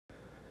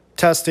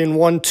Testing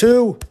 1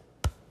 2.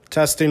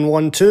 Testing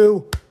 1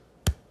 2.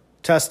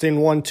 Testing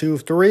 1 2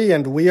 3,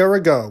 and we are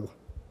a go.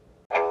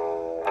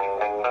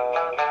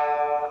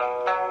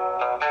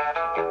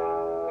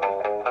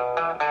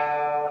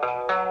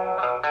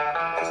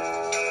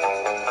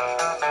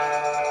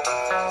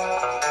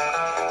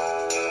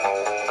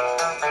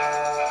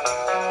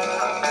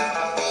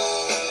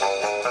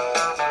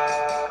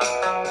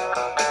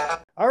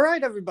 All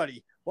right,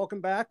 everybody.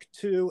 Welcome back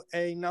to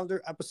another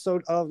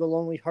episode of the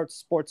Lonely Heart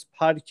Sports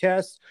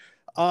Podcast.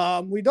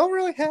 We don't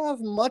really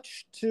have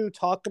much to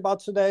talk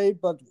about today,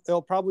 but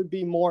it'll probably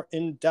be more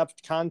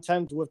in-depth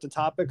content with the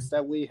topics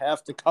that we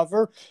have to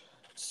cover.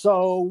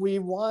 So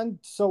we're going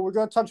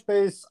to touch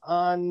base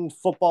on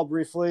football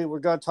briefly. We're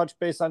going to touch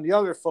base on the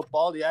other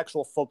football, the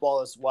actual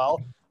football as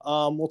well.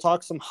 We'll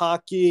talk some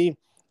hockey.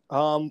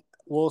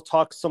 We'll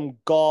talk some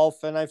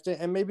golf,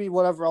 and maybe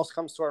whatever else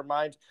comes to our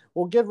mind.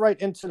 We'll get right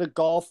into the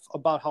golf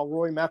about how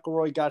Rory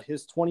McIlroy got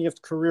his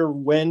 20th career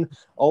win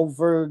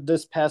over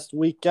this past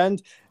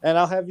weekend, and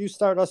I'll have you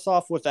start us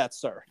off with that,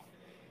 sir.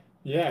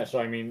 Yeah, so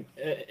I mean,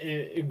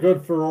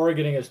 good for Rory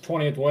getting his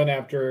 20th win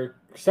after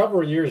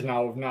several years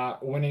now of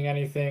not winning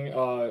anything.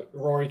 When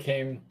Rory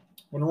came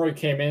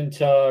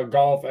into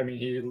golf, I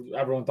mean,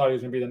 everyone thought he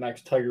was going to be the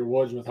next Tiger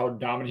Woods with how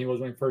dominant he was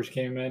when he first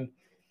came in.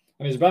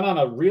 And he's been on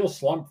a real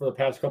slump for the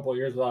past couple of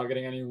years without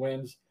getting any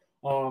wins.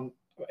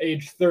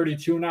 Age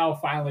 32 now,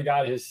 finally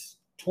got his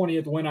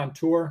 20th win on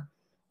tour.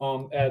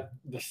 I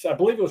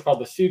believe it was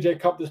called the CJ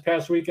Cup this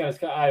past weekend.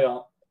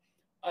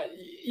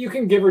 You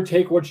can give or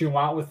take what you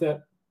want with it,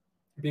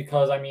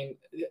 because I mean,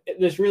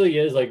 this really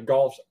is like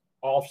golf's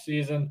off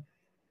season,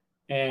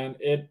 and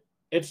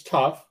it's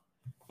tough.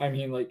 I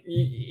mean, like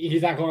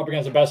he's not going up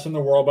against the best in the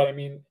world, but I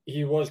mean,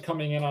 he was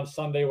coming in on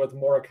Sunday with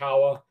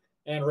Morikawa.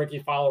 And Ricky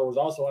Fowler was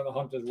also in the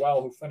hunt as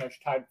well, who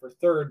finished tied for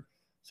third.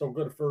 So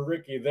good for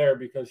Ricky there,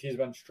 because he's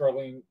been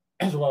struggling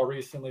as well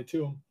recently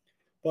too.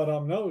 But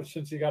no,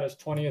 since he got his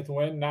 20th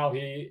win, now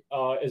he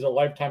is a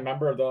lifetime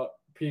member of the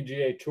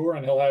PGA Tour,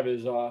 and he'll have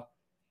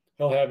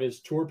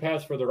his tour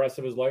pass for the rest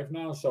of his life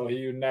now. So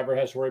he never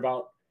has to worry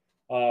about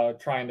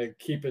trying to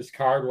keep his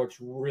card, which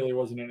really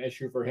wasn't an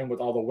issue for him with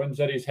all the wins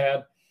that he's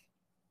had.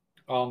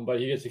 But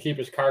he gets to keep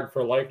his card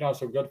for life now,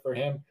 so good for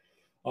him.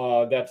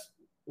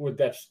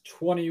 That's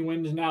 20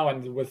 wins now,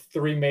 and with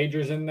 3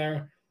 majors in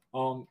there.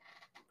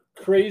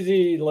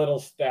 Crazy little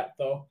stat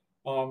though.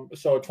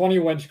 So 20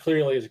 wins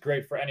clearly is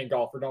great for any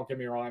golfer. Don't get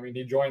me wrong. I mean,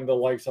 he joined the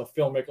likes of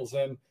Phil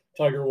Mickelson,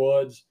 Tiger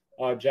Woods,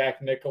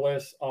 Jack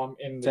Nicklaus,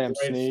 Sam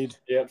Snead.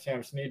 Yep,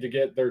 Sam Snead to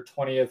get their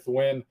 20th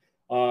win.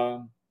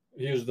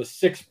 He was the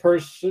sixth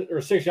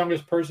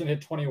youngest person to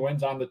hit 20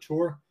 wins on the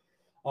tour.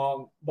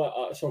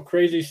 So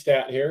crazy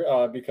stat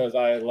here, because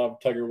I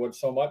love Tiger Woods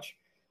so much.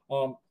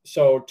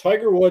 So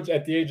Tiger Woods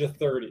at the age of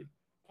 30,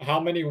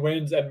 how many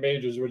wins and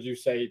majors would you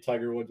say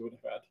Tiger Woods would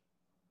have had?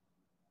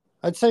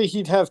 I'd say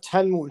he'd have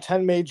 10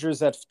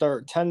 majors at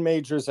 30. 10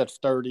 majors at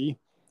 30.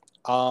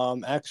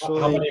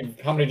 Actually,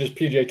 how many just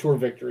PGA Tour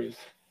victories?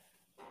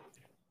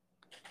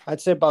 I'd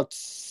say about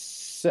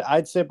 60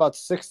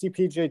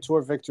 PGA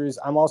Tour victories.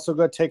 I'm also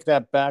going to take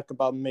that back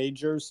about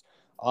majors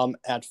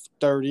at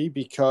 30,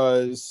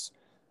 because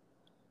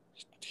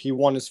he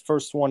won his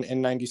first one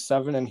in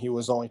 97 and he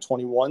was only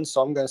 21.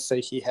 So I'm going to say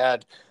he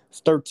had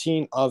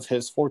 13 of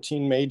his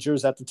 14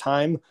 majors at the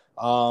time,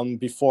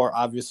 before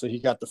obviously he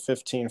got the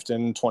 15th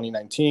in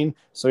 2019.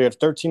 So he had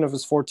 13 of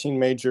his 14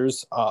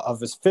 majors, of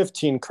his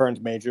 15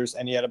 current majors,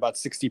 and he had about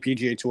 60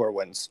 PGA Tour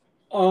wins.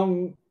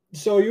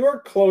 So you were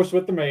close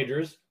with the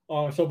majors.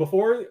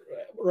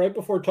 Right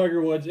before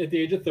Tiger Woods at the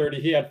age of 30,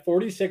 he had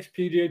 46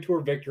 PGA Tour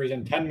victories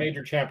and 10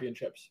 major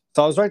championships.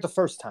 So I was right the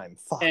first time.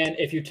 Fuck. And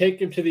if you take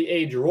him to the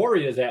age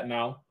Rory is at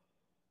now,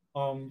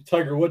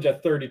 Tiger Woods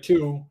at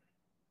 32,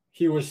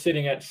 he was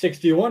sitting at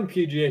 61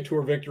 PGA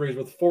Tour victories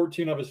with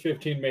 14 of his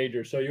 15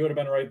 majors. So you would have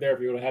been right there if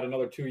you would have had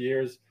another 2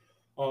 years.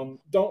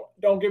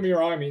 Don't get me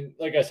wrong. I mean,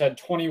 like I said,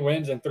 20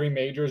 wins and 3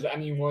 majors,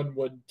 anyone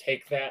would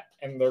take that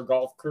in their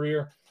golf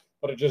career.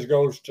 But it just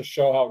goes to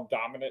show how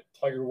dominant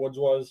Tiger Woods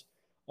was.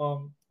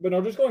 But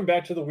no, just going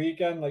back to the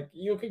weekend, like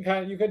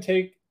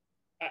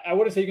I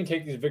wouldn't say you can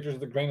take these victories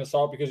with a grain of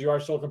salt, because you are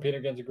still competing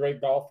against great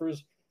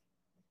golfers.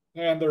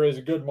 And there is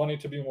good money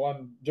to be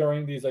won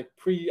during these I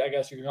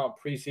guess you can call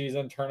it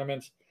preseason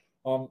tournaments,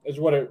 is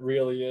what it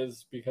really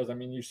is. Because I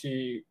mean, you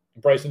see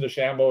Bryson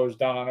DeChambeau is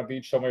down on a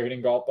beach somewhere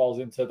hitting golf balls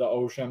into the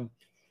ocean.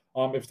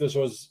 If this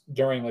was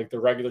during like the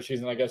regular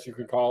season, I guess you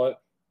could call it,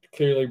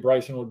 clearly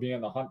Bryson would be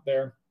in the hunt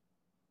there.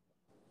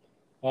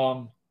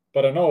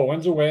 But I know a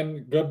win's a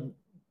win. Good,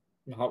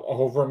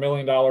 over $1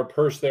 million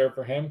purse there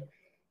for him.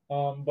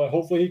 But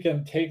hopefully he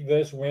can take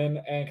this win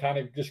and kind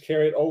of just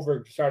carry it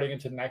over starting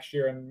into next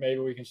year, and maybe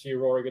we can see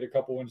Rory get a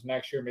couple wins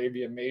next year,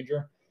 maybe a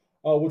major,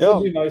 which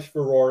would be nice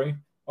for Rory,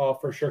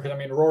 for sure. Because I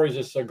mean, Rory's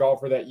just a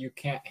golfer that you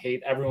can't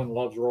hate. Everyone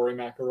loves Rory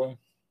McIlroy.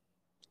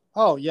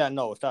 Oh yeah,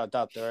 no, without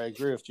doubt there. I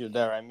agree with you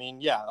there. I mean,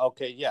 yeah,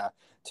 okay, yeah.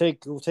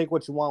 take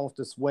what you want with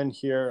this win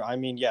here. I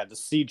mean, yeah, the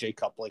CJ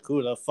Cup. Like,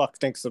 who the fuck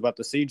thinks about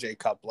the CJ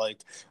Cup?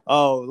 Like,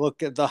 oh,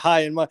 look at the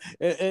high and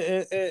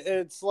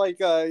it's like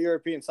a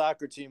European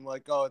soccer team.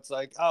 Like, oh, it's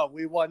like, oh,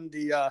 we won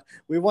the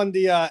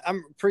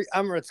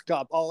Emirates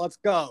Cup. Oh, let's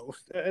go.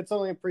 It's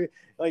only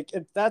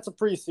that's a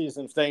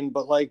preseason thing,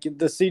 but like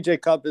the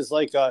CJ Cup is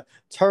like a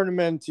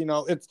tournament.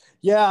 It's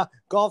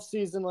golf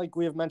season, like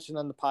we have mentioned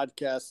on the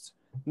podcast,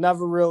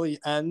 never really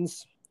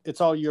ends. It's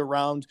all year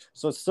round,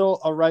 so it's still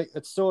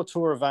a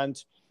tour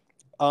event.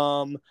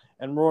 And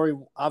Rory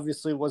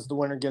obviously was the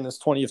winner, getting his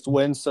 20th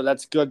win, so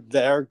that's good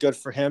there. Good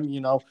for him,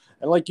 And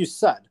like you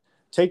said,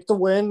 take the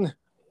win,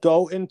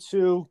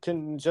 continue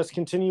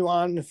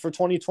on for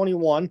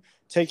 2021,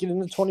 take it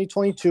into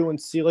 2022,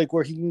 and see like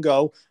where he can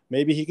go.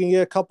 Maybe he can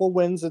get a couple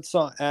wins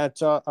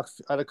at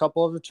a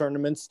couple of the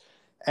tournaments,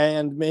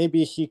 and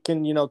maybe he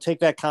can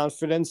take that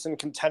confidence and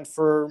contend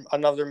for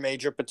another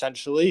major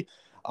potentially.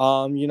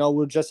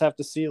 We'll just have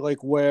to see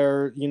like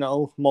where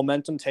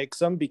momentum takes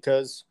him,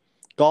 because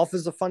golf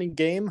is a funny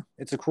game.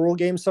 It's a cruel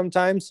game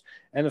sometimes.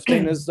 And the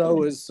thing is,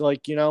 though, is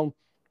like, no,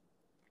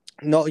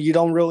 you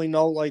don't really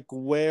know like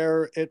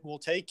where it will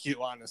take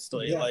you,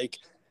 honestly. Yeah. Like,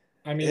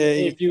 I mean,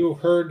 if you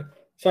heard,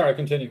 sorry,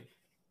 continue.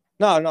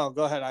 No,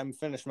 go ahead. I'm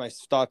finished my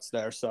thoughts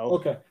there. So,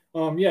 okay.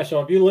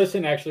 So if you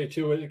listen actually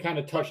to it, kind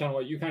of touch on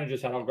what you kind of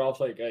just said, how golf's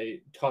like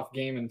a tough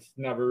game and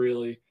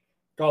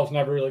golf's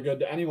never really good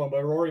to anyone.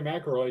 But Rory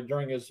McIlroy,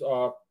 during his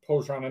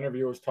post-round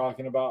interview, was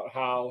talking about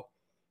how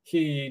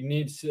he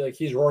needs to, like,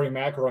 he's Rory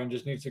McIlroy and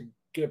just needs to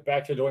get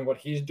back to doing what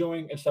he's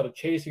doing instead of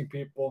chasing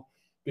people.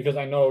 Because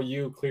I know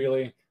you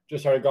clearly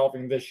just started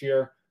golfing this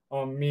year.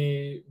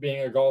 Me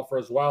being a golfer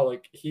as well,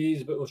 like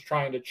was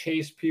trying to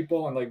chase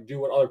people and like do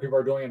what other people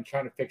are doing and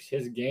trying to fix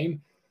his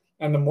game.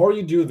 And the more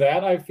you do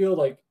that, I feel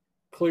like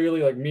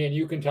clearly, like me and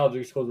you can tell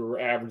just because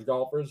we're average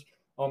golfers,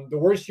 the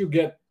worse you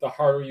get, the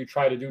harder you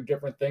try to do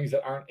different things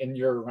that aren't in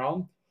your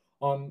realm.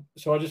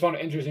 So I just found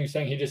it interesting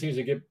saying he just needs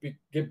to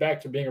get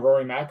back to being a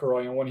Rory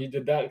McIlroy. And when he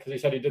did that, because he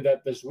said he did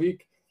that this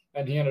week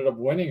and he ended up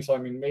winning. So, I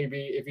mean,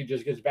 maybe if he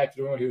just gets back to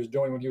doing what he was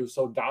doing when he was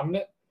so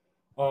dominant,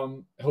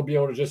 he'll be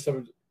able to just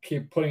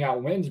keep putting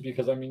out wins.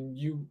 Because, I mean,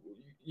 you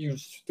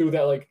through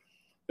that, like,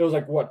 it was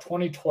like what,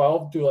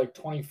 2012 to like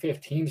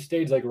 2015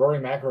 stage, like Rory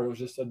McIlroy was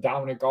just a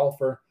dominant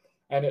golfer,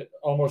 and it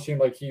almost seemed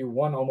like he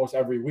won almost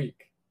every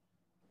week.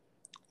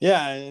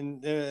 Yeah,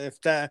 and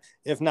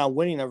if not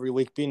winning every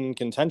week, being in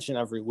contention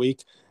every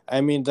week.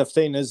 I mean, the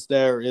thing is,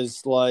 there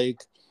is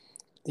like,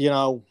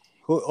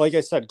 like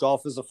I said,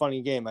 golf is a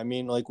funny game. I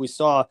mean, like we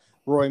saw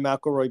Rory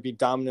McIlroy be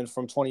dominant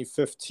from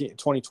 2012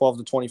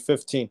 to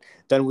 2015.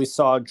 Then we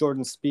saw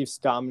Jordan Spieth's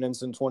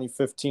dominance in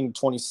 2015 to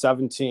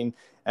 2017.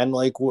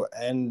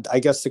 And I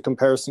guess the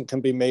comparison can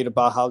be made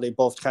about how they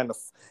both kind of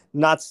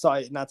not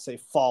say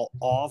fall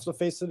off the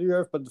face of the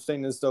earth, but the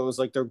thing is, though, is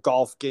like their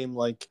golf game,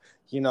 like,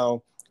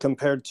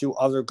 compared to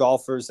other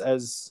golfers,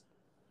 as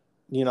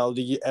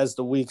as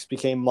the weeks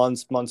became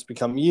months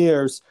become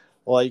years,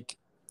 like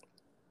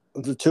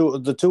the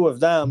two of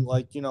them,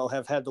 like,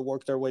 have had to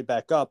work their way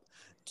back up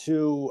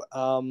to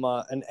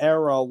an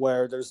era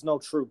where there's no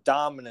true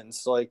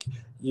dominance. Like,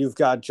 you've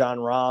got Jon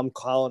Rahm,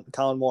 Colin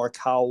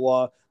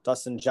Morikawa,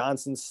 Dustin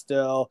Johnson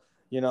still,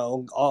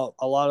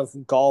 a lot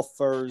of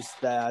golfers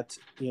that,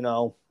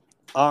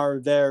 are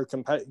there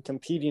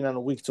competing on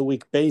a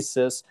week-to-week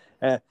basis.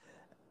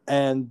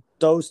 And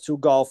those two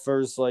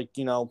golfers, like,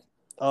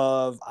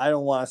 of, I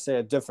don't want to say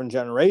a different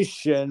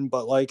generation,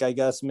 but like, I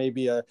guess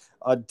maybe a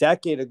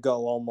decade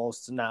ago,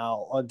 almost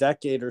now, a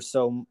decade or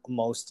so,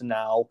 most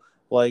now,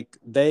 like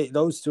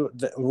those two,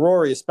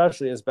 Rory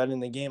especially has been in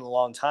the game a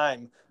long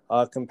time,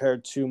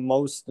 compared to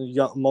most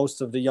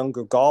of the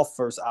younger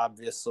golfers,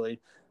 obviously.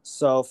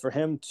 So for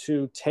him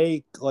to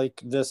take like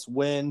this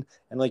win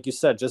and, like you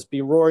said, just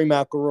be Rory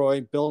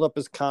McIlroy, build up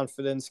his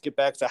confidence, get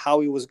back to how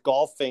he was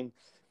golfing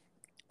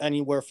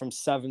anywhere from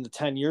 7 to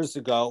 10 years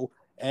ago,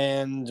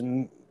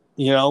 and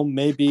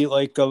maybe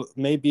like a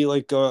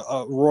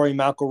Rory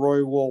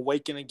McIlroy will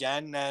awaken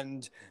again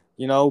and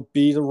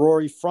be the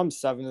Rory from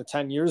 7 to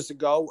 10 years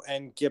ago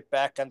and get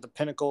back at the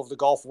pinnacle of the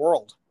golf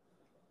world.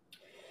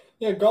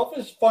 Yeah, golf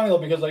is funny though,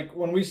 because like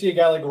when we see a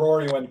guy like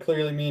Rory, when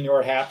clearly me and you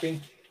are happy,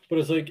 but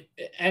it's like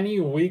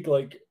any week,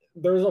 like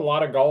there's a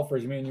lot of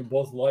golfers me and you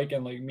both like,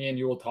 and like me and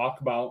you will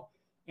talk about,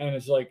 and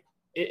it's like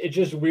it's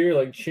just weird,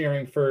 like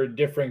cheering for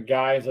different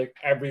guys like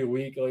every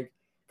week. Like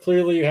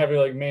clearly you have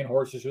your like main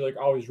horses who like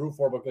always root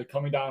for, but like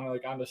coming down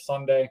like on the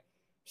Sunday,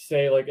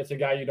 say like it's a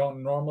guy you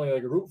don't normally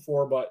like root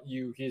for, but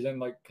he's in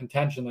like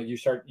contention, like you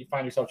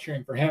find yourself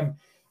cheering for him.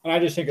 And I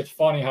just think it's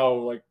funny how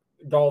like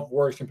golf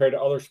works compared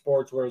to other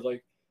sports, whereas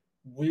like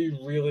we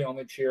really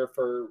only cheer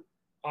for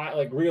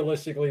like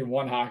realistically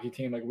one hockey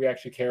team like we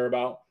actually care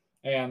about,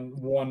 and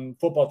one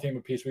football team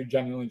apiece we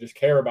genuinely just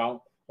care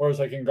about. Whereas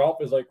like in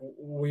golf is like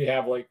we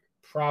have like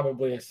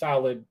probably a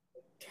solid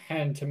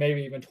 10 to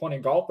maybe even 20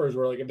 golfers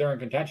where like if they're in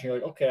contention, you're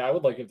like, okay, I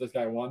would like if this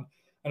guy won.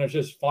 And it's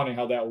just funny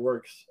how that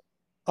works.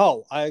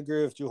 Oh, I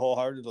agree with you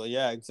wholeheartedly.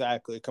 Yeah,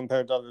 exactly.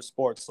 Compared to other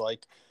sports,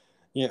 like,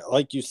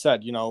 like you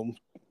said,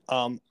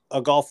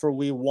 a golfer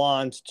we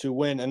want to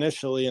win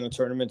initially in a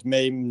tournament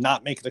may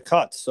not make the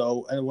cut.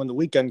 So, and when the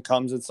weekend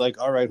comes, it's like,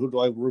 all right, who do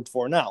I root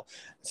for now?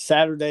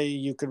 Saturday,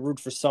 you could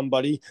root for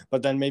somebody,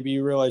 but then maybe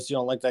you realize you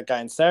don't like that guy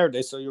on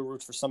Saturday, so you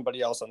root for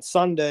somebody else on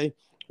Sunday.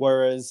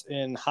 Whereas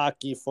in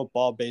hockey,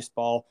 football,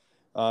 baseball,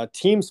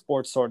 team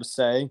sports, sort of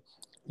say,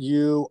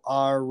 you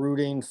are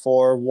rooting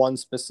for one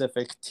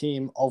specific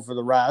team over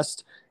the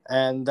rest.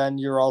 And then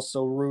you're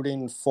also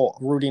rooting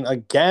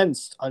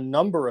against a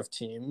number of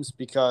teams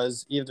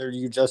because either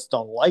you just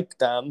don't like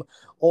them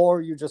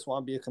or you just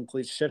want to be a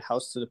complete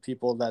shithouse to the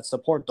people that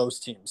support those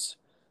teams.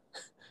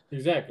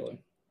 Exactly.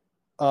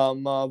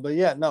 But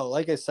yeah, no,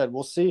 like I said,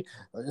 we'll see.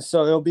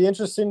 So it'll be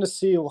interesting to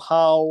see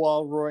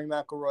how Rory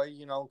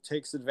McIlroy,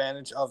 takes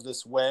advantage of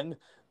this win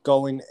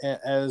going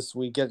as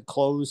we get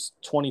close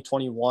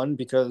 2021,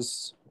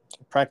 because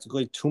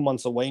practically 2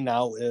 months away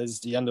now is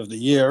the end of the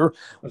year.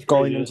 That's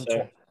going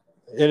into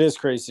it is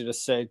crazy to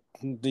say.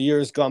 The year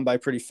has gone by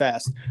pretty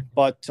fast,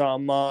 but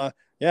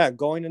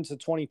going into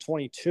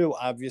 2022,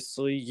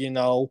 obviously,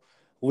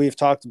 we've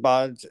talked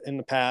about it in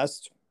the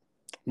past.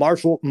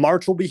 March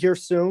will be here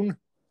soon.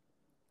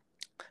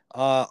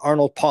 The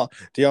Arnold Palmer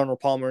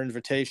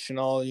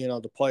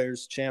Invitational,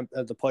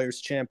 the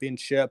Players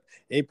Championship.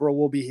 April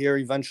will be here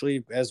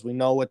eventually, as we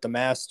know, with the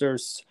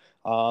Masters.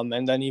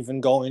 And then even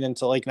going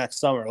into next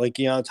summer,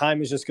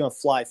 time is just going to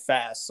fly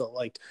fast. So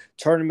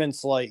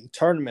tournaments,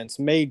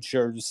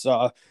 majors,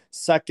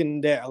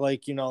 secondary,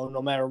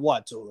 no matter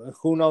what,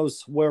 who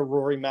knows where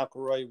Rory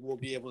McIlroy will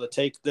be able to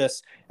take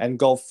this and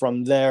go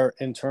from there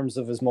in terms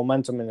of his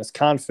momentum and his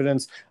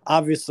confidence.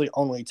 Obviously,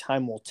 only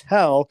time will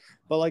tell.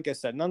 But like I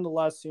said,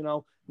 nonetheless,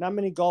 not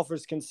many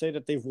golfers can say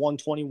that they've won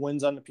 20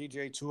 wins on the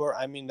PGA Tour.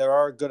 I mean, there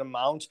are a good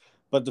amount.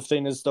 But the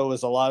thing is, though,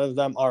 is a lot of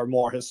them are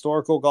more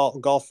historical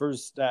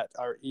golfers that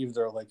are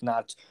either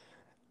not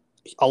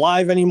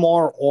alive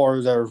anymore,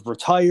 or they're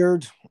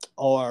retired,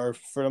 or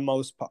for the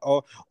most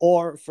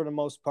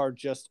part,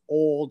 just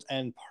old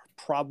and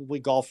probably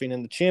golfing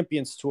in the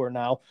Champions Tour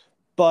now.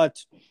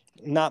 But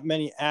not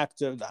many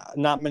active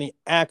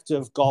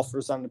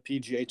golfers on the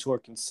PGA Tour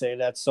can say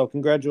that. So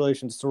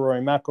congratulations to Rory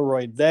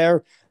McIlroy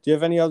there. Do you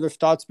have any other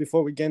thoughts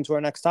before we get into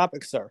our next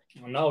topic, sir?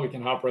 No, we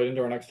can hop right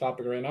into our next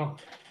topic right now.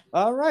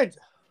 All right.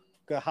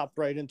 Going to hop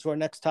right into our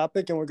next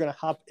topic, and we're going to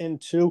hop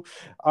into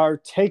our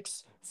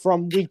takes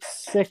from week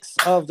 6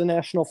 of the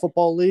National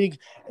Football League.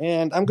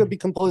 And I'm going to be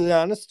completely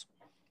honest.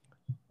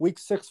 Week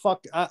 6,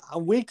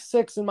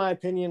 in my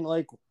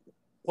opinion,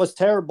 was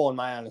terrible in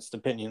my honest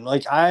opinion.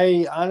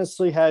 I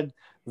honestly had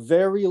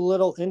very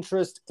little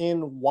interest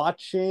in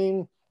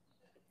watching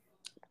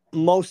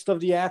most of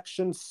the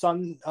action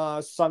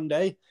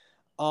Sunday.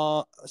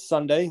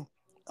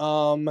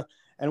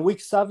 And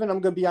week 7, I'm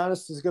going to be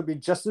honest, is going to be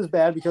just as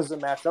bad because of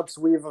the matchups.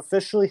 We've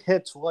officially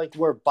hit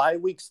where bye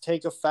weeks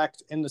take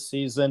effect in the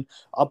season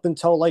up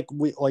until week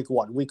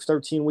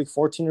 13, week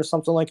 14 or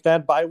something like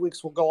that. Bye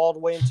weeks will go all the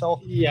way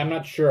until. Yeah, I'm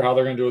not sure how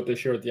they're going to do it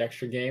this year with the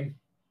extra game.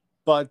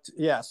 But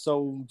yeah,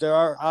 so there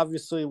are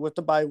obviously with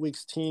the bye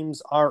weeks,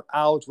 teams are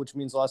out, which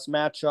means less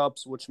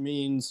matchups, which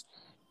means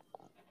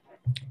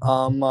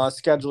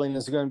scheduling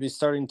is going to be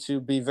starting to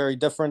be very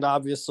different,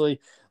 obviously.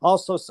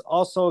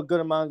 Also a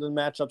good amount of the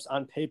matchups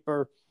on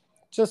paper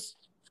just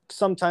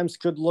sometimes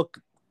could look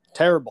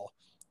terrible.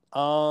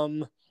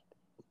 But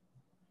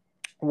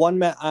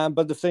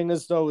the thing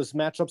is, though, is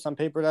matchups on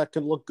paper that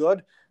could look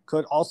good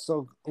could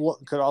also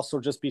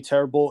just be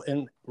terrible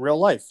in real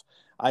life.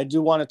 I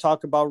do want to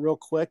talk about real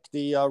quick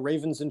the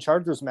Ravens and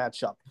Chargers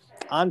matchup.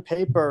 On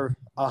paper,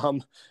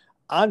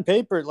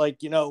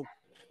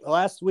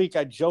 last week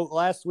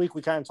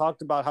we kind of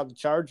talked about how the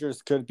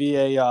Chargers could be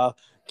a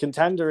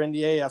contender in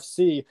the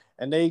AFC,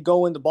 and they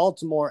go into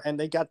Baltimore and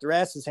they got their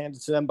asses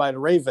handed to them by the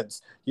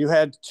Ravens. You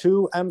had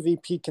 2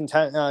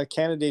 MVP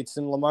candidates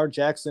in Lamar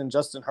Jackson and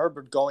Justin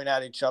Herbert going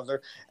at each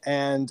other,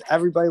 and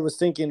everybody was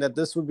thinking that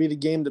this would be the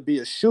game to be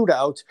a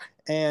shootout,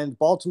 and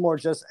Baltimore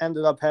just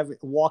ended up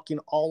walking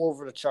all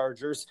over the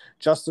Chargers.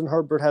 Justin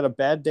Herbert had a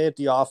bad day at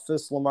the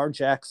office. Lamar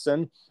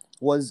Jackson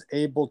was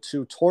able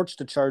to torch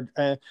the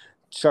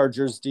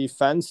Chargers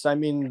defense. I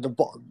mean,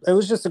 it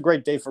was just a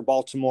great day for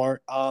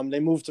Baltimore. They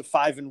moved to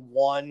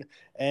 5-1,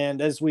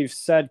 and as we've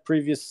said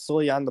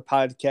previously on the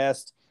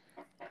podcast,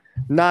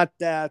 not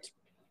that.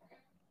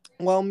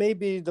 Well,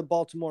 maybe the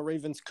Baltimore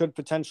Ravens could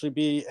potentially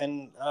be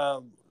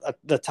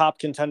the top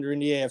contender in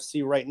the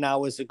AFC right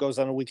now as it goes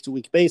on a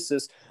week-to-week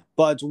basis.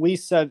 But we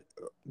said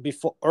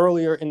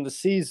earlier in the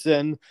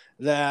season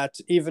that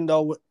even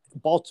though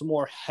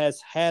Baltimore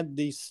has had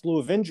the slew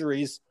of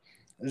injuries,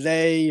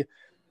 they're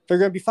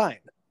going to be fine.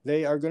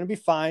 They are going to be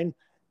fine.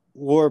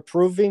 We're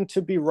proving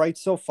to be right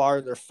so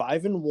far. They're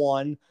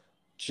 5-1.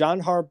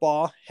 John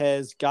Harbaugh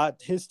has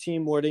got his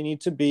team where they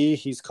need to be.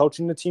 He's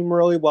coaching the team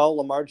really well.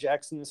 Lamar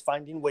Jackson is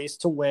finding ways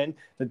to win.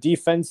 The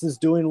defense is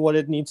doing what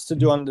it needs to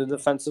do on the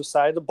defensive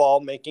side of the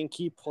ball, making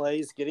key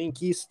plays, getting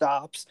key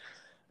stops.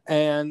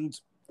 And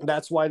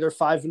That's why they're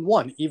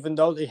 5-1, even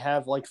though they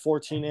have like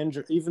 14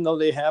 injuries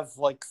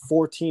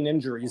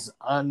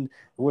on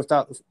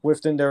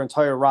within their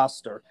entire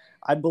roster.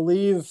 I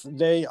believe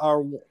they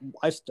are.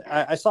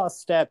 I saw a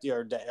stat the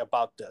other day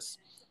about this.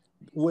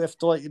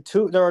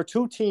 There are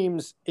two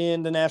teams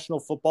in the National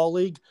Football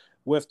League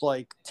with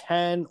like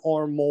 10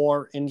 or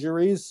more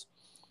injuries,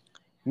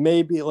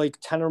 maybe like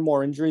 10 or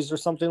more injuries or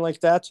something like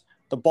that.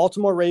 The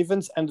Baltimore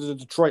Ravens and the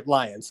Detroit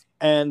Lions,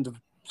 and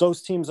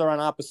those teams are on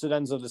opposite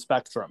ends of the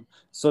spectrum.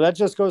 So that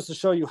just goes to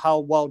show you how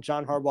well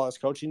John Harbaugh is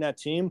coaching that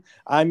team.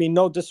 I mean,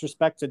 no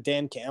disrespect to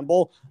Dan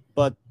Campbell,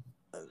 but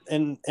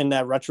in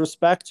that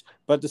retrospect,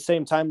 but at the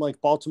same time, like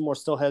Baltimore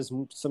still has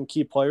some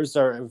key players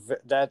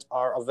that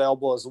are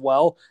available as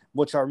well,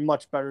 which are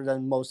much better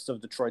than most of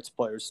Detroit's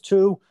players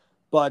too.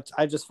 But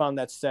I just found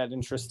that stat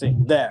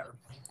interesting there.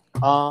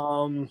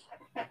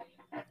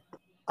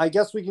 I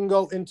guess we can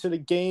go into the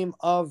game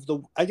of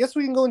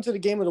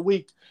the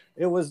week.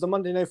 It was the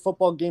Monday Night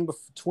Football game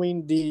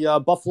between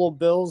the Buffalo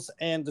Bills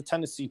and the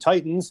Tennessee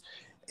Titans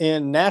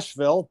in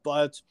Nashville.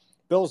 But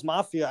Bills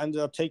Mafia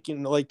ended up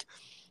taking, like,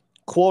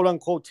 quote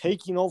unquote,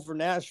 taking over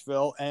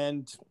Nashville,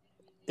 and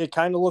it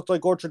kind of looked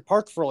like Orchard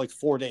Park for like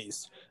 4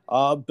 days.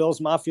 Bills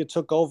Mafia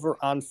took over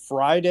on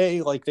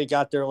Friday. Like, they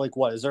got there like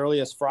as early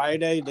as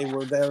Friday. They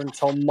were there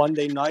until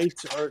Monday night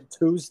or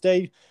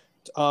Tuesday.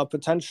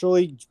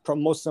 Potentially,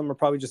 most of them are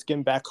probably just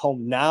getting back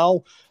home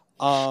now.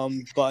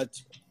 But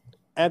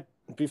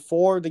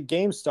before the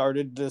game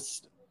started,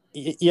 this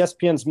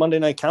ESPN's Monday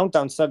Night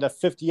Countdown said that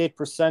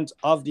 58%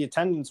 of the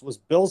attendance was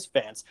Bills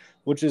fans,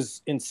 which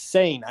is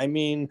insane. I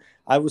mean,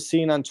 I was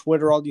seeing on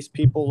Twitter all these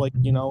people, like,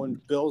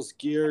 in Bills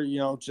gear,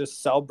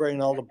 just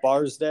celebrating all the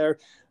bars there.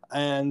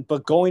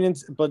 But going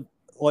into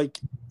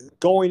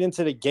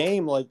the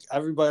game, like,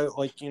 everybody,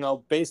 like,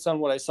 based on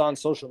what I saw on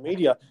social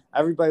media,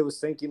 everybody was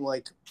thinking,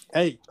 like,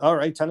 hey, all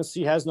right,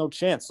 Tennessee has no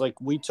chance.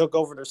 Like, we took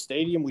over their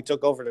stadium, we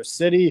took over their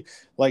city.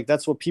 Like,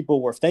 that's what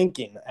people were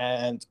thinking.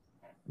 And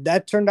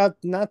that turned out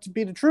not to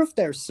be the truth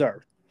there,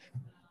 sir.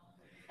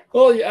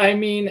 Well, I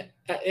mean,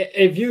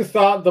 if you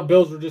thought the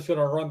Bills were just going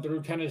to run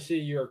through Tennessee,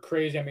 you're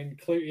crazy. I mean,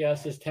 clearly,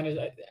 yes, this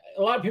Tennessee.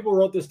 A lot of people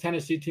wrote this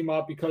Tennessee team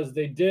up because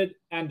they did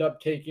end up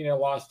taking a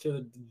loss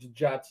to the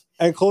Jets,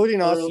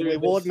 including us. We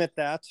will admit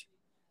that.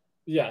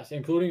 Yes,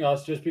 including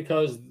us, just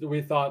because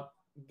we thought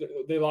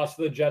they lost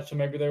to the Jets, so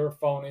maybe they were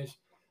phonies.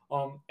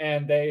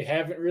 And they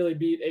haven't really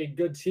beat a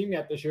good team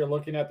yet this year,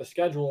 looking at the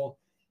schedule,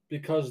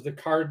 because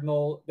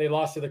they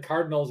lost to the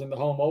Cardinals in the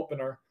home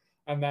opener,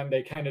 and then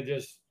they kind of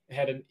just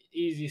had an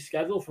easy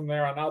schedule from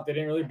there on out. They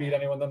didn't really beat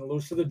anyone, then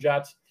lose to the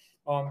Jets.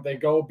 They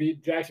go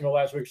beat Jacksonville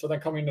last week. So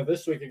then coming into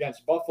this week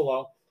against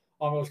Buffalo,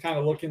 it was kind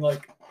of looking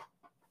like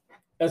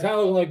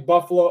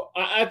Buffalo.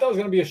 I thought it was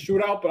going to be a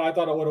shootout, but I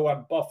thought it would have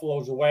went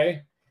Buffalo's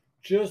way.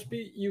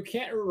 You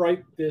can't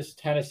write this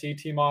Tennessee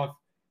team off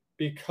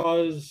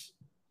because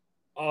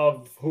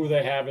of who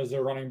they have as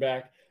their running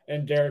back,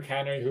 and Derrick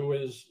Henry, who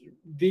is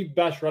the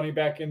best running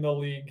back in the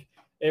league,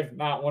 if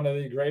not one of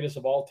the greatest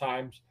of all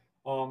times.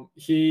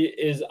 He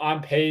is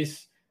on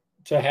pace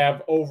to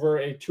have over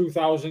a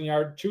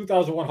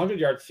 2,100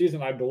 yard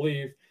season, I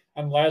believe.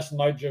 And last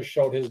night just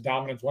showed his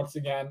dominance once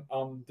again.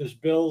 This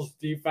Bills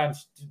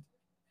defense,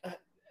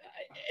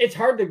 it's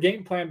hard to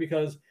game plan,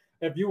 because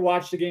if you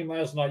watched the game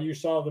last night, you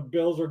saw the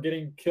Bills were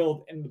getting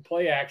killed in the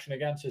play action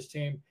against his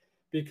team,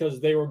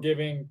 because they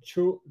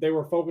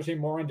were focusing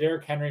more on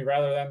Derrick Henry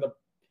rather than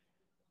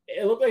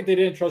it looked like they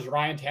didn't trust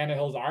Ryan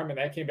Tannehill's arm, and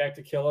that came back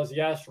to kill us.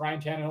 Yes,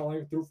 Ryan Tannehill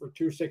only threw for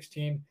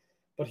 216,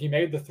 but he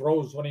made the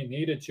throws when he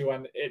needed to,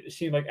 and it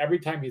seemed like every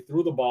time he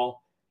threw the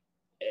ball,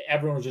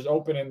 everyone was just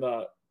open in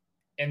the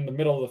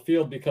middle of the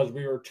field, because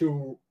we were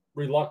too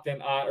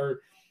reluctant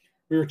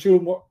we were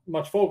too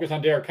much focused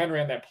on Derrick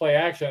Henry and that play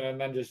action, and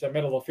then just the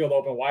middle of the field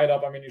open wide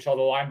up. I mean, you saw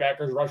the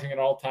linebackers rushing at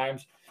all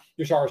times.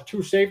 You saw our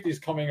two safeties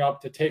coming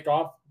up to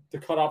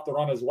cut off the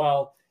run as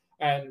well.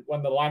 And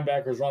when the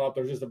linebackers run up,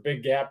 there's just a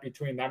big gap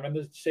between them and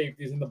the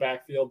safeties in the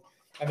backfield.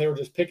 And they were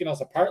just picking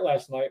us apart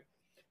last night.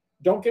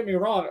 Don't get me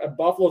wrong,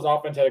 Buffalo's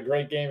offense had a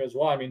great game as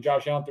well. I mean,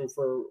 Josh Allen threw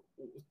for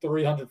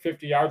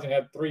 350 yards and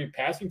had 3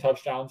 passing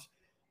touchdowns.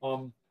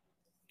 But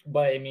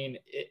I mean,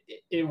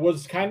 it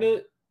was one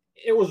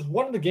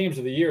of the games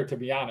of the year, to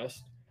be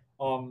honest.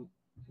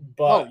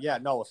 But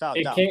without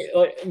doubt.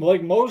 A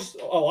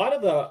lot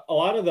of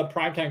the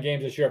primetime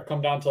games this year have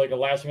come down to like a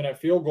last minute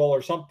field goal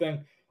or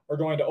something, or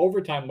going to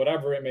overtime,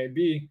 whatever it may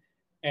be.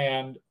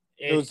 And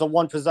it was a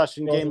one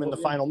possession game in the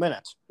final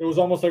minute. It was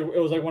almost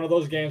like one of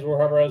those games where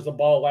whoever has the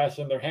ball last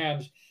in their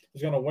hands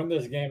is going to win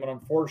this game. And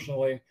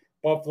unfortunately,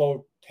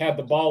 Buffalo had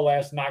the ball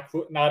last,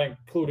 not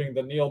including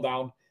the kneel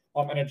down,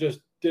 and it just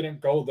didn't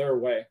go their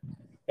way.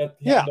 At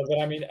the end of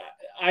it, I mean,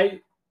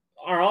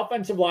 our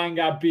offensive line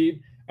got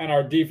beat and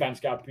our defense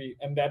got beat,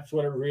 and that's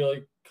what it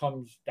really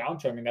comes down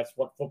to. I mean, that's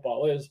what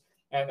football is.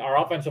 And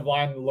our offensive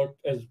line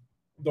looked as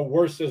the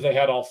worst as they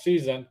had all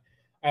season,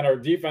 and our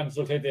defense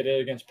looked like they did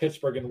against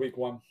Pittsburgh in week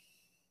 1.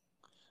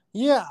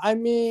 Yeah, I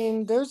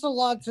mean, there's a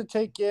lot to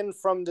take in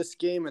from this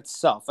game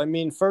itself. I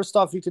mean, first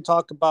off, you could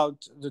talk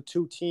about the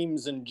two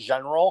teams in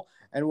general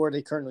and where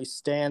they currently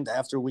stand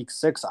after week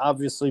 6.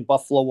 Obviously,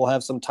 Buffalo will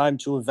have some time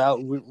to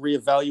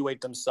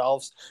reevaluate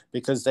themselves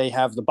because they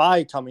have the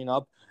bye coming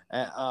up.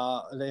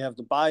 They have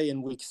the bye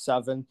in week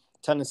 7.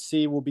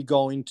 Tennessee will be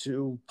going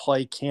to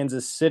play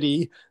Kansas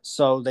City,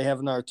 so they have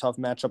another tough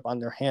matchup on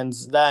their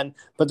hands then.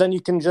 But then you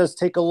can just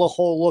take a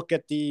whole look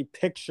at the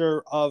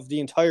picture of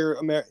the entire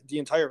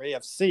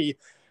AFC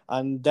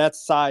on that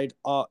side.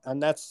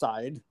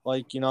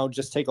 Like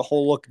just take a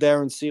whole look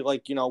there and see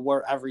like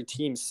where every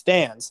team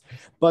stands.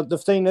 But the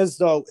thing is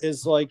though,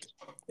 is like,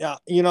 yeah,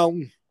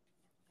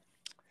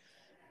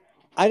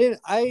 I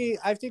didn't.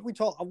 I think we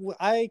told.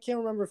 I can't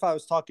remember if I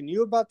was talking to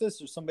you about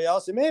this or somebody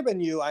else. It may have been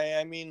you.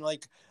 I mean,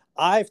 like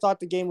I thought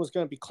the game was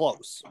going to be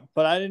close,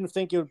 but I didn't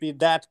think it would be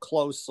that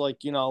close. Like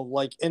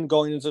like in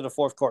going into the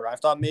fourth quarter, I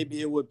thought maybe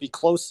it would be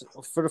close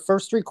for the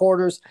first 3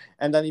 quarters,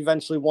 and then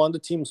eventually one of the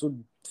teams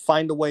would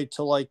find a way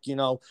to like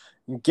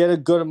get a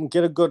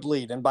good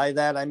lead. And by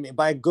that I mean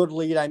by a good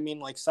lead I mean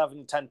like 7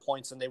 to 10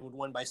 points, and they would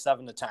win by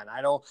 7 to 10.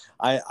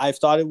 I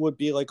thought it would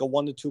be like a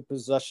 1 to 2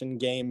 possession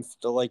game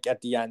to like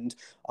at the end.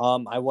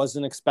 I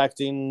wasn't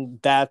expecting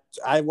that.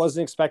 I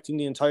wasn't expecting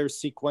the entire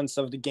sequence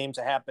of the game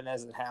to happen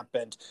as it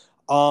happened.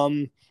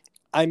 Um,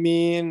 I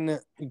mean,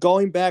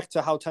 going back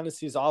to how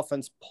Tennessee's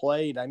offense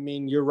played, I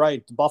mean, you're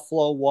right.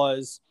 Buffalo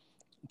was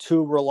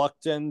too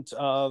reluctant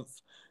of,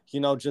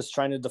 just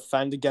trying to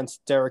defend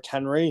against Derrick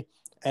Henry.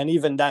 And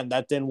even then,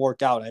 that didn't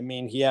work out. I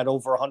mean, he had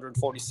over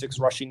 146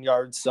 rushing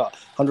yards,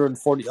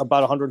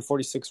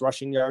 146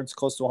 rushing yards,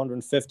 close to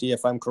 150,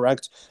 if I'm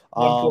correct.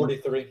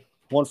 143.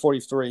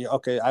 143.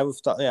 Okay, I was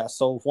yeah.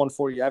 So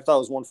 140. I thought it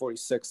was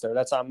 146 there.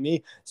 That's on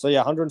me. So yeah,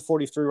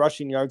 143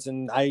 rushing yards,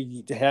 and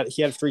he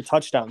had 3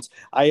 touchdowns.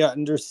 I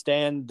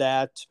understand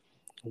that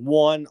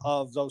one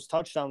of those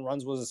touchdown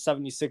runs was a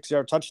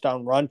 76-yard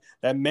touchdown run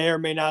that may or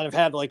may not have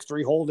had like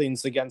 3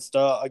 holdings against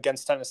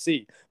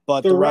Tennessee.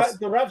 But the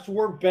refs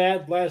were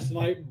bad last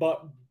night,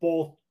 but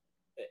both.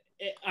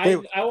 I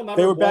will never.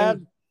 They were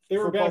bad. They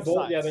were bad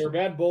both. Yeah, they were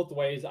bad both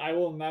ways. I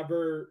will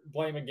never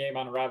blame a game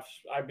on refs.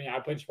 I mean, I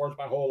played sports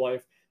my whole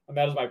life, and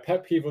that is my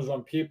pet peeve was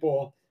when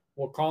people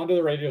will call into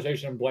the radio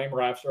station and blame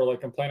refs or like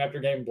complain after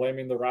game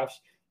blaming the refs.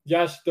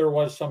 Yes, there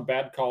was some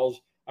bad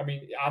calls. I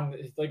mean,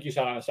 like you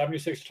said, on a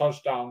 76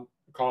 touchdown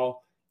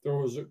call, there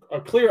was a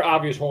clear,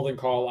 obvious holding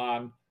call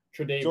on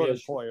Tre'Davious. Jordan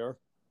Poyer.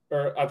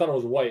 Or I thought it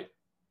was White.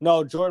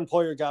 No, Jordan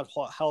Poyer got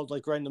held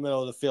like right in the middle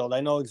of the field.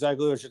 I know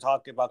exactly what you're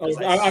talking about.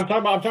 I'm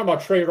talking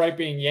about Trey Wright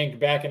being yanked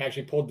back and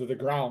actually pulled to the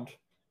ground.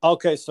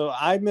 Okay, so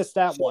I missed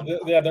that one.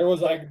 Yeah, there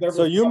was like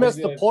so you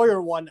missed the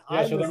Poyer one.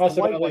 Yeah, so there must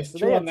have been at least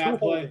 2 on that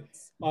play.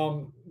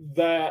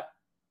 That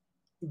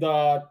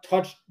the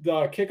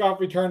kickoff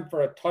return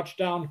for a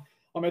touchdown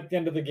at the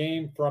end of the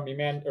game from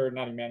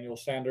Emmanuel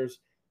Sanders.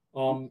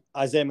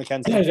 Isaiah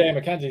McKenzie. Isaiah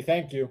McKenzie,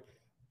 thank you.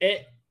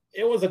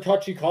 It was a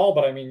touchy call,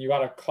 but I mean, you got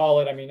to call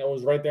it. I mean, it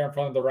was right there in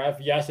front of the ref.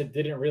 Yes, it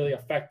didn't really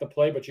affect the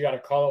play, but you got to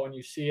call it when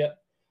you see it.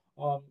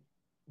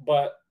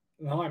 But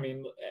no, I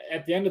mean,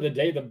 at the end of the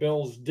day, the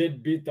Bills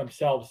did beat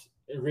themselves.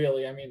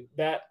 Really, I mean,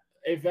 that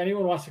if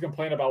anyone wants to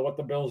complain about what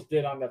the Bills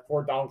did on that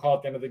 4th down call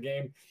at the end of the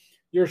game,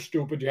 you're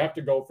stupid. You have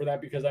to go for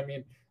that because I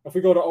mean, if we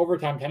go to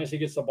overtime, Tennessee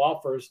gets the ball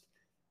first.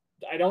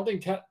 I don't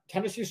think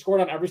Tennessee scored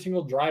on every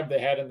single drive they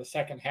had in the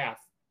second half.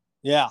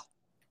 Yeah.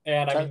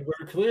 And I mean,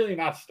 we're clearly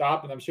not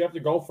stopping them. So you have to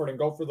go for it and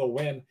go for the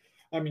win.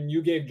 I mean,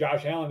 you gave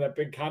Josh Allen that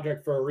big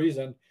contract for a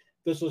reason.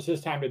 This was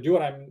his time to do it.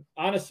 I mean,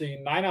 honestly,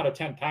 9 out of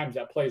 10 times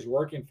that play is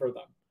working for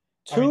them.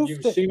 I mean,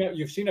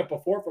 you've seen it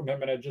before from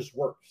him, and it just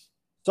works.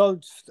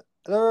 So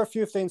there are a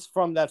few things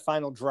from that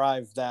final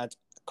drive that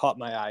caught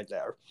my eye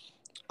there.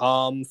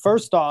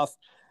 First off,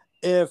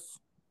 if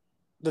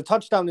the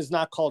touchdown is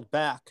not called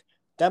back,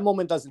 that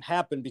moment doesn't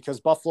happen because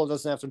Buffalo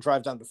doesn't have to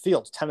drive down the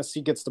field. Tennessee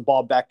gets the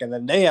ball back, and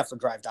then they have to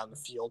drive down the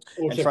field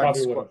and try to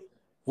score,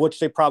 which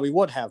they probably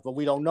would have. But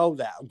we don't know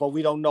that. But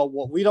we don't know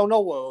what would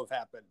have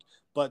happened.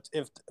 But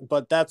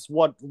that's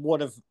what would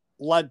have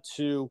led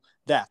to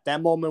that.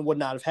 That moment would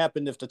not have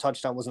happened if the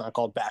touchdown was not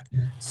called back.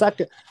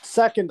 Second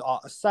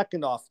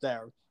off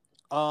there,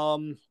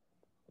 I'm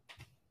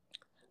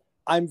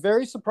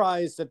very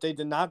surprised that they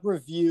did not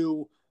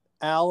review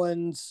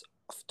Allen's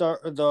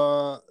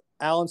 3rd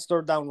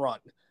down run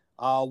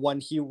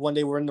when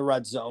they were in the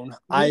red zone.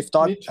 I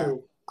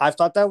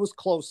thought that was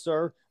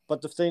closer,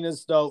 but the thing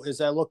is though is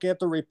that looking at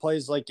the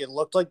replays, like it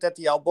looked like that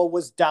the elbow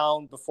was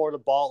down before the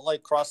ball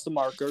like crossed the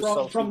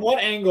marker. From what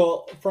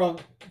angle? From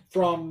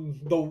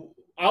the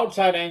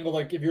outside angle,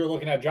 like if you were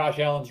looking at Josh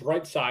Allen's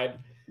right side,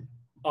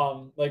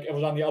 like it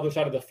was on the other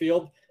side of the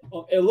field,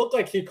 it looked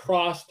like he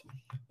crossed,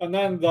 and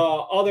then the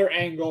other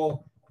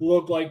angle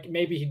looked like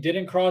maybe he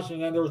didn't cross,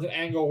 and then there was an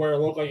angle where it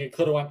looked like it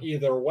could have went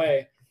either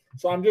way.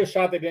 So I'm just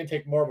shocked they didn't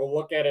take more of a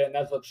look at it, and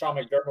that's what Sean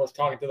McDermott was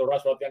talking to the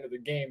rest about at the end of the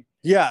game.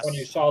 Yes. When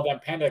you saw them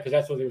panda, because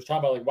that's what he was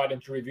talking about. Like, why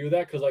didn't you review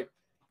that? Because like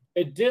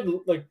it did,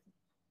 like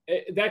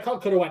that call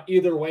could have went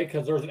either way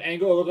because there was an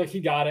angle. It looked like he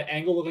got it.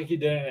 Angle looked like he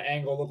didn't. And an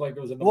angle looked like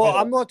it was in the middle.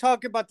 I'm going to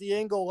talk about the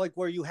angle, like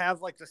where you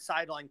have like the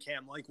sideline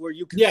cam, like where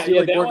you can see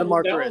yeah, like where the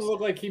marker that is. one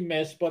looked like he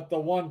missed, but the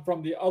one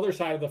from the other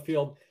side of the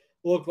field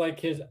looked like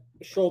his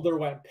shoulder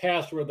went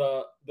past where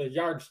the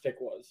yardstick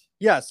was.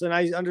 Yes, and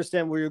I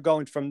understand where you're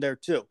going from there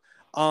too.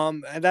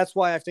 And that's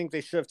why I think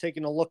they should have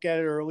taken a look at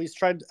it, or at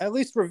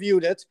least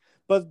reviewed it.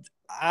 But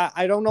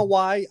I don't know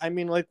why. I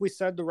mean, like we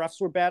said, the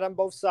refs were bad on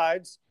both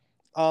sides.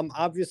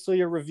 Obviously,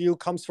 a review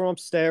comes from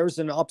upstairs,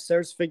 and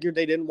upstairs figured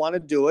they didn't want to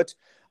do it.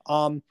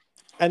 And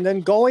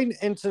then going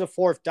into the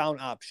fourth down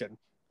option,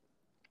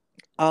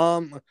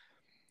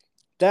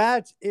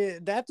 that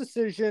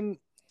decision,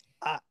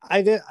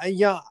 I'm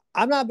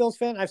not a Bills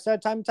fan. I've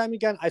said time and time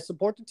again, I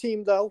support the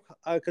team though,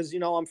 because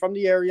I'm from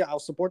the area. I'll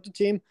support the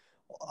team,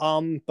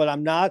 but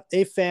I'm not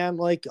a fan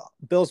like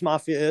Bills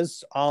Mafia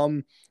is.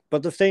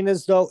 But the thing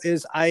is, though,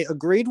 is I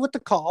agreed with the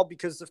call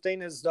because the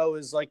thing is, though,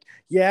 is like,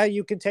 yeah,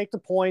 you can take the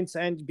points,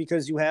 and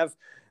because you have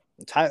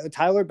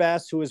Tyler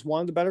Bass, who is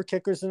one of the better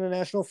kickers in the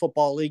National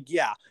Football League,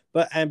 yeah.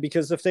 And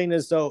because the thing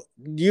is, though,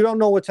 you don't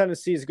know what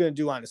Tennessee is going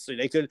to do, honestly.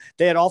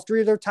 They had all three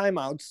of their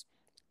timeouts,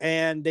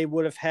 and they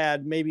would have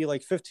had maybe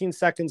like 15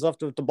 seconds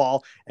left with the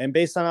ball. And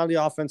based on how the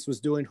offense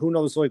was doing, who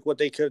knows like what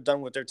they could have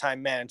done with their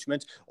time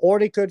management, or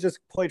they could just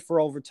played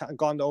for overtime,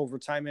 gone to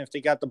overtime. And if they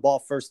got the ball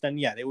first, then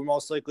yeah, they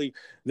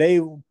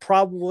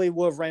probably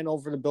would have ran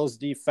over the Bills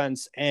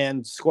defense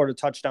and scored a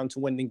touchdown to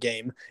win the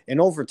game in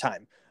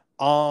overtime.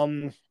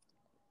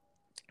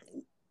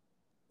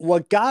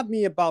 What got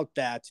me about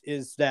that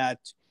is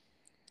that,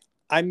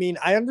 I mean,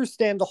 I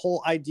understand the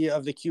whole idea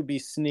of the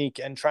QB sneak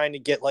and trying to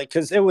get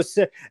because it was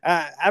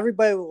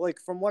everybody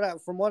like from what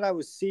I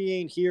was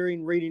seeing,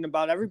 hearing, reading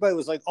about, everybody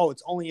was like, "Oh,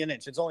 it's only an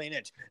inch. It's only an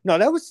inch." No,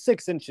 that was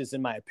 6 inches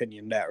in my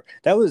opinion.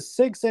 That was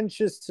 6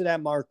 inches to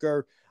that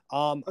marker.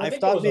 I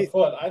think it was a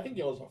foot. I think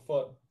it was a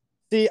foot.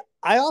 See,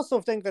 I also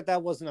think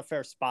that wasn't a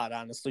fair spot,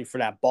 honestly, for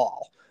that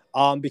ball.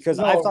 Because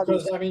no, I thought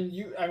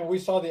we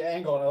saw the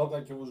angle and it looked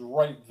like it was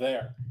right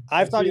there.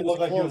 I thought it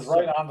looked like he was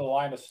right on the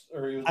line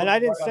and I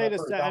didn't say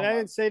this to, and I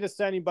didn't say this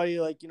to anybody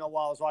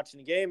while I was watching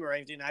the game or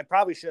anything. I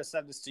probably should have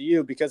said this to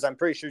you because I'm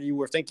pretty sure you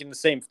were thinking the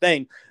same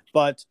thing.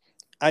 But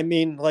I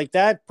mean,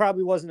 that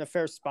probably wasn't a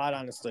fair spot,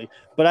 honestly.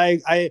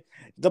 But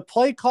the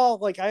play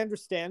call, I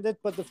understand it.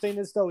 But the thing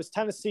is, though, is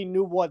Tennessee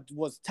knew what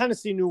was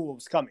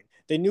coming.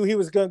 They knew he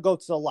was going to go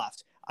to the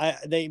left.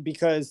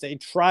 Because he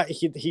tried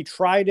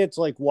it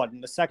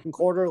in the second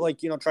quarter,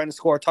 trying to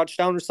score a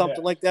touchdown or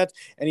something like that,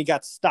 and he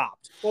got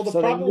stopped. Well, the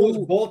problem was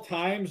both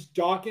times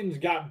Dawkins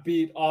got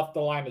beat off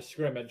the line of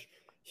scrimmage.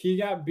 He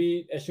got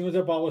beat as soon as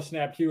the ball was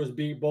snapped. He was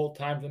beat both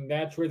times, and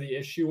that's where the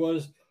issue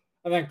was.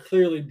 And then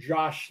clearly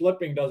Josh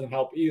slipping doesn't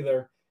help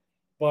either.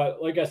 But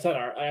like I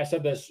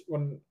said this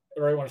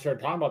right when I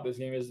started talking about this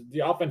game, is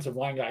the offensive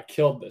line got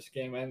killed this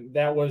game, and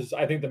that was,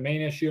 I think, the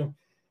main issue.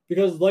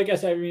 Because, like I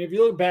said, I mean, if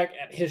you look back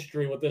at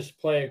history with this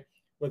play,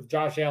 with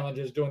Josh Allen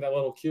just doing that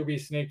little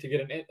QB sneak to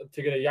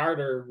get a yard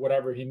or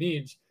whatever he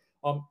needs,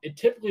 it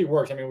typically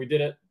works. I mean, we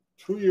did it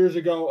 2 years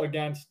ago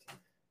against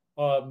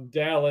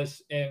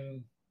Dallas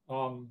in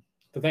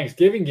the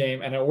Thanksgiving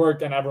game, and it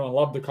worked, and everyone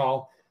loved the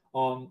call.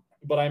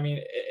 But I mean,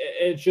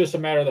 it's just a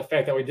matter of the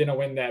fact that we didn't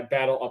win that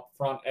battle up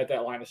front at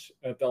that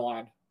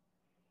line.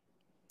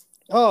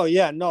 Oh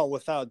yeah, no,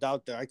 without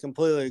doubt. There, I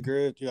completely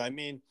agree with you. I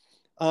mean,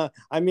 I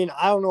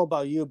don't know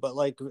about you, but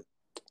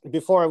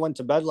before I went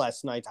to bed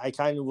last night, I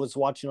kind of was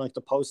watching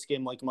the post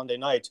game Monday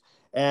night,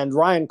 and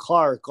Ryan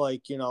Clark,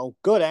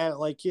 good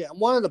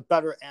one of the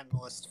better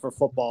analysts for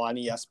football on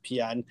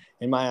ESPN,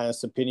 in my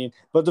honest opinion.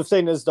 But the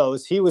thing is, though,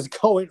 is he was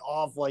going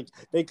off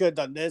they could have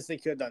done this, they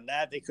could have done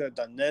that, they could have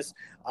done this,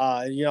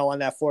 on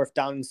that fourth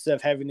down instead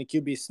of having the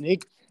QB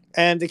sneak.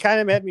 And it kind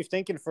of had me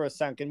thinking for a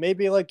second,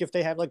 maybe if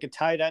they had a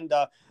tight end,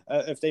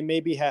 if they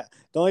maybe had,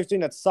 the only thing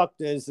that sucked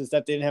is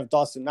that they didn't have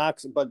Dawson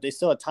Knox, but they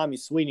still had Tommy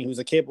Sweeney, who's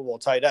a capable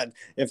tight end.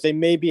 If they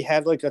maybe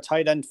had a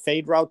tight end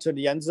fade route to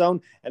the end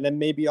zone, and then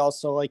maybe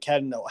also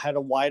had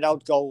a wide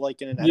out go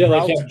in an end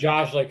route. Have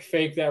Josh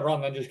fake that run,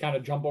 then just kind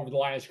of jump over the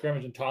line of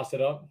scrimmage and toss it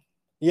up.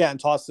 Yeah, and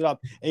toss it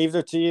up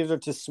either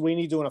to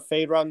Sweeney doing a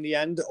fade route in the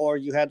end, or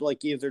you had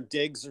either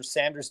Diggs or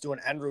Sanders doing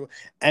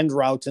end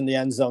route in the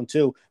end zone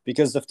too.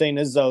 Because the thing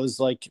is, though, is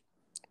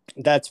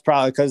that's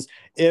probably because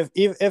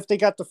if they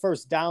got the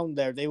first down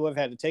there, they would have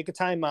had to take a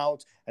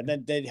timeout, and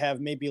then they'd have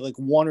maybe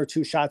 1 or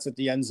 2 shots at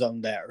the end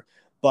zone there.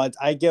 But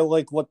I get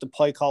what the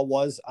play call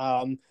was.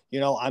 I'm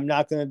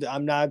not saying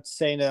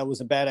that it was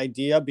a bad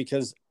idea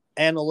because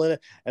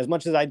as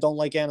much as I don't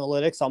like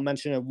analytics, I'll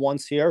mention it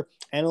once here.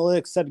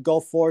 Analytics said go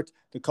for it.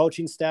 The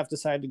coaching staff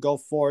decided to go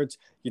for it.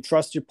 You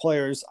trust your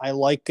players. I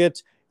like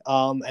it.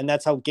 And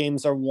that's how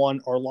games are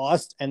won or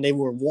lost. And they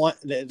were won.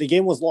 The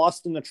game was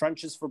lost in the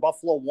trenches for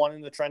Buffalo, won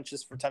in the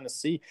trenches for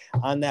Tennessee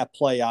on that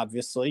play,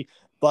 obviously.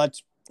 But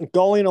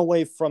going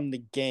away from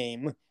the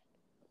game,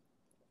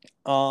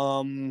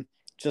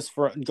 just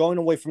for going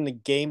away from the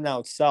game now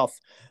itself.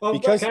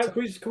 Because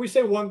can we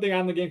say one thing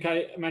on the game? Can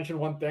I mention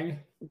one thing?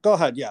 Go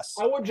ahead. Yes.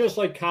 I would just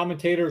like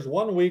commentators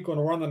 1 week when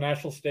we're on the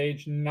national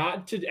stage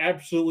not to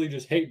absolutely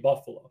just hate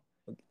Buffalo.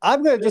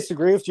 I'm going to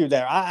disagree with you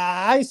there.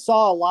 I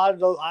saw a lot of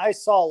those. I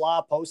saw a lot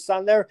of posts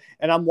on there,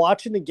 and I'm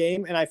watching the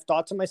game, and I've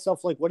thought to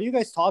myself, like, what are you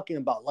guys talking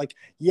about? Like,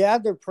 yeah,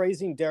 they're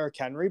praising Derrick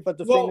Henry, but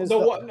the thing is, the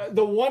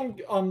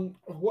one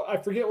I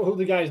forget who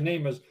the guy's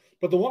name is,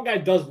 but the one guy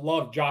does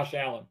love Josh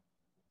Allen.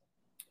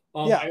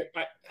 Yeah.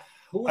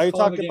 Are you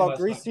talking about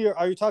Greasy or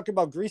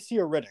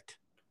Riddick?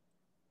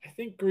 I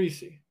think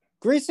Greasy.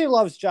 Greasy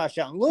loves Josh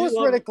Allen. Louis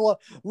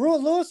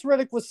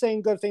Riddick was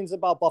saying good things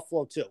about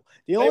Buffalo too.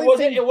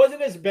 It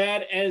wasn't as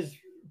bad as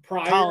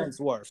prior.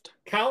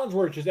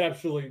 Collinsworth just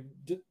absolutely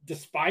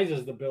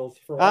despises the Bills.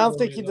 I don't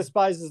think he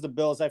despises the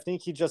Bills. I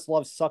think he just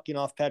loves sucking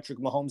off Patrick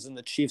Mahomes and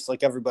the Chiefs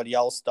like everybody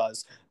else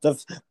does.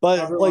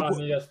 Everyone on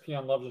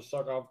ESPN loves to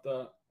suck off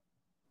the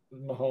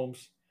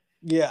Mahomes.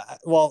 Yeah,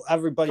 well,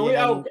 everybody.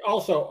 So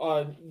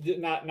also,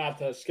 not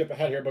to skip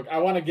ahead here, but I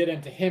want to get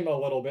into him a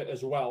little bit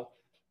as well,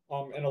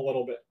 in a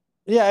little bit.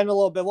 Yeah, in a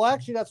little bit. Well,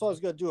 actually, that's what I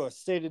was going to do, a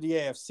state of the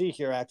AFC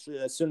here, actually,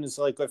 as soon as,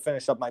 like, I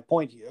finish up my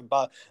point here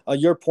about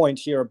your point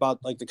here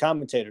about, like, the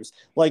commentators.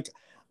 Like,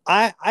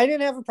 I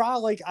didn't have a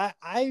problem. Like, I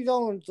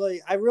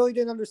really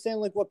didn't understand,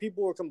 like, what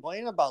people were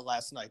complaining about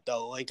last night,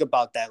 though, like,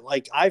 about that.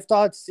 Like, I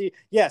thought,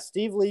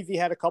 Steve Levy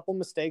had a couple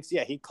mistakes.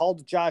 Yeah, he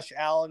called Josh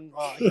Allen.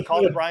 He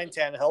called Brian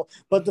Tannehill.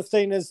 But the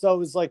thing is, though,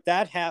 is, like,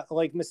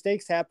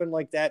 mistakes happen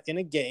like that in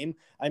a game.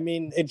 I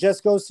mean, it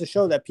just goes to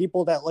show that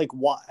people that,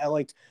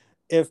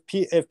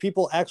 if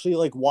people actually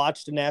like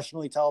watched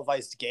nationally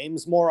televised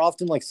games more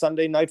often, like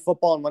Sunday Night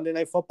Football and Monday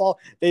Night Football,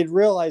 they'd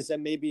realize that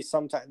maybe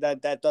sometimes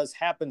that does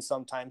happen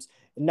sometimes,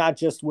 not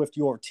just with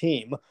your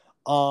team.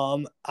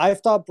 I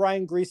thought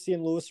Brian Griese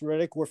and Louis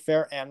Riddick were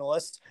fair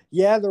analysts.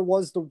 Yeah, there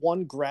was the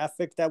one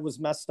graphic that was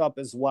messed up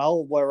as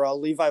well, where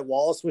Levi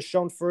Wallace was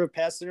shown for a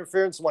pass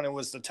interference when it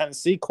was the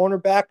Tennessee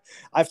cornerback.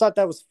 I thought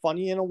that was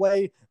funny in a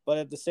way, but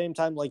at the same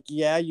time, like,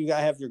 yeah, you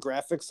gotta have your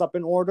graphics up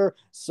in order.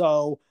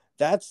 So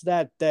that's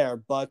that there,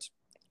 but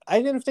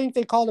I didn't think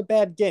they called a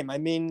bad game. I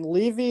mean,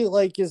 Levy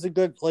Levy's a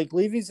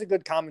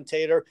good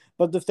commentator,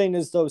 but the thing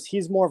is, though,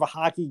 he's more of a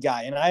hockey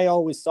guy, and I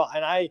always saw,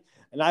 and I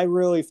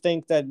really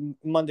think that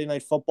Monday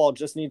Night Football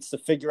just needs to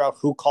figure out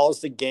who calls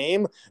the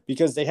game,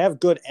 because they have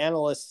good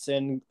analysts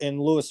in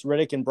Louis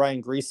Riddick and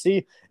Brian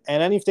Griese,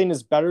 and anything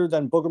is better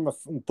than Booger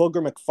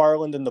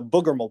McFarland and the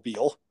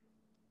Boogermobile.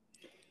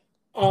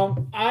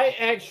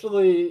 I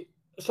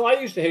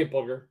used to hate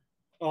Booger.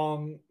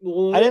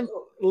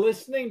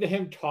 Listening to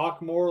him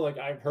talk more, like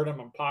I've heard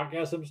him on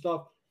podcasts and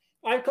stuff,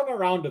 I've come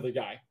around to the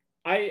guy.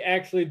 I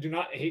actually do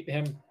not hate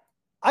him.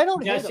 I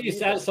don't hate him. Yes, he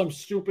says some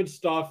stupid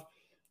stuff,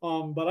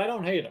 but I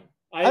don't hate him.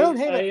 I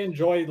do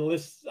enjoy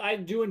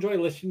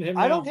listening to him.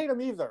 I don't hate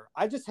him either.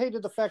 I just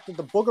hated the fact that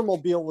the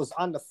Boogermobile was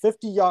on the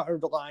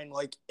 50-yard line,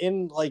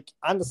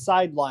 on the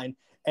sideline,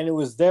 and it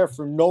was there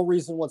for no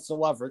reason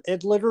whatsoever.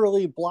 It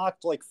literally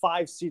blocked like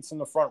 5 seats in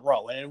the front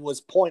row, and it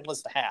was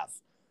pointless to have.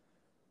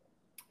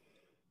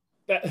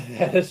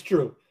 That is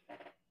true.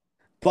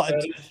 But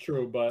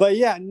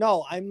yeah,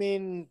 no, I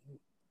mean,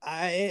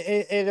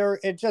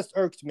 it just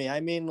irked me. I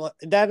mean,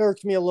 that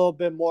irked me a little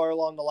bit more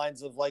along the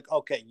lines of like,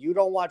 okay, you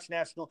don't watch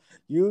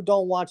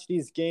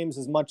these games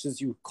as much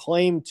as you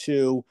claim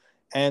to,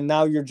 and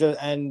now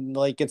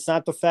it's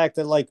not the fact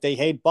that like they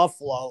hate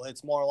Buffalo.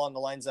 It's more along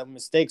the lines that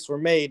mistakes were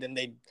made,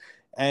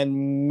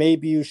 and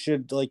maybe you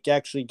should like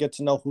actually get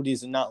to know who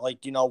these and not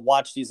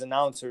watch these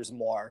announcers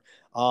more.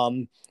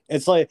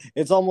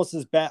 It's almost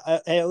as bad.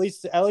 At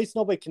least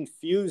nobody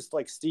confused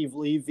like Steve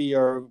Levy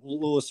or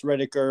Louis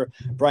Riddick or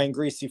Brian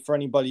Griese for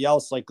anybody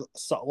else.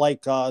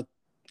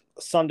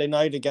 Sunday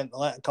night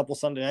a couple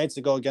Sunday nights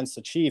ago against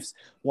the Chiefs,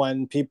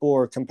 when people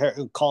were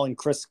calling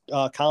Chris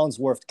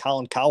Collinsworth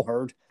Colin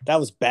Cowherd. That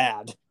was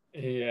bad.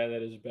 Yeah,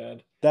 that is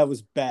bad. That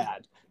was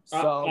bad.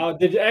 So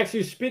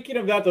speaking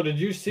of that though, did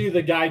you see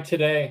the guy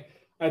today?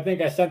 I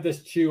think I sent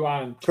this to you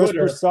on Twitter.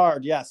 Chris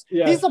Broussard, yes.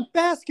 He's a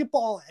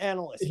basketball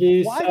analyst.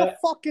 Why the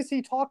fuck is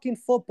he talking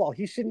football?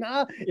 He should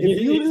not.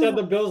 He said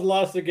the Bills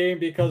lost the game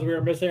because we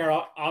were missing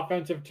our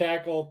offensive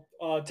tackle,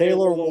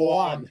 Taylor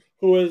Lewan,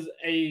 who is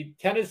a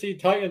Tennessee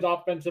Titans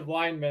offensive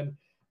lineman,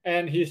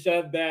 and he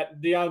said that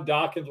Deion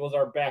Dawkins was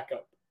our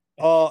backup.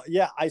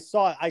 Yeah, I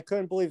saw it. I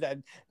couldn't believe that.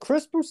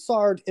 Chris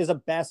Broussard is a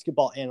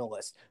basketball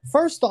analyst.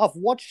 First off,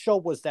 what show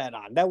was that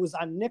on? That was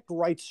on Nick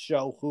Wright's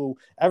show, who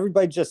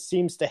everybody just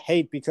seems to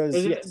hate because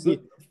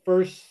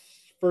first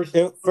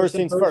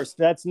things first.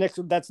 That's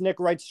Nick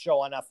Wright's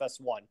show on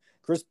FS1.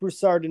 Chris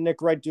Broussard and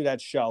Nick Wright do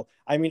that show.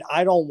 I mean,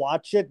 I don't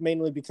watch it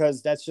mainly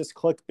because that's just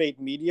clickbait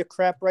media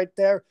crap right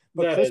there.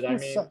 But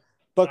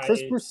But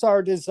Chris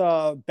Broussard is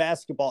a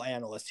basketball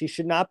analyst. He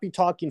should not be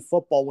talking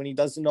football when he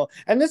doesn't know.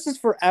 And this is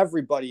for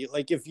everybody.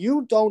 Like, if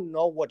you don't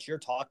know what you're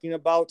talking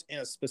about in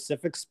a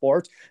specific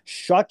sport,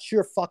 shut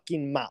your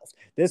fucking mouth.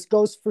 This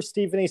goes for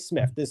Stephen A.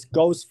 Smith. This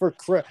goes for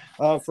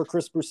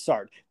Chris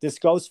Broussard. This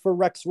goes for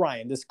Rex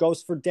Ryan. This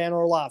goes for Dan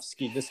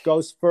Orlovsky. This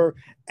goes for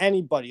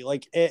anybody.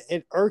 Like,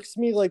 it irks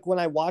me, like, when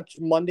I watch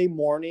Monday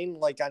morning,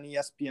 like on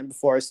ESPN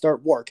before I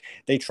start work,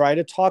 they try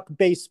to talk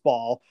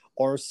baseball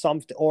or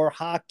something, or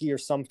hockey or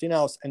something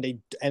else, and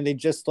they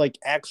just like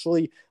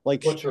actually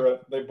like butcher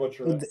it.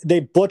 They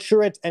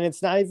butcher it, and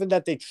it's not even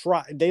that they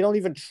try. They don't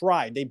even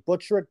try. They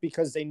butcher it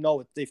because they know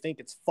it. They think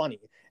it's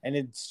funny, and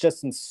it's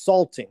just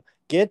insulting.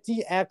 Get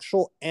the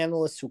actual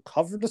analysts who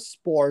cover the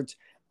sport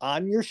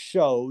on your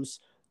shows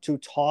to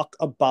talk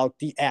about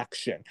the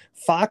action.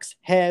 Fox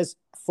has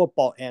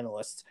football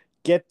analysts.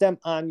 Get them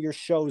on your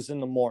shows in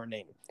the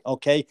morning.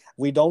 Okay,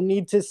 we don't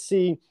need to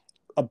see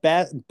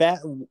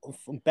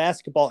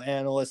basketball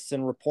analysts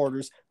and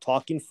reporters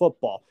talking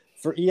football.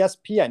 For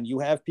ESPN, you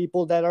have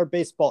people that are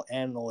baseball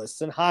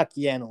analysts and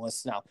hockey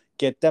analysts now.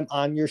 Get them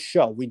on your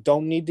show. We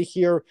don't need to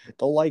hear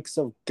the likes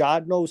of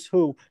God knows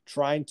who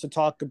trying to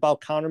talk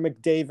about Connor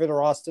McDavid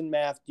or Austin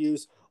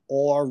Matthews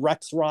or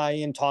Rex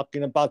Ryan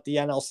talking about the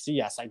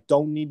NLCS. I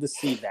don't need to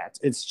see that.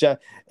 It's just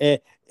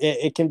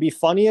it can be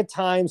funny at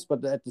times,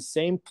 but at the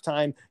same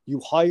time,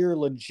 you hire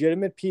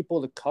legitimate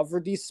people to cover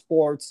these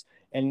sports.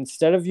 And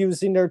instead of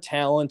using their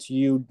talent,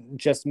 you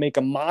just make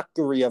a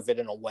mockery of it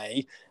in a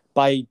way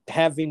by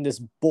having this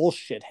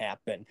bullshit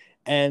happen.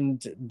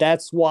 And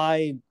that's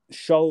why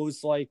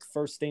shows like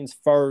First Things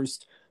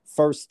First,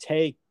 First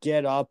Take,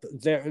 Get Up,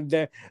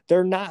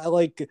 they're not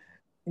like,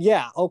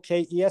 yeah,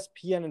 okay,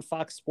 ESPN and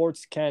Fox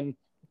Sports can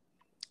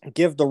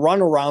give the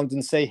runaround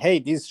and say, hey,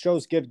 these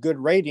shows get good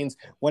ratings,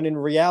 when in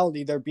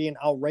reality they're being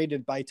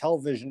outrated by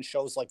television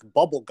shows like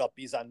Bubble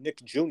Guppies on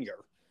Nick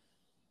Jr.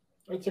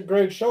 It's a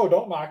great show.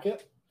 Don't mock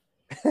it.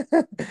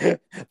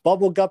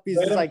 Bubble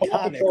Guppies is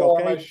iconic.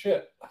 Okay.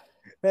 Shit.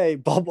 Hey,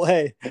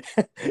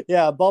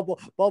 yeah, Bubble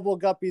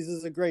Guppies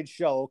is a great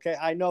show. Okay,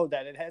 I know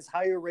that it has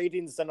higher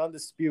ratings than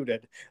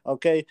Undisputed.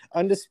 Okay,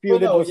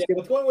 Undisputed. Well, no, yeah,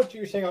 with going what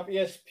you're saying off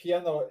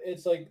ESPN though,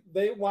 it's like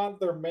they want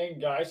their main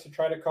guys to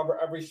try to cover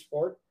every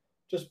sport.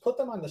 Just put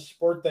them on the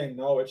sport they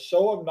know. It's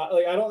so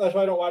like I don't. That's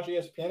why I don't watch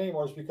ESPN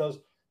anymore. Is because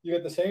you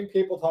get the same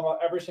people talking about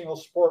every single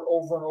sport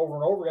over and over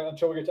and over again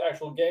until we get to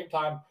actual game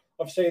time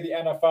of, say, the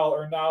NFL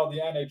or now the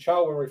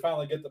NHL, where we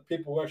finally get the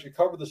people who actually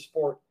cover the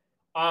sport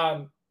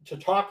on to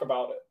talk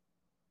about it.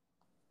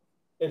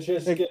 It's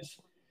just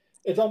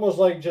it's almost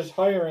like just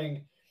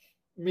hiring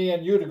me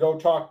and you to go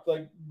talk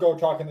in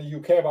the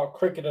UK about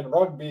cricket and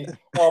rugby,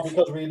 all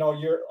because we know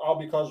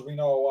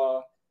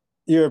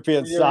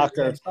European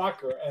soccer.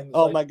 And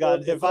oh my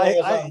God! If I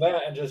on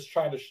that and just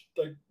trying to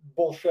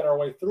bullshit our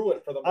way through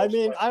it for the most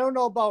part. I don't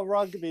know about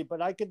rugby,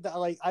 but I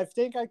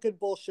think I could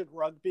bullshit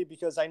rugby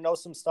because I know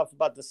some stuff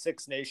about the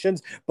Six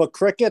Nations. But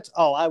cricket,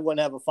 I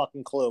wouldn't have a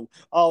fucking clue.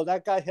 Oh,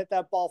 that guy hit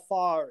that ball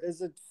far.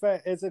 Is it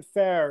fair? Is it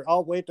fair?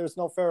 Oh wait, there's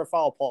no fair or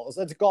foul balls.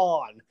 It's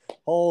gone.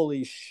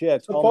 Holy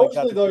shit!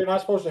 Supposedly, though, you're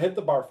not supposed to hit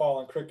the bar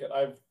foul in cricket.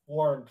 I've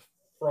learned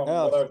from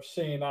what I've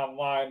seen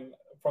online.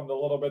 From the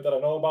little bit that I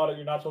know about it,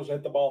 you're not supposed to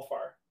hit the ball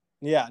far.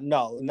 Yeah,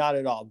 no, not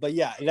at all. But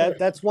yeah,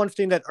 that's one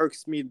thing that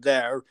irks me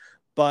there.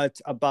 But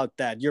about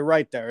that, you're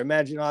right there.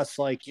 Imagine us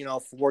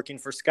working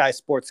for Sky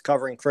Sports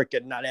covering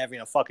cricket and not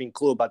having a fucking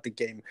clue about the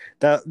game.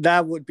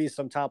 That would be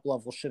some top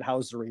level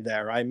shithousery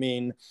there. I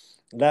mean,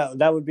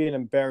 that would be an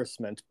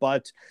embarrassment.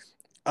 But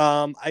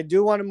I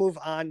do want to move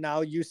on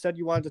now. You said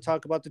you wanted to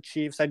talk about the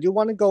Chiefs. I do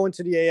want to go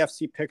into the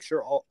AFC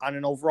picture on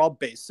an overall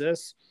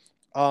basis.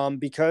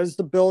 Because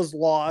the Bills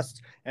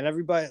lost and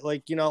everybody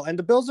and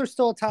the Bills are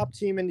still a top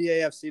team in the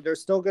AFC. They're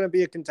still going to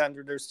be a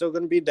contender. They're still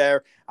going to be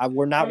there.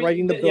 We're not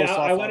writing the Bills off.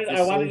 I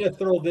wanted to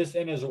throw this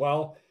in as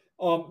well.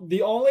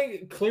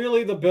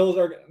 Clearly the Bills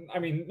are,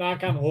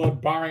 knock on wood,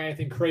 barring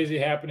anything crazy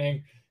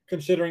happening,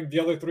 considering the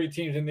other three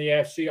teams in the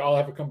AFC all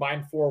have a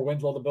combined 4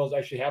 wins while the Bills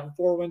actually have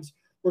 4 wins.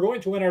 We're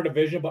going to win our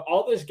division, but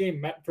all this game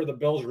meant for the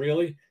Bills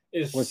really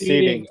is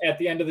seeding at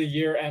the end of the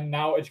year. And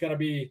now it's going to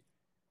be,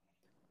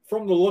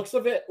 from the looks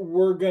of it,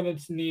 we're going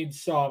to need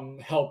some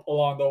help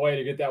along the way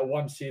to get that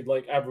 1 seed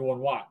like everyone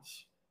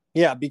wants.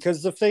 Yeah,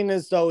 because the thing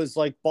is, though, is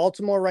like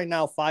Baltimore right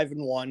now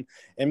 5-1,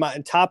 and my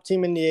top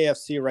team in the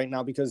AFC right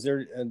now because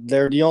they're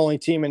the only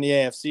team in the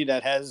AFC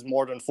that has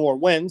more than 4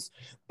 wins.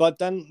 But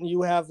then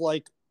you have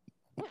like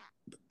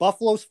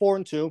Buffalo's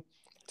 4-2,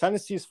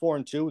 Tennessee's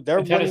 4-2.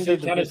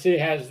 Tennessee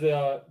has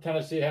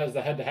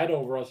the head-to-head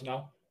over us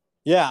now.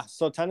 Yeah,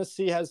 so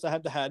Tennessee has the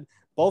head-to-head.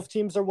 Both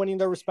teams are winning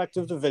their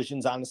respective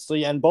divisions,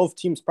 honestly, and both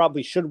teams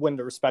probably should win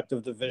their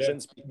respective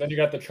divisions. Yeah. Then you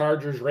got the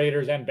Chargers,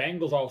 Raiders, and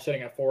Bengals all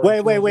sitting at 4.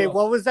 Wait.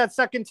 What was that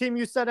second team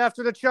you said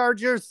after the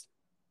Chargers?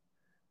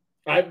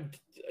 I'm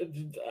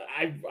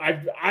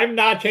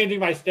not changing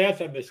my stance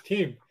on this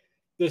team.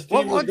 This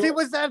team. What team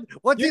was that?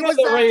 What team was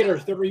that?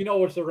 Raiders. You know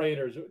what's the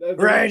Raiders?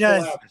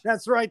 Raiders.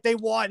 That's right. They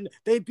won.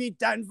 They beat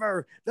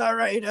Denver. The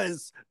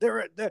Raiders.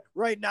 They're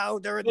right now.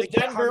 They're in the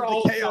Denver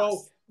also.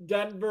 chaos.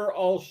 Denver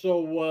also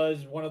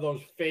was one of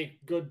those fake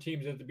good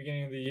teams at the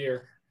beginning of the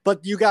year.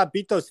 But you got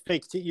beat those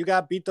fake. You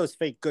got beat those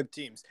fake good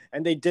teams,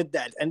 and they did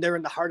that, and they're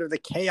in the heart of the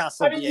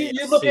chaos of the AFC.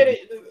 You look at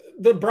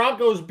it. The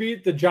Broncos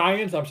beat the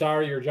Giants. I'm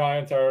sorry, your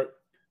Giants are.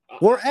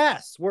 We're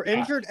ass. We're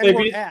injured, and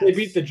we're ass. They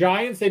beat the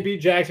Giants. They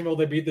beat Jacksonville.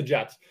 They beat the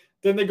Jets.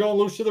 Then they go and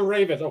lose to the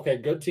Ravens. Okay,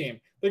 good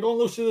team. They go and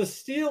lose to the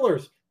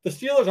Steelers. The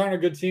Steelers aren't a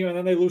good team, and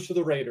then they lose to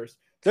the Raiders.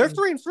 They're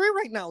 3-3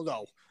 right now,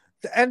 though.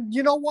 And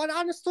you know what?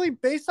 Honestly,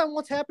 based on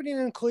what's happening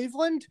in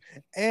Cleveland,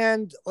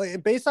 the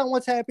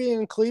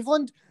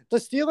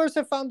Steelers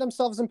have found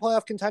themselves in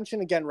playoff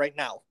contention again right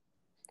now.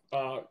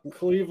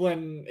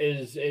 Cleveland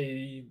is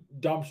a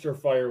dumpster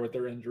fire with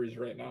their injuries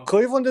right now.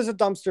 Cleveland is a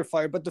dumpster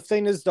fire, but the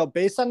thing is, though,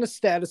 based on the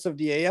status of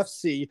the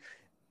AFC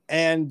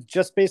and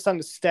just based on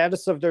the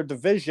status of their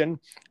division,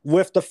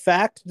 with the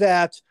fact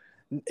that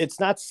it's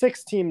not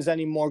 6 teams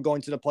anymore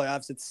going to the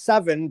playoffs, it's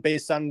 7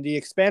 based on the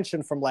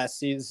expansion from last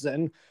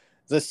season,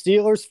 the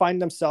Steelers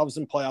find themselves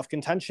in playoff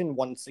contention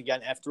once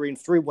again after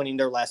 3-3, winning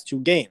their last 2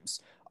 games.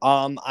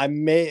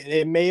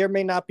 It may or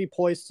may not be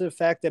poised to the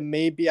fact that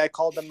maybe I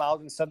called them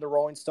out and said the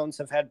Rolling Stones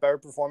have had better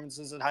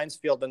performances at Heinz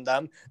Field than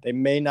them. They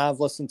may not have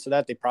listened to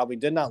that. They probably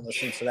did not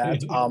listen to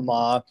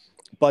that.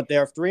 But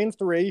they're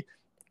 3-3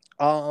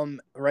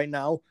 right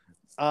now.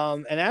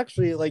 And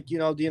actually, like, you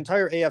know, the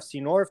entire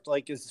AFC North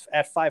is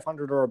at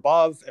 500 or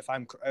above. If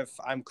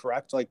I'm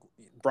correct, like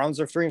Browns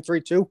are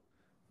 3-3 too,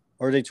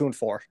 or are they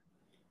 2-4?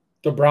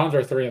 The Browns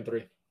are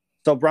 3-3.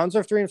 So Browns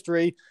are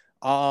 3-3.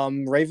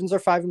 Ravens are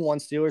 5-1.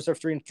 Steelers are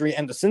 3-3,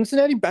 and the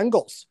Cincinnati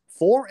Bengals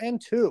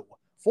 4-2.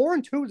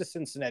 4-2. The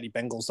Cincinnati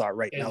Bengals are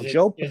right now.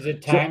 Joe, is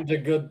it time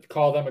to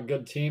call them a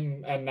good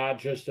team and not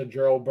just a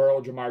Joe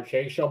Burrow, Jamar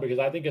Chase show? Because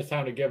I think it's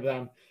time to give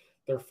them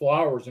their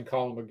flowers and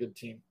call them a good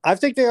team. I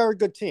think they are a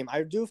good team.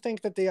 I do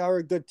think that they are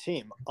a good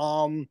team.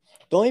 The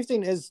only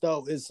thing is,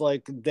 though, is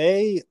like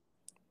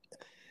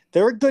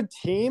they're a good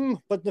team,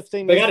 but the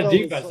thing they got a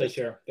defense this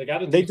year.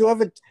 They do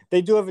have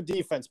a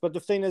defense, but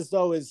the thing is,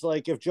 though, is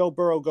like if Joe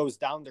Burrow goes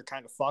down, they're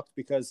kind of fucked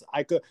because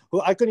I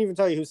couldn't even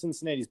tell you who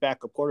Cincinnati's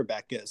backup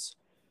quarterback is.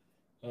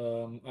 I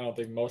don't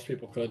think most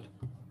people could.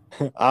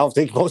 I don't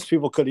think most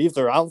people could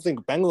either. I don't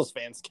think Bengals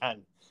fans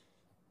can.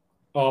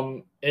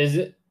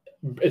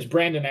 It's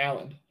Brandon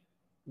Allen.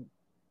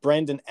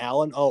 Brandon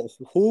Allen. Oh,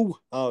 who?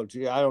 Oh,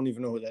 gee, I don't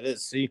even know who that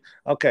is. See,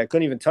 okay, I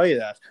couldn't even tell you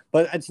that.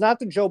 But it's not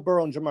the Joe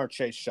Burrow and Jamar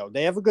Chase show.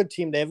 They have a good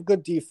team. They have a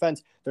good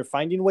defense. They're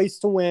finding ways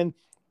to win.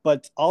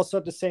 But also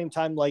at the same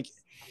time, like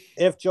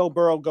if Joe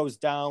Burrow goes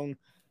down,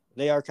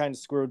 they are kind of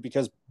screwed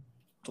because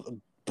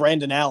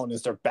Brandon Allen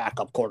is their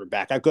backup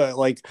quarterback. I could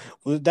like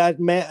that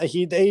man.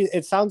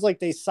 It sounds like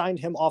they signed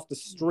him off the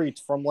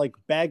street from like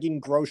bagging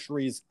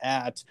groceries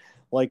at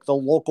like the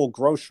local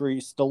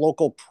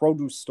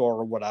produce store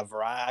or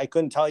whatever. I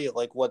couldn't tell you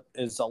like what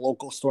is a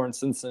local store in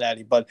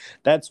Cincinnati, but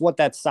that's what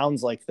that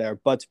sounds like there.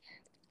 But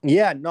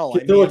yeah, no.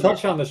 He threw a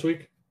touchdown this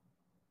week.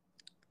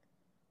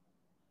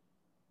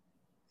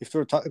 He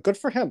threw good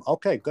for him.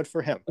 Okay, good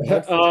for him. He's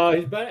been,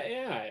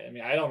 I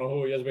mean, I don't know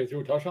who he is, but he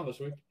threw a touchdown this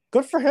week.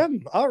 Good for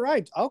him. All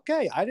right.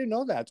 Okay. I didn't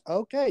know that.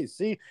 Okay.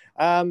 See,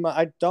 I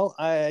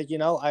try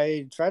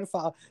to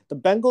follow. The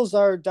Bengals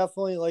are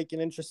definitely like an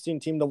interesting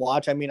team to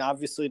watch. I mean,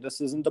 obviously this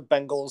isn't the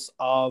Bengals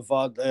of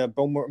the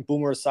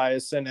Boomer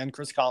Esiason and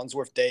Chris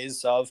Collinsworth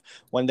days of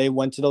when they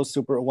went to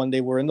when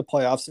they were in the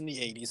playoffs in the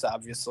 80s,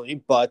 obviously.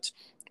 But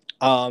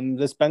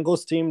this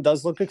Bengals team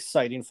does look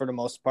exciting for the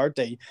most part.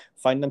 They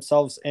find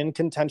themselves in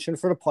contention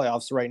for the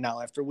playoffs right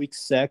now after week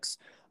 6.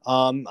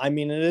 I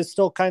mean, it is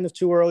still kind of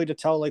too early to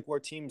tell like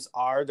where teams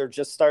are. They're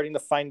just starting to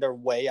find their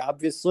way,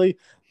 obviously.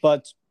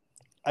 But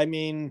I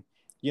mean,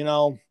 you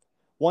know,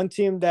 one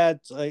team that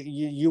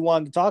you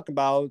wanted to talk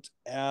about,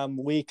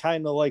 we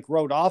kind of like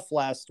wrote off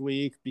last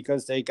week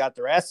because they got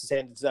their asses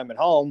handed to them at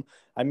home.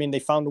 I mean, they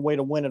found a way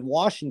to win in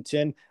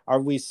Washington.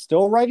 Are we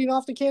still writing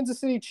off the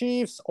Kansas City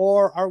Chiefs,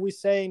 or are we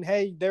saying,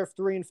 hey, they're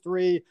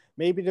 3-3?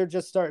 Maybe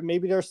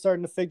they're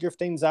starting to figure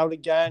things out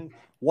again.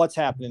 What's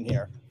happening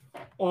here?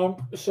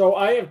 So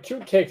I have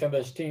 2 takes on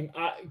this team.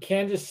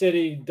 Kansas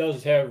City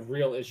does have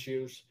real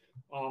issues.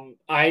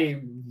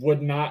 I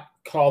would not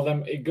call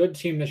them a good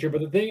team this year,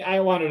 but the thing I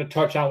wanted to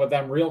touch on with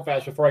them real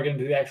fast before I get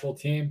into the actual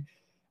team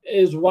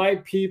is why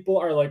people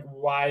are like, a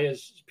lot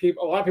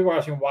of people are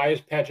asking, why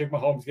is Patrick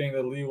Mahomes getting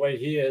the leeway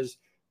he is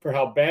for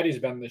how bad he's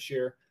been this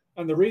year?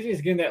 And the reason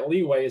he's getting that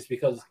leeway is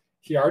because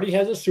he already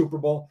has a Super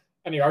Bowl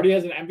and he already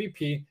has an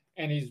MVP,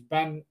 and he's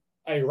been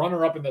a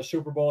runner-up in the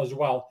Super Bowl as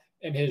well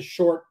in his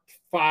short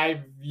 5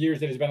 years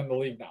that he's been in the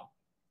league now.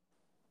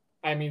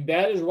 I mean,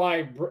 that is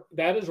why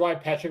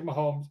Patrick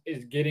Mahomes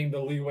is getting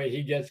the leeway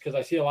he gets, because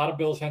I see a lot of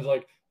Bills fans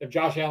like, if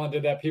Josh Allen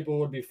did that, people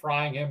would be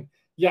frying him.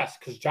 Yes,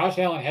 because Josh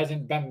Allen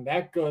hasn't been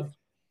that good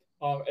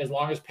as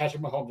long as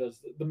Patrick Mahomes is.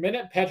 The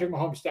minute Patrick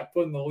Mahomes stepped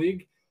foot in the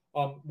league,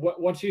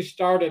 once he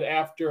started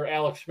after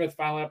Alex Smith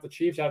finally left the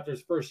Chiefs after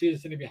his first season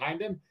sitting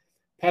behind him,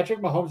 Patrick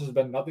Mahomes has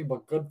been nothing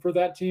but good for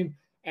that team,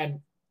 and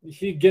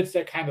he gets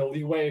that kind of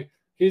leeway.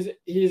 He's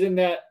in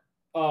that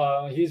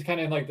he's kind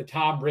of like the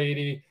Tom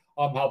Brady,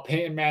 how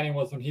Peyton Manning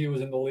was when he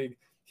was in the league.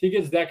 he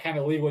gets that kind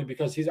of leeway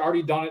because he's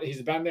already done it.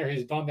 He's been there,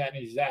 he's done that,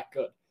 and he's that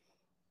good.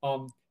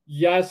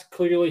 Yes,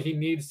 clearly he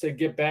needs to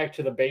get back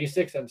to the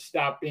basics and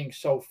stop being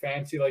so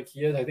fancy like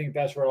he is. I think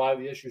that's where a lot of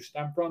the issues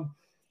stem from.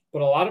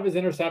 But a lot of his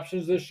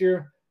interceptions this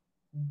year,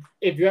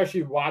 if you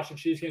actually watch the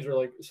Chiefs games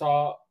or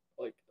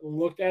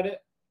looked at it,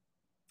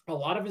 a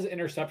lot of his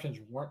interceptions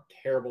weren't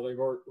terrible. They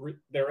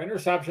were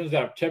interceptions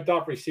that have tipped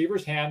off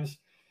receivers' hands.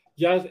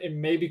 Yes, it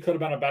maybe could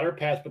have been a better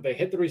pass, but they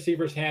hit the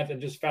receiver's hands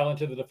and just fell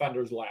into the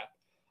defender's lap.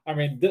 I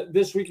mean,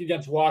 this week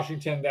against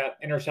Washington, that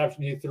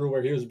interception he threw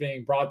where he was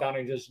being brought down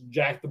and just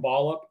jacked the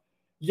ball up,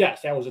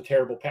 yes, that was a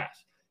terrible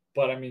pass.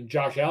 But, I mean,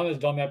 Josh Allen has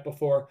done that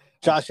before.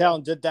 Josh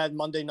Allen did that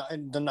Monday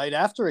night, the night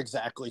after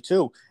exactly,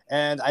 too.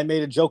 And I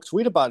made a joke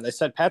tweet about it. I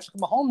said, Patrick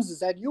Mahomes, is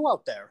that you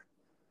out there?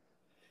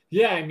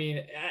 Yeah, I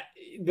mean,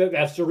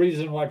 that's the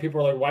reason why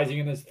people are like, why is he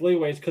in this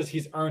leeway? Because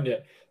he's earned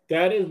it.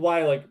 That is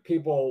why, like,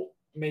 people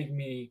make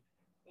me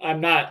 – I'm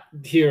not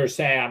here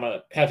saying I'm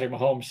a Patrick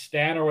Mahomes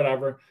stan or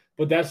whatever,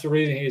 but that's the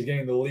reason he's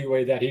getting the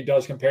leeway that he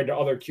does compared to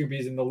other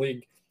QBs in the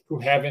league who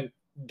haven't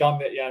done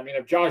that yet. I mean,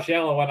 if Josh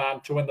Allen went on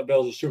to win the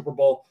Bills a Super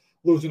Bowl,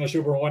 losing a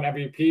Super Bowl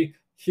MVP,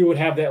 he would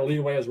have that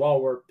leeway as well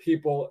where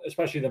people,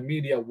 especially the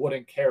media,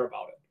 wouldn't care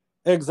about it.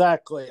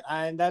 Exactly.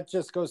 And that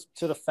just goes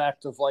to the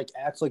fact of like,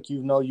 act like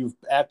you've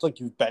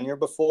been here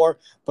before.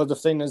 But the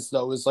thing is,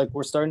 though, is like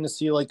we're starting to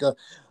see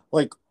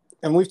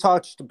and we've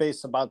touched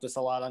base about this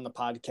a lot on the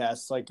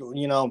podcast. Like,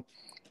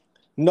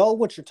 know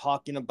what you're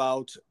talking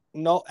about.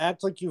 No,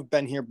 act like you've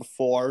been here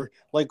before.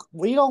 Like,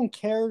 we don't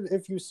care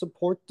if you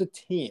support the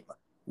team.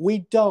 We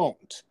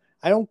don't.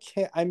 I don't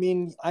care. I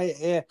mean,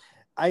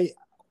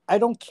 I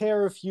don't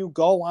care if you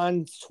go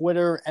on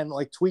Twitter and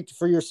like tweet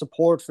for your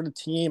support for the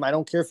team. I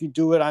don't care if you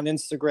do it on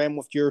Instagram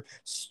with your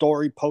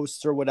story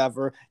posts or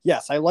whatever.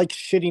 Yes, I like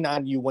shitting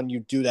on you when you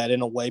do that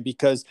in a way,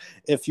 because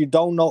if you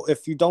don't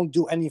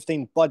do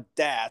anything but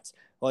that,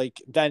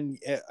 like then,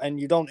 and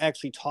you don't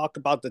actually talk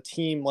about the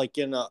team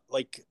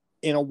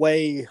in a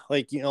way,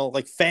 like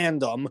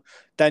fandom,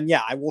 then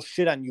yeah, I will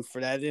shit on you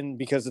for that, and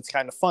because it's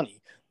kind of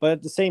funny. But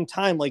at the same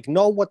time, like,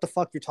 know what the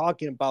fuck you're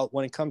talking about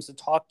when it comes to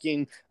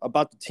talking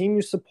about the team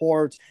you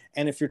support.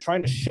 And if you're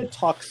trying to shit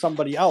talk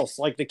somebody else,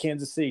 like the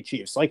Kansas City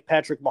Chiefs, like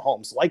Patrick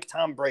Mahomes, like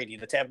Tom Brady,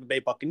 the Tampa Bay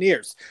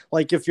Buccaneers,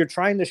 like if you're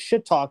trying to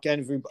shit talk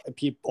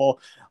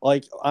people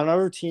like on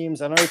other teams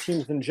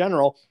in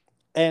general.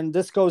 And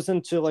this goes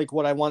into like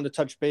what I wanted to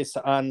touch base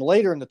on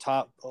later in the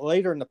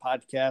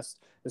podcast,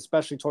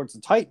 especially towards the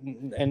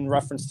Titans, in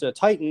reference to the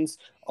Titans.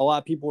 A lot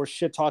of people were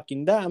shit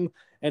talking them.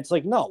 And it's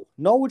like, no,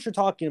 know what you're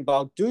talking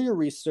about, do your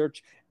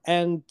research,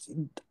 and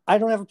I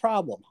don't have a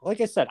problem. Like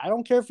I said, I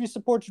don't care if you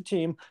support your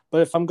team, but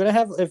if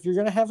you're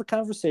gonna have a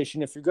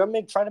conversation, if you're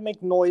gonna try to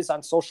make noise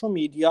on social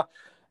media,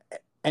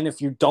 and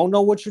if you don't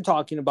know what you're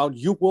talking about,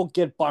 you will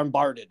get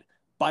bombarded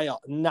by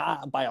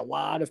a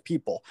lot of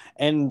people.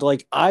 And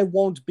like, I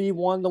won't be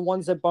one of the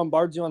ones that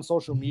bombards you on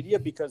social media,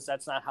 because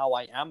that's not how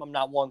I am. I'm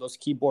not one of those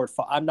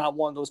I'm not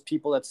one of those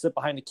people that sit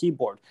behind a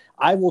keyboard.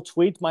 I will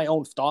tweet my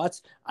own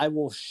thoughts. I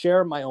will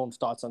share my own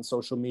thoughts on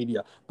social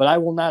media, but I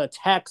will not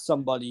attack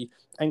somebody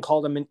and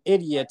call them an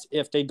idiot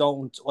if they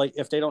don't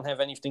have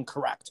anything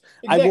correct.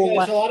 Exactly.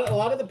 So a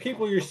lot of the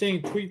people you're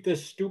seeing tweet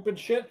this stupid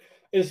shit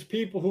is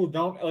people who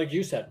don't, like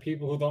you said,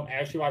 people who don't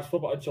actually watch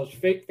football. It's those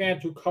fake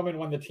fans who come in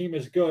when the team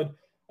is good,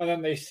 and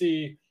then they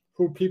see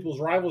who people's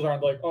rivals are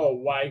and like, oh,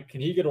 why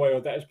can he get away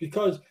with that? It's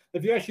because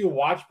if you actually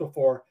watched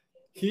before,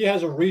 he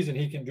has a reason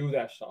he can do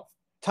that stuff.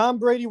 Tom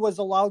Brady was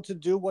allowed to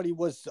do what he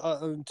was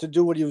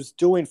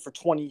doing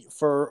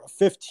for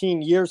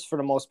 15 years for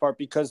the most part,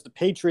 because the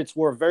Patriots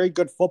were a very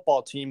good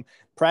football team,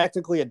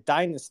 practically a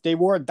dynasty. They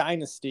were a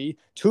dynasty,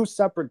 two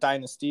separate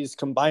dynasties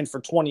combined for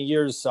 20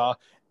 years.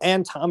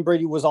 And Tom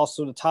Brady was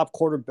also the top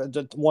one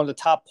of the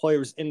top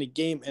players in the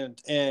game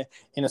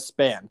in a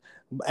span.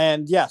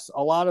 And yes,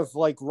 a lot of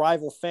like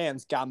rival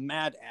fans got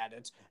mad at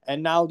it,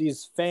 and now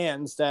these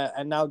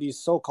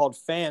so-called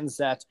fans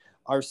that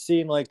are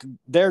seeing like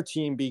their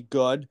team be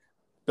good,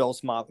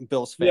 Bills fans.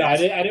 Yeah, I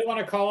didn't want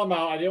to call them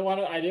out. I didn't want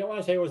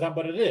to say it was them,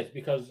 but it is,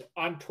 because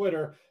on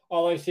Twitter,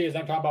 all I see is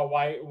them talking about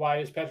why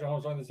is Patrick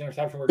Mahomes on this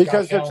interception where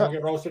Josh Allen will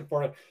get roasted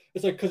for it.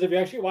 It's like, because if you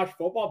actually watch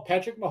football,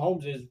 Patrick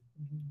Mahomes is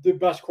the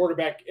best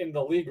quarterback in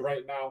the league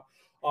right now.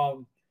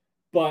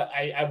 But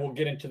I will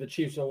get into the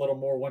Chiefs a little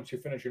more once you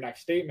finish your next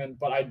statement,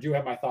 but I do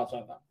have my thoughts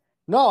on them.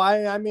 No,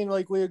 I mean,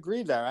 like, we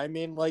agree there. I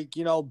mean, like,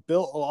 a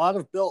lot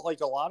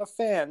of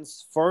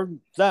fans for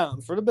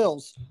the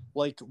Bills,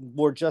 like,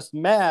 were just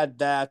mad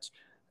that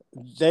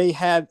they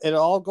had it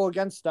all go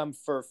against them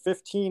for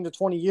 15 to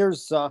 20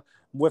 years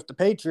with the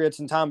Patriots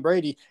and Tom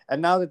Brady.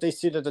 And now that they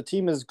see that the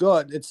team is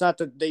good, it's not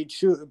that they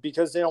shoot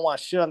because they don't want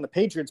to shit on the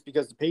Patriots,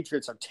 because the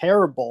Patriots are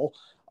terrible.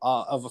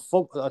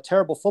 A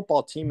terrible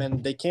football team,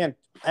 and they can't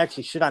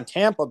actually shit on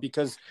Tampa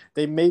because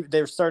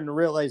they're starting to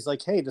realize,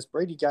 like, hey, this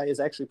Brady guy is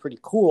actually pretty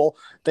cool.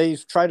 They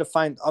try to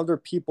find other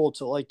people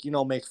to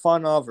make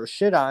fun of or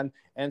shit on,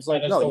 and it's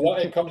like,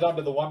 it comes down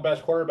to the one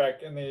best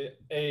quarterback in the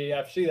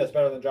AFC that's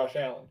better than Josh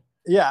Allen.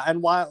 Yeah,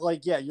 and why?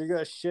 Like, yeah, you're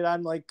gonna shit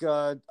on like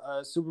a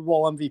Super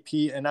Bowl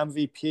MVP, an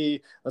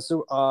MVP,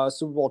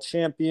 Super Bowl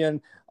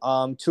champion,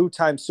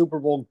 two-time Super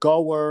Bowl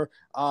goer,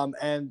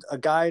 and a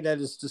guy that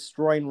is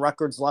destroying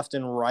records left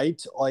and right,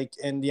 like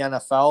in the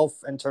NFL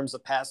in terms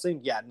of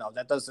passing. Yeah, no,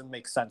 that doesn't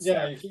make sense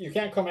Yeah, there. you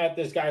can't come at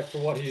this guy for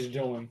what he's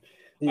doing.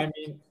 I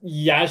mean,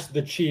 yes,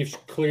 the Chiefs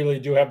clearly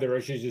do have their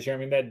issues this year. I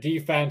mean, that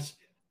defense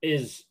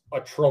is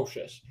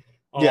atrocious.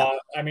 Yeah,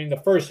 I mean, the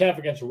first half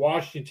against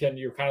Washington,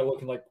 you're kind of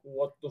looking like,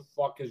 what the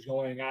fuck is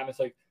going on? It's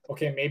like,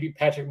 okay, maybe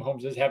Patrick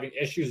Mahomes is having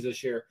issues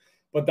this year,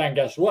 but then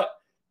guess what?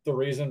 The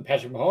reason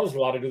Patrick Mahomes is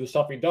allowed to do the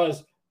stuff he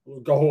does,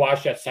 go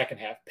watch that second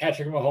half.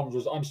 Patrick Mahomes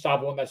was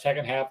unstoppable in that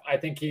second half.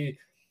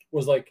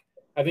 Was like,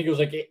 I think it was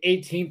like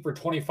 18 for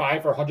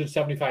 25 for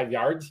 175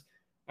 yards.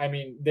 I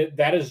mean,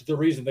 that is the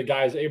reason the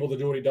guy is able to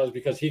do what he does,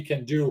 because he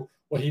can do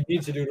what he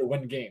needs to do to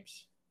win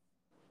games.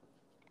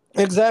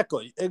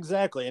 exactly,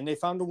 and they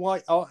found a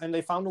way. Oh, and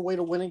they found a way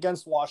to win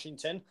against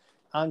Washington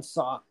on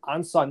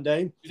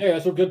Sunday. Yeah,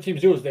 that's what good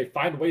teams do, is they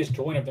find ways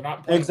to win. If they're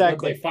not playing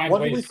Exactly. good, they find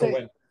ways to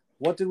win.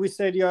 What did we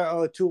say to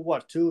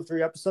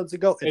 2-3 episodes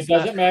ago? It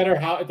doesn't matter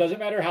how it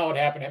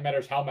happened. It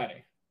matters how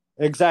many.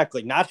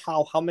 Exactly. Not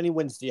how many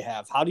wins do you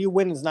have. How do you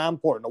win is not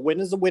important. A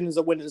win is a win is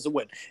a win is a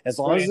win. As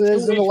long as it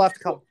is in the left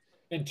column.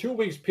 In 2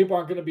 weeks, people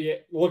aren't going to be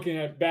looking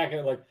back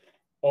at like,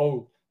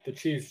 oh, the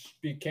Chiefs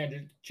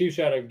Chiefs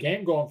had a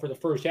game going for the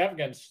first half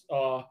against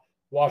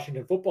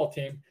Washington football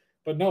team.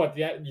 But no, at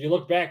the end, you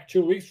look back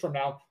 2 weeks from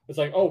now, it's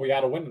like, oh, we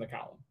got a win in the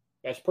column.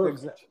 That's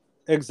perfect.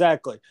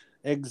 Exactly.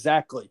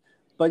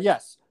 But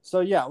yes, so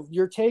yeah,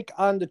 your take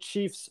on the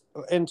Chiefs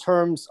in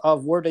terms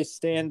of where they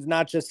stand,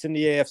 not just in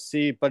the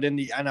AFC, but in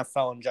the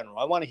NFL in general.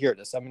 I want to hear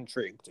this. I'm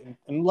intrigued.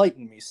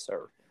 Enlighten me,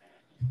 sir.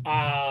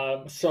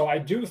 So I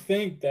do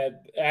think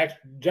that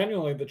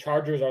genuinely the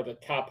Chargers are the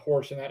top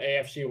horse in that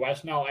AFC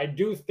West. Now, I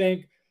do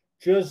think,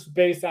 just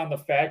based on the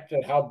fact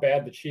that how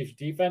bad the Chiefs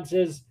defense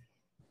is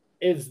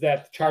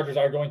that the Chargers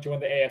are going to win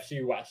the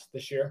AFC West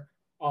this year.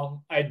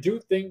 I do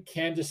think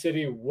Kansas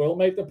City will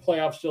make the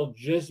playoffs still,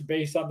 just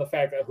based on the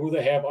fact that who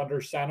they have under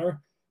center,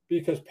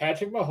 because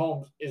Patrick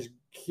Mahomes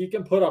he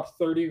can put up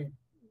 30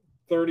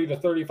 to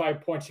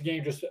 35 points a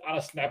game just on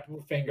a snap of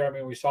a finger. I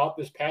mean, we saw it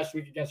this past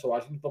week against the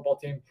Washington football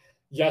team.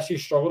 Yes, he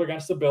struggled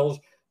against the Bills,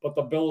 but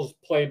the Bills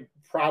played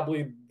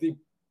probably the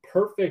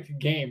perfect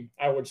game,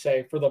 I would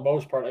say, for the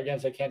most part,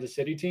 against a Kansas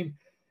City team.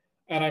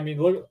 And I mean,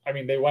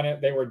 they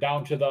were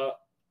down to the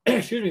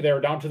they were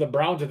down to the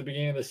Browns at the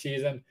beginning of the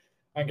season.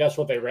 And guess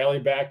what? They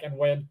rallied back and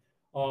win.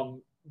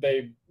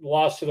 They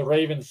lost to the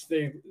Ravens.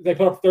 They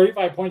put up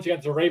 35 points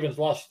against the Ravens,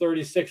 lost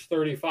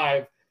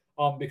 36-35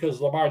 because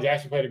Lamar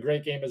Jackson played a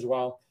great game as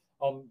well.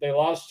 They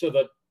lost to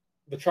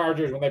the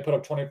Chargers when they put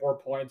up 24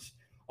 points.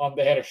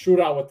 They had a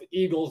shootout with the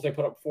Eagles. They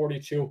put up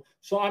 42.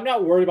 So I'm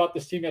not worried about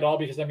this team at all,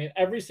 because, I mean,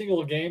 every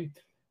single game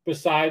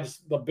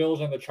besides the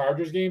Bills and the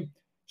Chargers game,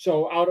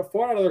 so out of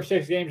 4 out of their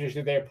 6 games this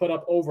year, they have put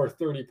up over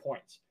 30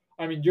 points.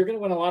 I mean, you're going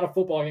to win a lot of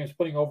football games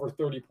putting over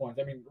 30 points.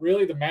 I mean,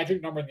 really, the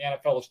magic number in the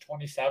NFL is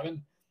 27,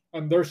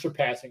 and they're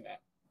surpassing that.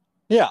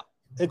 Yeah,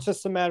 it's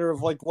just a matter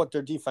of like what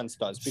their defense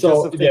does.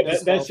 So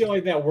that's the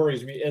only thing that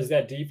worries me, is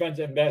that defense,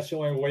 and that's the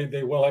only way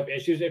they will have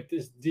issues if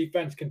this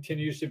defense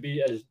continues to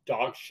be as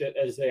dog shit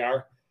as they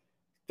are.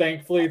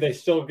 Thankfully, they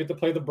still get to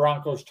play the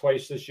Broncos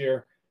twice this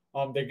year.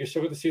 They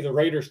still get to see the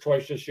Raiders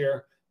twice this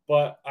year.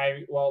 But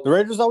the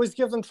Raiders always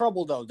give them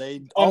trouble, though.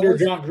 Under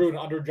John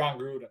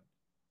Gruden.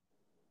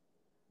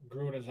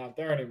 Gruden's not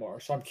there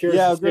anymore, so I'm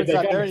curious. I'm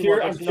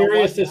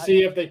curious to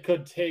see if they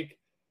could take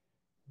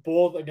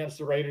both against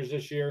the Raiders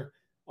this year.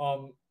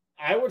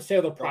 I would say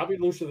they'll probably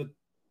lose to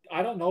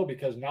I don't know,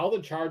 because now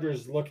the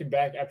Chargers, looking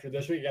back after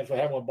this week against what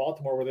happened with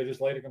Baltimore, where they just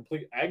laid a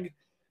complete egg,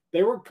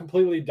 they were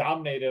completely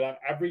dominated on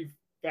every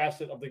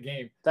facet of the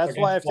game. That's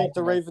why I think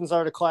the Ravens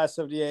are the class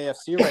of the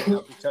AFC right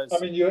now. Because I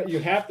mean, you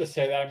have to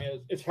say that. I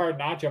mean, it's hard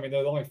not to. I mean,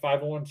 they're the only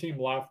 5-1 team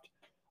left.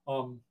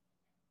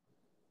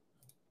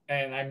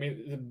 And I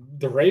mean,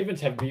 the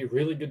Ravens have beat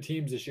really good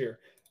teams this year.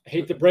 I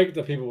hate to break it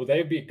to people, but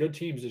they beat good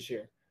teams this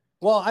year.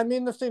 Well, I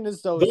mean, the thing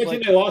is, though, the only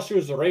team they lost to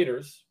was the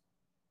Raiders.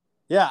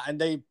 Yeah, and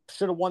they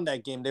should have won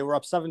that game. They were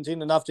up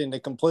 17-0. They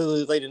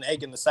completely laid an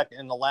egg in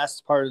the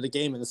last part of the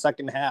game, in the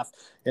second half,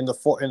 in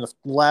the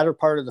latter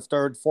part of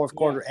the fourth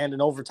quarter, and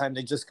in overtime.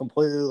 They just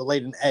completely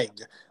laid an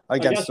egg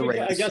against the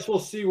Raiders. I guess we'll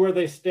see where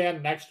they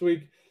stand next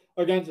week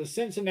against a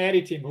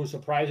Cincinnati team who's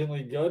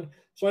surprisingly good.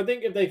 So I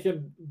think if they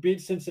can beat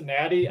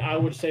Cincinnati, I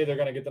would say they're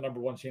going to get the number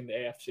 1 seed in the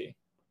AFC.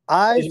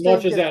 As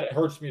much as that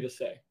hurts me to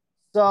say.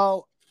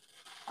 So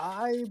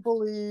I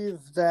believe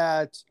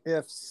that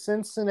if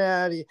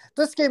Cincinnati,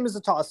 this game is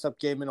a toss-up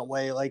game in a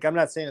way. Like, I'm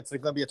not saying it's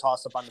going to be a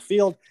toss-up on the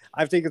field.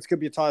 I think it's going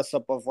to be a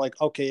toss-up of like,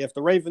 okay, if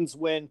the Ravens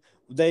win,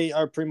 they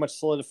are pretty much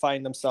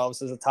solidifying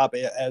themselves as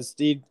as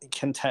the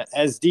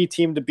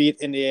team to beat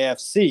in the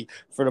AFC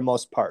for the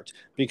most part.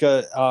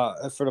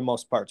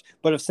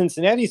 But if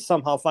Cincinnati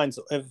somehow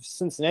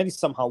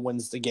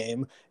wins the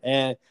game,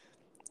 and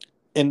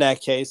in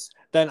that case,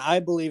 then I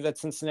believe that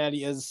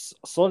Cincinnati is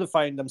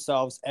solidifying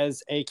themselves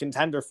as a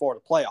contender for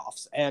the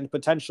playoffs and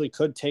potentially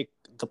could take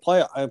the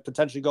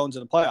potentially go into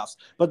the playoffs.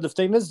 But the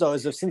thing is, though,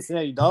 is if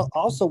Cincinnati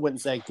also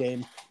wins that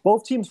game,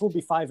 both teams will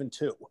be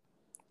 5-2,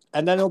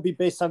 and then it'll be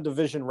based on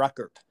division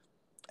record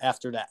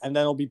after that, and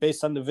then it'll be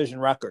based on division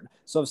record.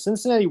 So if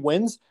Cincinnati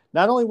wins,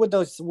 not only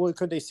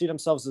could they see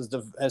themselves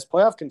as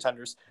playoff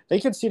contenders, they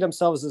could see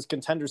themselves as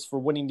contenders for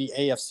winning the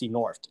AFC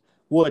North,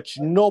 which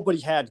nobody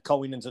had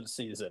going into the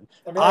season.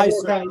 I mean, I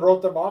kind of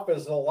wrote them off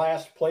as the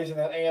last place in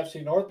that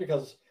AFC North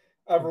because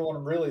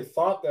everyone really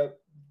thought that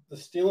the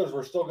Steelers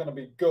were still going to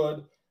be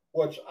good,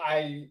 which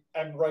I'm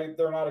right.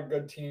 They're not a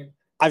good team.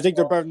 I think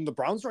they're better than the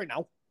Browns right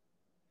now.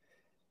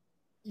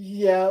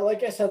 Yeah,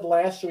 like I said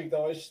last week,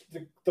 though,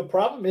 the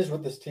problem is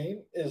with this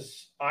team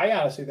is I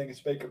honestly think it's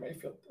Baker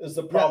Mayfield is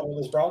the problem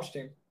with this Browns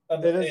team.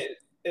 And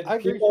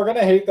people are going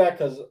to hate that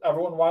because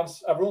everyone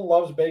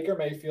loves Baker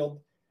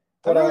Mayfield.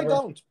 Whatever. I really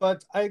don't,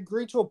 but I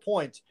agree to a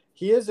point.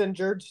 He is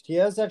injured. He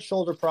has that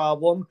shoulder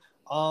problem.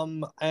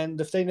 And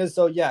the thing is,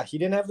 though, yeah, he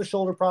didn't have the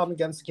shoulder problem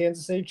against the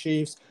Kansas City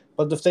Chiefs.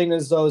 But the thing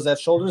is, though, is that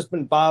shoulder's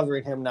been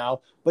bothering him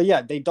now. But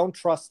yeah, they don't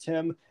trust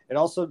him. And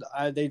also,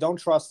 they don't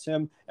trust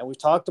him. And we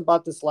talked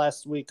about this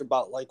last week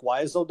about, like,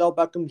 why is Odell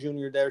Beckham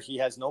Jr. there? He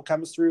has no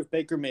chemistry with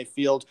Baker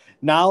Mayfield.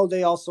 Now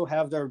they also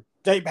have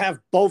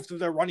both of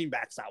their running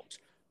backs out.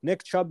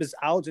 Nick Chubb is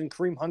out, and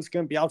Kareem Hunt's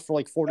going to be out for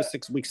like 4 to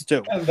 6 weeks,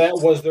 too. And that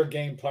was their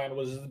game plan,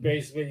 was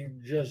basically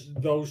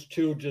just those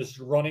two just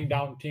running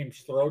down teams'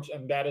 throats,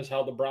 and that is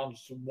how the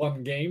Browns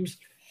won games.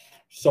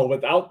 So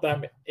without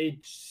them,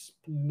 it's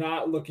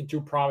not looking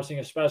too promising,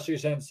 especially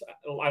since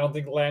I don't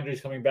think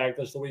Landry's coming back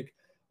this week.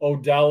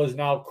 Odell is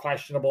now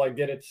questionable. I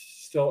get it's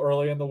still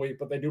early in the week,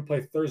 but they do play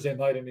Thursday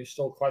night, and he's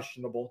still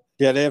questionable.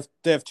 Yeah, they have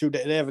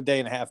a day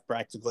and a half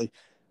practically.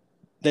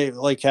 They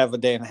have a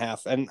day and a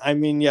half. And I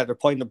mean, yeah, they're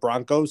playing the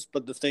Broncos,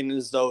 but the thing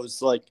is, though,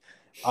 is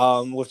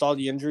with all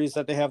the injuries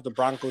that they have, the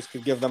Broncos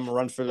could give them a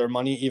run for their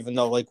money, even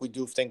though we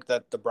do think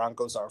that the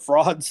Broncos are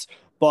frauds.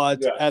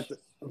 But yes.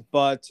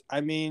 But I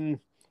mean,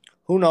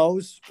 who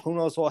knows? Who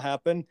knows what will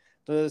happen?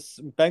 This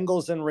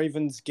Bengals and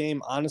Ravens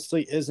game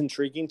honestly is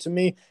intriguing to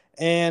me.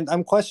 And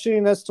I'm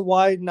questioning as to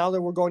why, now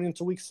that we're going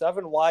into week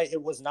 7, why it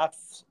was not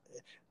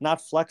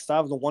flexed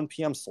out of the 1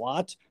 p.m.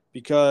 slot.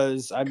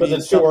 Because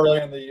it's too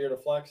early in the year to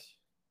flex.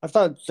 I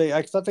thought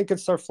they could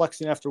start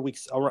flexing after week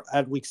 7,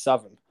 I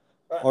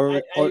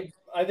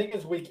think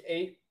it's week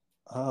 8.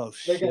 Oh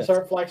shit! They can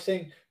start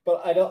flexing,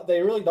 but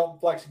they really don't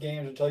flex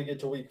games until you get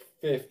to week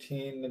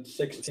 15 and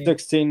 16.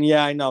 16,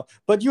 yeah, I know.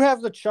 But you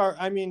have the chart.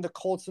 I mean, the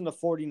Colts and the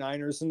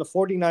 49ers, and the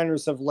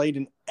 49ers have laid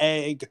an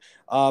egg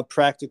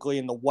practically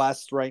in the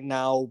West right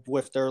now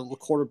with their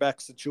quarterback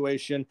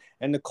situation,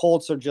 and the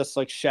Colts are just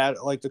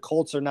the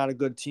Colts are not a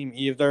good team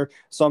either.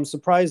 So I'm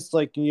surprised,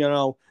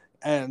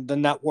 and the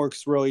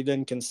networks really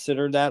didn't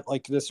consider that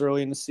this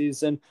early in the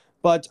season.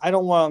 But I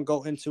don't want to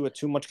go into it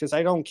too much because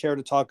I don't care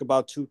to talk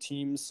about two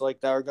teams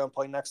that are going to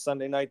play next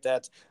Sunday night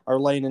that are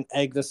laying an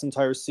egg this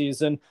entire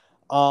season.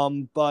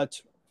 But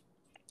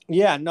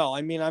yeah, no,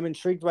 I mean, I'm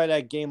intrigued by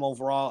that game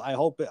overall. I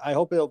hope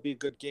it'll be a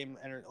good game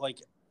and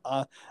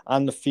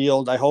on the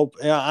field. I hope,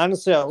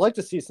 honestly, I'd like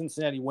to see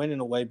Cincinnati win in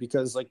a way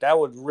because that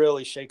would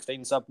really shake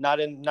things up, not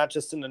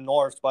just in the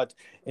North, but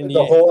in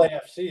the whole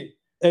AFC.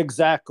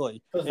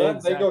 Exactly.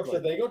 Because they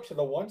go to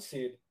the 1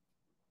 seed.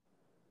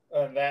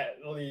 And that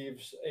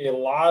leaves a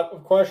lot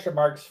of question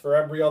marks for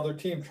every other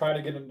team trying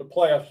to get into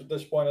playoffs at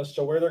this point as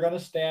to where they're going to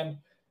stand.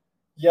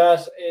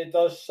 Yes, it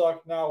does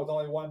suck now with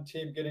only one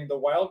team getting the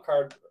wild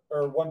card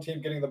or one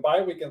team getting the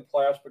bye week in the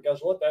playoffs, but guess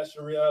what? That's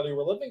the reality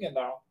we're living in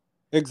now.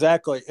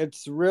 Exactly.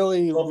 It's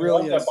really insane.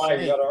 You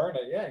got to earn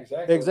it. Yeah,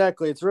 exactly.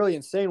 Exactly. It's really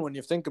insane when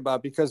you think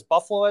about it because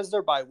Buffalo has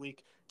their bye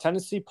week.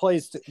 Tennessee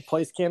plays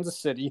Kansas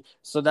City,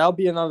 so that'll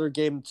be another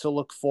game to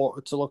look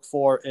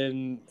for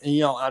in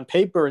on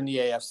paper in the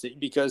AFC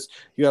because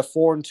you have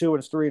 4-2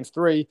 and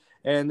 3-3,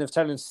 and if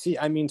Tennessee,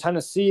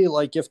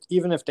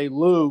 even if they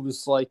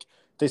lose,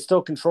 they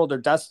still control their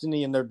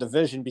destiny in their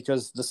division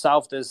because the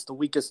South is the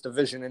weakest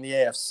division in the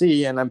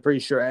AFC, and I'm pretty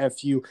sure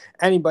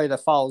anybody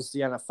that follows the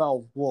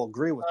NFL will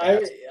agree with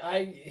that.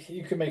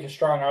 You can make a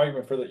strong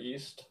argument for the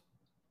East.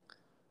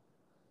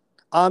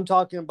 I'm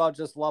talking about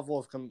just level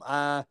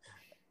of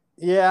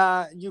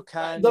yeah, you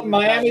can. The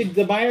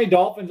Miami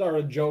Dolphins are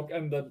a joke,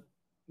 and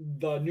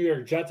the New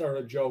York Jets are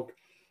a joke,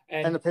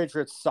 and the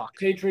Patriots suck.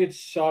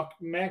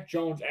 Mac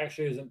Jones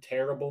actually isn't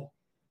terrible,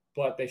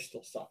 but they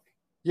still suck.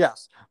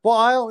 Yes. Well,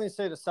 I only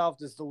say the South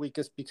is the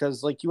weakest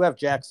because you have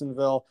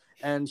Jacksonville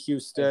and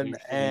Houston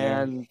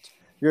and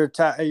your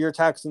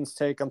Texans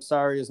take, I'm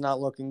sorry, is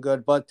not looking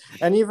good. No,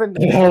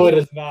 it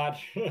is not.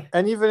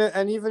 and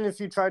even if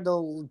you tried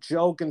to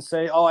joke and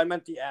say, "Oh, I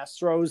meant the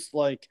Astros,"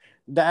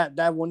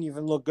 that wouldn't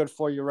even look good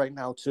for you right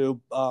now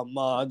too.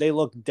 They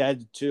look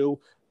dead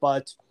too.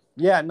 But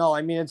yeah, no,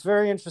 I mean it's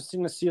very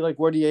interesting to see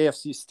where the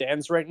AFC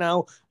stands right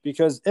now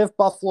because if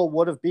Buffalo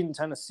would have beaten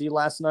Tennessee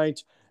last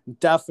night,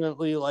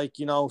 definitely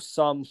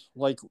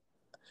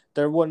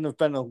there wouldn't have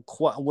been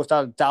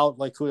without a doubt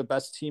like who the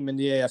best team in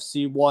the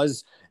AFC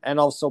was, and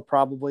also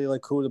probably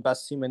like who the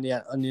best team in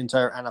the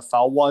entire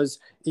NFL was,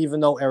 even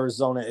though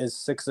Arizona is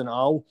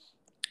 6-0.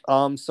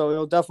 So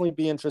it'll definitely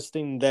be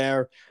interesting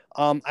there.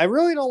 I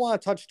really don't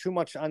want to touch too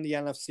much on the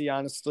NFC,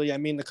 honestly. I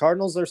mean, the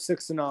Cardinals are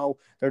 6-0.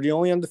 They're the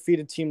only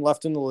undefeated team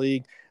left in the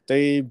league.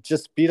 They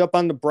just beat up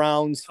on the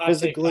Browns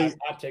physically.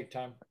 Hot take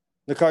time.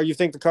 You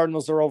think the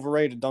Cardinals are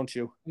overrated, don't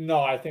you? No,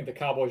 I think the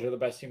Cowboys are the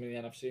best team in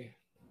the NFC.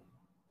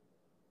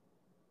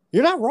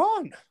 You're not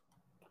wrong.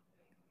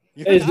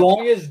 As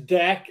long as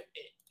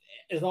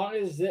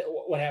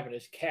what happened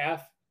is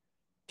calf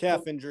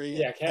injury.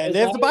 Yeah, and they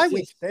have the bye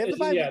week.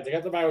 Yeah, they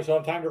got the bye week, so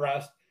have time to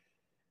rest.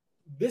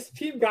 This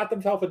team got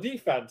themselves a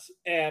defense,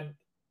 and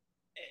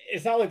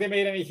it's not like they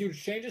made any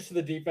huge changes to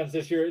the defense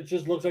this year. It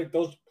just looks like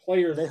those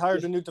players. They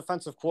hired a new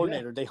defensive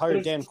coordinator. Yeah, they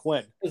hired Dan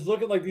Quinn. It's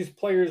looking like these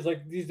players,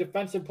 like these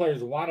defensive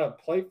players, want to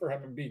play for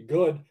him and be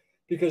good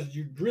because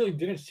you really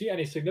didn't see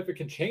any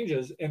significant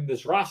changes in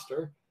this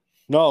roster.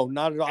 No,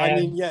 not at all. And I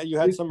mean, yeah, you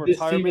had some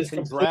retirements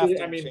and drafting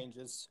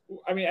changes.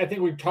 I mean, I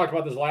think we talked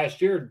about this last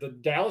year. The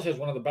Dallas has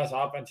one of the best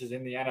offenses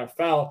in the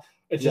NFL.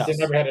 It's just they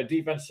never had a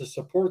defense to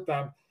support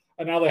them.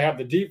 And now they have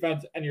the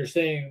defense, and you're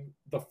seeing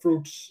the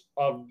fruits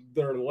of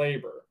their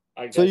labor.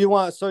 I guess. So you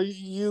want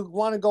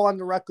to go on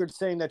the record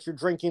saying that you're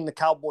drinking the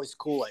Cowboys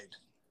Kool-Aid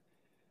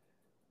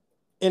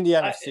in the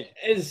NFC.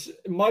 As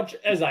much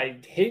as I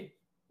hate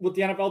what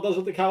the NFL does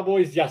with the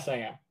Cowboys, yes, I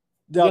am.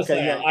 Okay,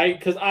 yes, I am.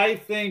 Because I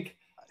think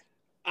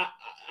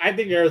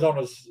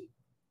Arizona's.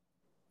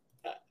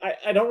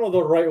 I don't know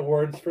the right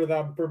words for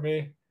them for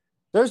me.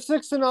 They're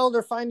 6-0.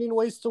 They're finding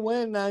ways to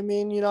win. I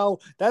mean,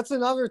 that's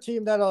another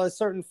team that a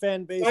certain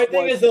fan base. My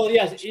thing is, though,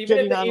 yes,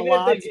 even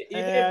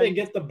if they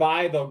get the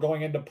bye, though,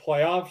 going into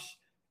playoffs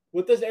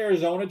with this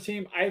Arizona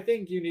team, I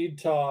think you need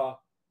to.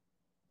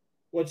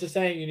 What's the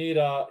saying? You need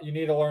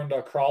to learn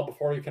to crawl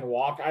before you can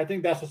walk. I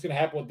think that's what's going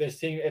to happen with this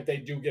team if they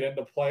do get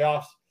into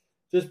playoffs,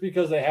 just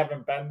because they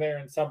haven't been there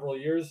in several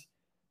years.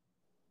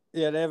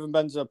 Yeah, they haven't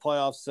been to the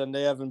playoffs, and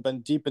they haven't been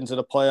deep into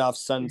the playoffs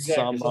since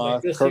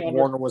Kurt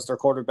Warner was their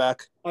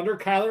quarterback. Under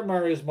Kyler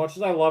Murray, as much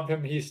as I love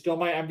him, he's still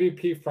my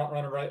MVP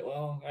frontrunner, right?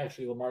 Well,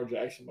 actually, Lamar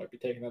Jackson might be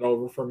taking that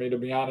over for me, to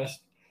be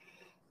honest.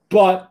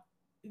 But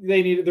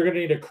they're going to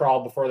need to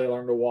crawl before they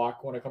learn to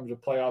walk when it comes to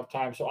playoff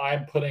time. So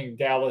I'm putting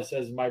Dallas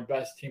as my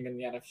best team in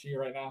the NFC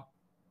right now.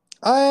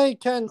 I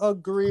can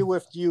agree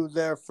with you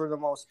there for the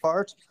most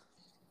part.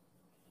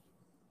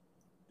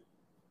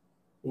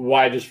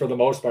 Why, just for the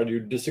most part? Do you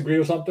disagree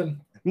with something?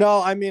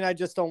 No, I mean, I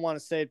just don't want to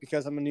say it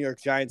because I'm a New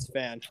York Giants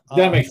fan.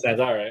 That makes sense.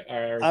 All right.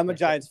 I'm a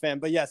Giants fan,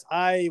 but yes,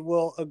 I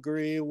will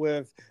agree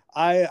with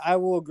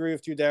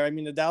you there. I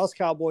mean, the Dallas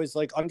Cowboys,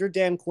 like under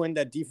Dan Quinn,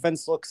 that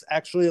defense looks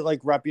actually like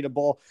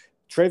reputable.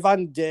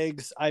 Trayvon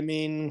Diggs, I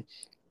mean,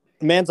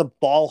 man's a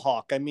ball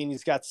hawk. I mean,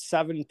 he's got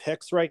 7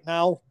 picks right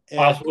now.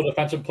 Possible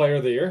defensive player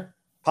of the year.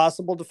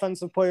 Possible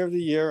defensive player of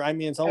the year. I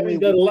mean, it's only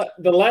the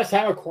last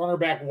time a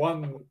cornerback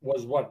won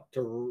was what?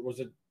 Was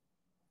it?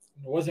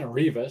 It wasn't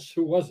Revis.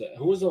 Who was it?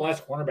 Who was the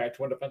last cornerback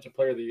to win defensive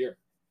player of the year?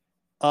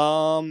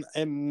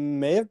 It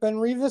may have been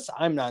Revis.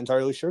 I'm not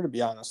entirely sure, to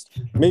be honest.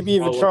 Maybe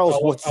even Charles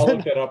Woodson. I'll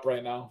look that up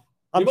right now.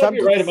 You might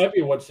be right. It might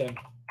be Woodson.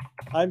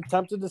 I'm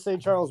tempted to say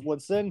Charles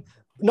Woodson.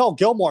 No,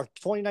 Gilmore.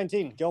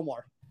 2019.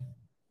 Gilmore.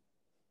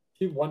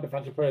 He won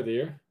defensive player of the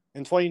year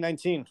in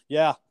 2019.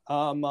 Yeah.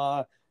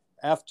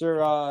 After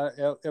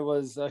it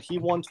was he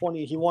won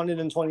it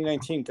in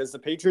 2019 because the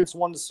Patriots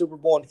won the Super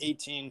Bowl in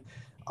 18,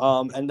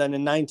 and then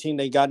in 19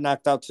 they got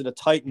knocked out to the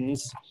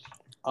Titans,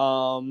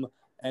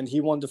 and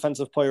he won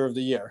Defensive Player of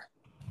the Year.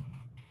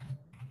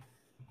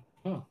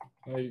 Oh,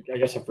 I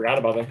guess I forgot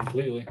about that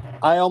completely.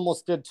 I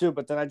almost did too,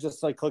 but then I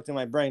just clicked in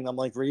my brain. I'm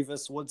like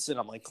Revis, Woodson.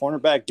 I'm like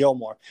cornerback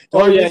Gilmore.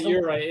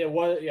 You're right. It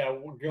was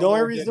Gilmore, the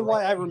only reason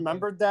why I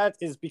remembered that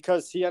is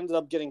because he ended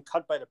up getting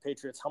cut by the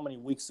Patriots how many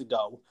weeks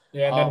ago?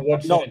 Yeah, and then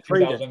Woodson in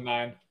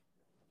 2009.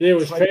 Yeah, it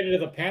was traded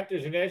to the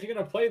Panthers, and they're actually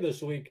going to play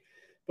this week.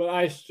 But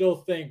I still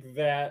think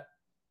that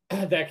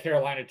that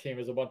Carolina team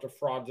is a bunch of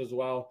frauds as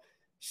well.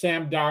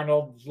 Sam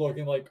Darnold's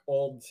looking like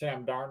old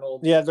Sam Darnold.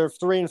 Yeah, they're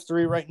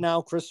 3-3 right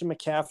now. Christian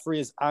McCaffrey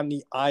is on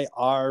the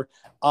IR.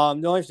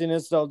 The only thing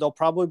is, though,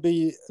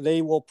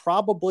 they will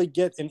probably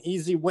get an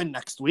easy win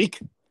next week.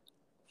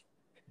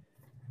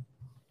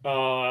 Who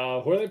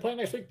are they playing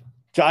next week?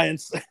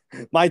 Giants,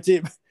 my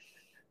team.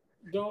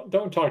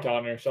 Don't talk down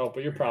on yourself,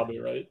 but you're probably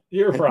right.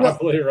 You're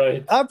probably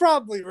right. I'm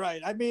probably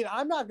right. I mean,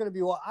 I'm not going to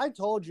be. I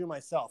told you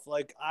myself,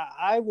 like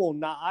I will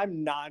not.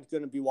 I'm not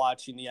going to be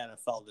watching the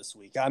NFL this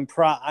week.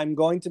 I'm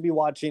going to be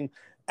watching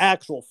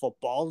actual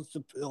football,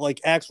 like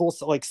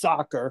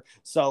soccer.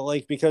 So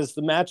because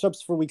the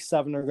matchups for week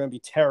 7 are going to be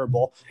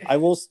terrible. I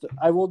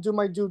will do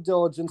my due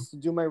diligence to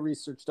do my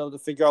research though to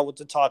figure out what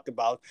to talk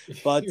about.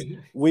 But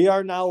we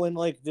are now in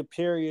the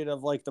period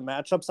of the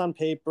matchups on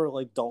paper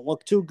don't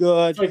look too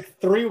good. It's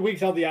 3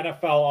 weeks out of the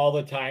NFL all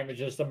the time. It's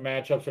just the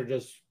matchups are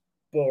just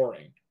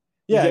boring.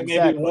 Yeah,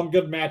 exactly. Maybe one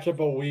good matchup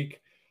a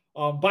week.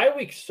 Bye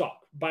weeks suck.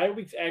 Bye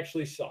weeks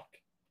actually suck.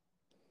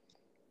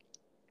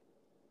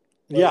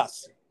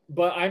 Yes.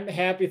 but I'm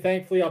happy.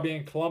 Thankfully, I'll be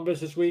in Columbus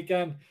this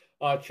weekend,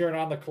 cheering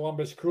on the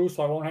Columbus Crew,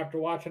 so I won't have to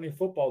watch any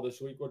football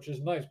this week, which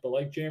is nice. But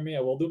like Jeremy,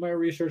 I will do my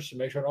research to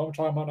make sure I know what I'm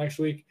talking about next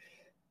week.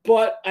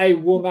 But I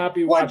will not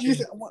be What you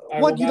watching.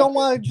 what you don't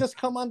want to just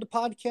come on the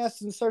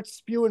podcast and start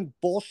spewing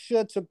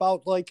bullshit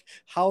about like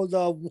how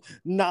the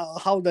now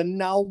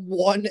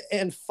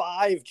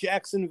 1-5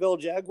 Jacksonville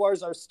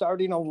Jaguars are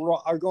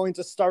going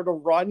to start a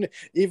run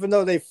even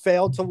though they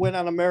failed to win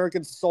on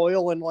American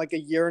soil in like a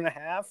year and a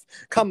half.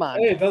 Come on.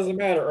 Hey, it doesn't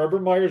matter.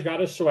 Urban Meyer's got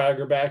his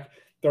swagger back.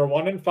 They're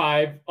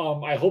 1-5.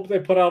 I hope they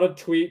put out a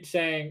tweet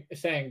saying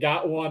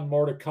got one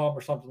more to come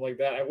or something like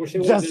that. I wish they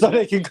would Just so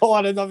they could go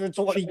on another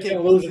 20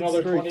 games. Lose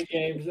another 20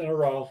 games in a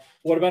row.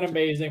 Would have been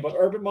amazing. But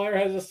Urban Meyer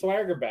has his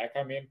swagger back.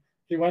 I mean,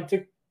 he went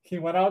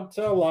out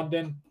to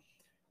London,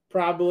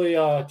 probably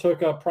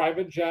took a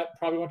private jet,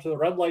 probably went to the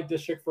red light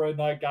district for a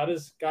night, got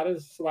his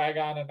swag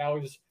on, and now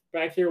he's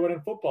back here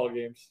winning football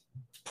games.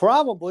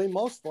 Probably,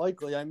 most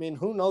likely. I mean,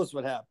 who knows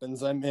what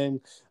happens? I mean,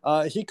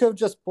 he could have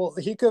just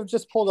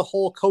pulled a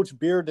whole Coach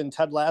Beard and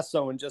Ted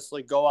Lasso and just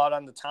like go out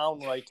on the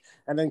town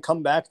and then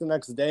come back the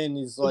next day and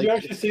he's like. Did you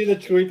actually see the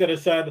tweet that it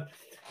said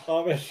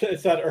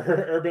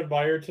Urban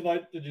Meyer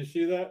tonight? Did you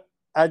see that?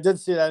 I did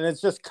see that, and it's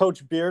just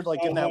Coach Beard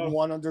in that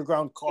one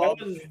underground club.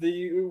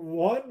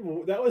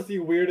 That was the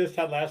weirdest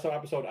Ted Lasso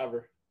episode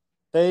ever.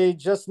 They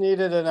just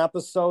needed an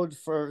episode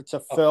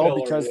to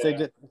fill because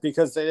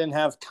they didn't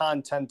have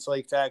content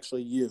to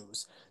actually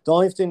use. The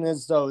only thing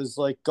is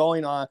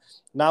going off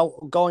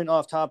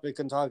topic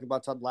and talking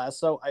about Ted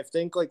Lasso. I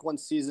think when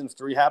season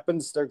 3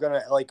 happens, they're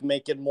gonna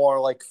make it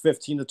more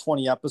 15 to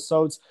 20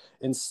 episodes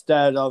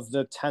instead of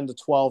the 10 to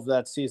 12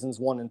 that seasons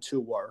 1 and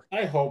 2 were.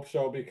 I hope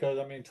so because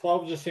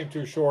 12 just seemed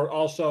too short.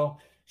 Also,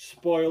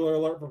 spoiler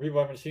alert for people who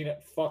haven't seen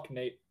it. Fuck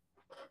Nate.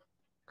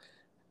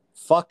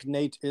 Fuck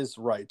Nate is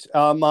right.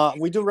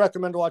 We do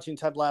recommend watching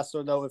Ted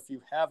Lasso, though, if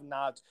you have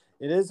not.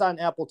 It is on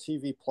Apple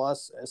TV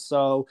Plus,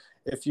 so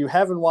if you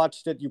haven't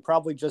watched it, you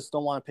probably just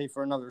don't want to pay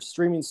for another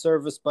streaming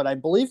service, but I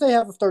believe they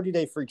have a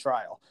 30-day free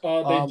trial.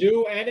 They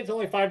do, and it's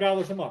only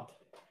 $5 a month.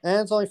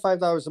 And it's only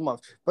 $5 a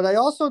month. But I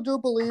also do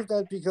believe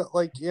that because,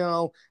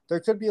 there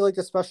could be a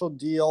special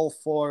deal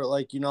for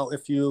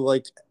if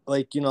you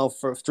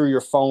through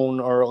your phone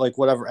or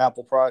whatever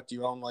Apple product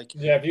you own.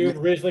 If you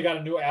originally got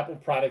a new Apple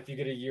product, you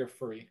get a year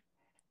free.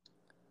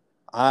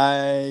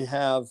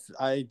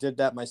 I did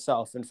that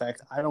myself. In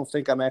fact, I don't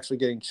think I'm actually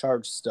getting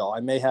charged still. I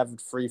may have it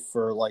free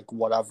for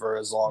whatever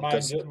as long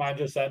as mine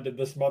just ended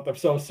this month. I'm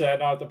so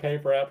sad not to pay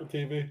for Apple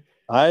TV.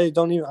 I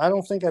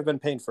don't think I've been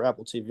paying for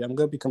Apple TV. I'm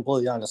going to be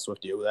completely honest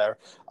with you there.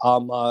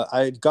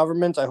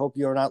 Government, I hope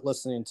you're not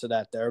listening to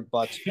that there,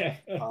 but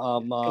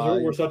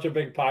we're such a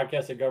big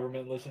podcast that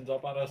government listens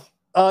up on us.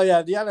 Oh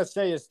yeah, the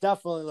NSA is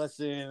definitely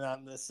listening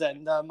on this.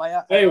 And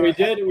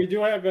we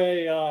do have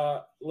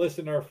a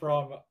listener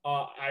from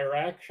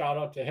Iraq. Shout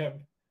out to him.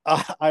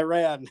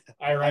 Iran.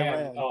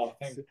 Oh,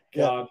 thank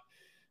God.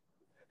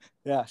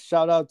 Yeah,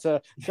 shout out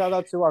to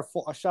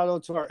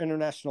our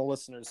international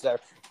listeners there.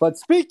 But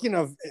speaking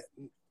of,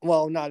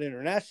 well, not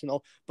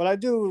international, but I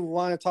do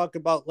want to talk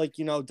about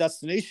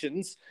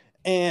destinations.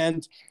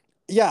 And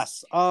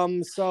yes,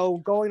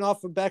 so going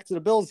off of back to the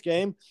Bills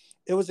game,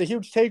 it was a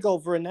huge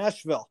takeover in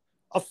Nashville.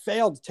 A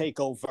failed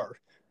takeover,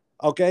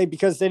 okay,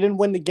 because they didn't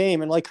win the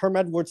game. And like Herm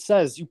Edwards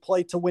says, you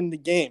play to win the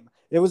game.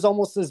 It was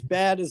almost as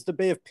bad as the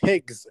Bay of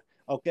Pigs,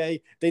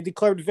 okay? They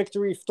declared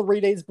victory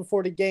 3 days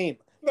before the game.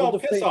 No,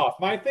 piss off.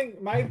 My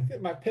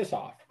piss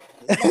off.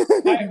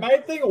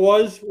 My thing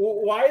was,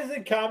 why is the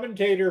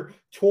commentator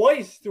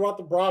twice throughout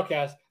the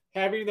broadcast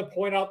having to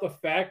point out the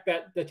fact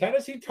that the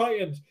Tennessee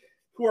Titans,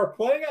 who are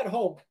playing at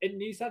home in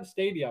Nissan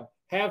Stadium,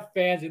 have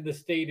fans in the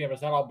stadium.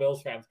 It's not all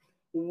Bills fans.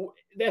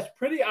 That's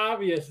pretty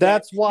obvious.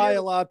 That's why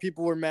a lot of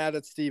people were mad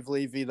at Steve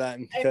Levy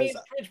then. I mean,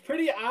 it's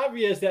pretty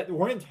obvious that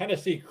we're in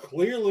Tennessee.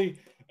 Clearly,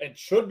 it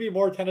should be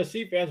more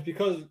Tennessee fans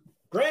because,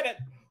 granted,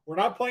 we're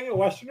not playing in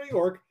Western New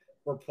York.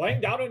 We're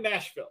playing down in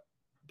Nashville.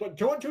 But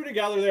 2 and 2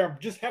 together there,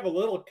 just have a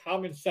little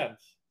common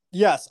sense.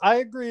 Yes, I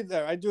agree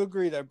there. I do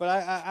agree there. But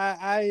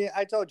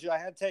I told you I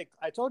had takes.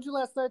 I told you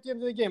last night at the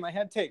end of the game I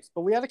had takes.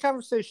 But we had a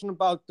conversation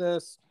about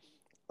this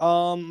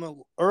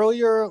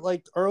earlier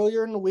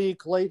in the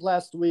week, late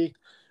last week,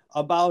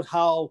 about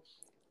how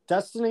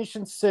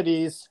destination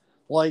cities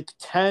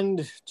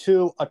tend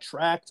to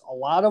attract a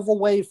lot of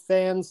away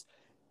fans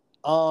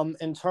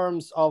in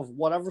terms of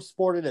whatever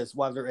sport it is,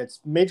 whether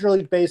it's Major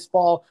League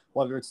Baseball,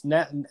 whether it's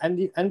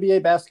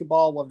NBA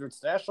basketball, whether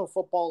it's the National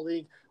Football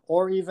League,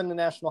 or even the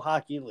National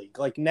Hockey League.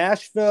 Like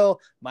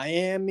Nashville,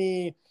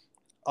 Miami,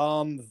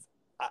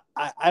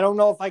 I don't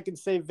know if I can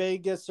say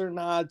Vegas or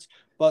not,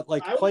 but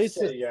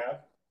places. Yeah.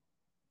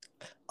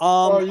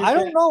 I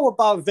don't know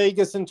about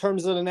Vegas in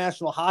terms of the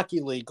National Hockey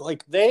League.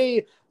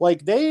 They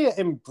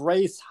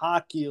embrace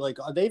hockey.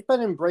 They've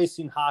been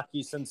embracing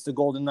hockey since the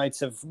Golden Knights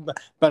have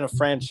been a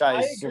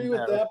franchise. I agree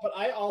with that, but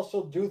I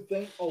also do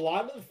think a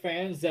lot of the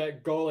fans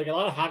that go, a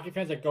lot of hockey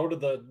fans that go to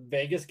the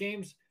Vegas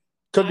games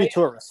could be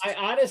tourists. I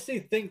honestly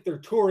think they're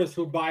tourists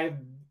who buy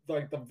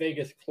the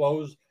Vegas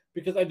clothes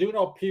because I do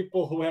know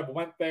people who have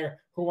went there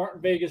who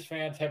aren't Vegas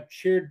fans, have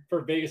cheered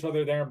for Vegas while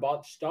they're there and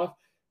bought stuff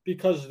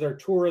because they're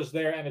tourists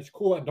there and it's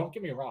cool. And don't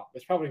get me wrong,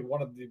 it's probably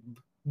one of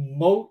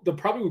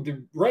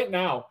right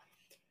now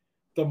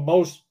the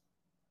most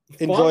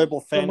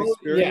enjoyable fan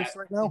experience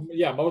right now.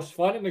 Yeah, most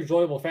fun and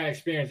enjoyable fan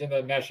experience in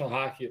the National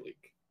Hockey League.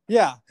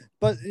 Yeah,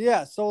 but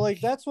yeah, so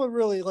like that's what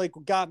really like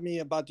got me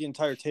about the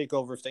entire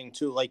takeover thing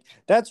too. Like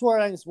that's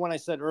where when I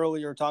said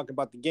earlier talking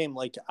about the game,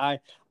 like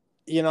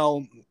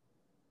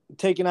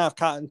taking off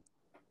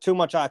too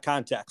much out of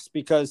context,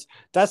 because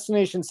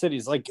destination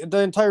cities, like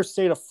the entire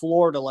state of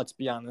Florida, let's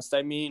be honest.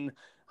 I mean,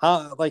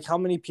 how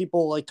many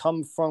people like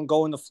come from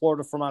going to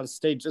Florida from out of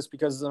state just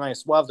because of the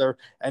nice weather,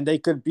 and they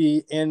could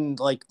be in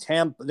like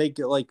Tampa, they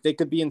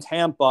could be in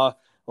Tampa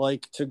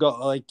like to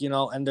go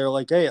and they're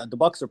like, hey, the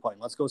Bucks are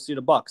playing, let's go see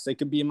the Bucks. They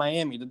could be in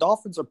Miami, the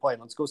Dolphins are playing,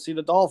 let's go see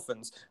the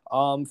Dolphins.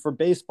 For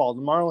baseball,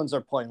 the Marlins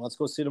are playing, let's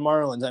go see the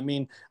Marlins. I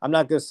mean, I'm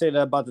not going to say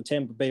that about the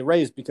Tampa Bay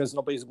Rays because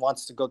nobody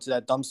wants to go to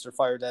that dumpster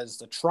fire that is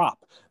the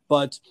Trop,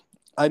 but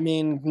I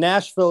mean,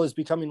 Nashville is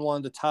becoming one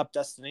of the top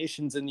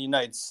destinations in the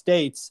United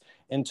States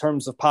in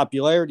terms of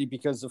popularity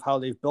because of how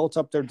they've built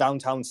up their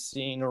downtown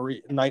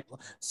night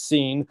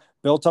scene,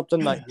 built up the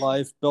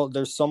nightlife,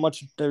 there's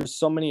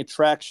so many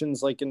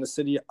attractions like in the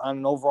city on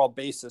an overall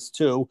basis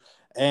too.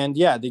 And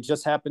yeah, they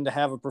just happen to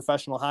have a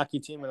professional hockey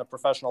team and a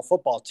professional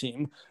football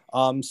team.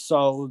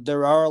 So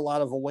there are a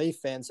lot of away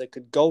fans that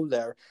could go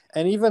there.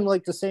 And even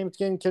like the same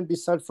thing can be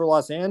said for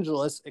Los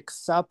Angeles,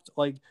 except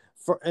like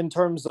in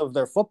terms of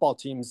their football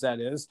teams, that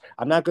is.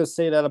 I'm not going to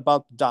say that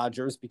about the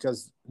Dodgers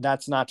because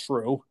that's not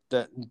true.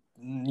 That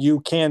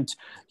you can't,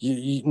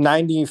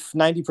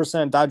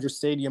 90% of Dodger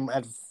Stadium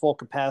at full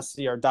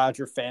capacity are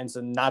Dodger fans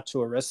and not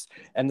tourists.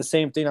 And the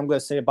same thing I'm going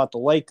to say about the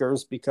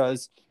Lakers,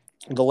 because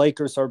the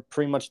Lakers are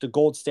pretty much the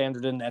gold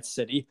standard in that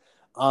city.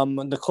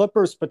 The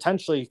Clippers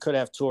potentially could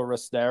have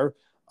tourists there.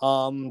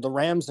 The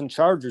Rams and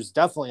Chargers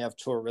definitely have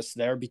tourists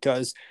there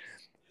because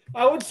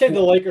I would say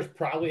the Lakers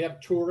probably have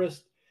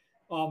tourists.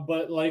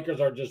 But Lakers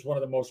are just one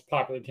of the most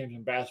popular teams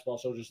in basketball,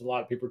 so just a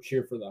lot of people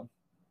cheer for them.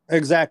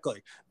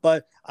 Exactly.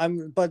 But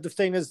the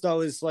thing is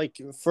though, is like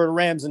for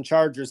Rams and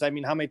Chargers, I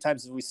mean, how many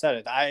times have we said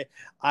it? I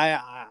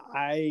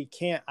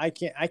can't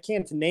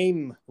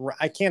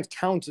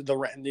count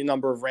the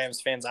number of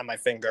Rams fans on my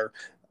finger,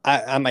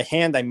 on my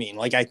hand. I mean,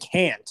 like I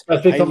can't. I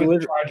think I'm in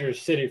the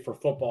Chargers city for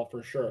football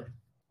for sure.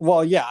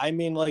 Well, yeah, I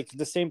mean, like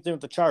the same thing with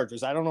the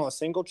Chargers. I don't know a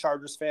single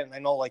Chargers fan. I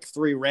know like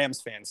 3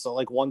 Rams fans. So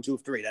like 1, 2,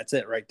 3. That's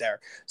it right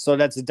there. So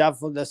that's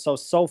definitely so.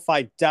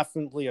 SoFi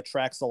definitely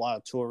attracts a lot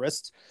of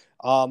tourists,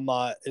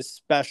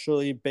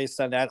 especially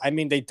based on that. I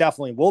mean, they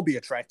definitely will be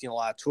attracting a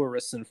lot of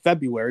tourists in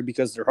February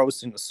because they're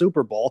hosting the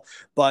Super Bowl.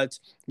 But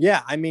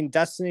yeah, I mean,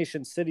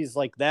 destination cities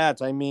like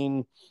that. I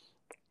mean,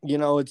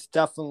 it's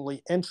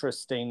definitely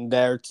interesting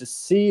there to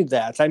see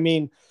that. I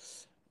mean,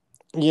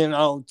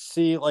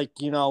 see like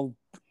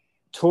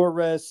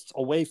tourists,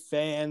 away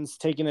fans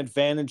taking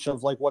advantage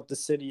of like what the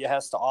city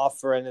has to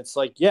offer. And it's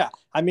like, yeah,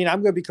 I mean,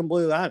 I'm going to be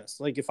completely honest.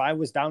 Like if I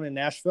was down in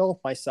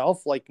Nashville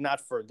myself, like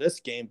not for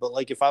this game, but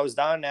like if I was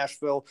down in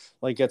Nashville,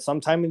 like at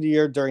some time of the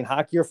year during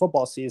hockey or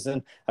football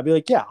season, I'd be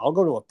like, yeah, I'll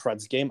go to a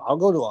Preds game. I'll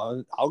go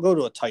to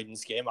a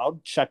Titans game.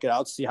 I'll check it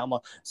out, see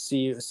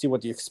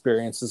what the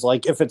experience is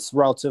like, if it's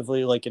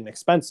relatively like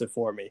inexpensive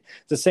for me.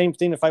 The same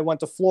thing if I went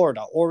to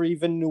Florida or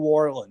even New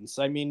Orleans.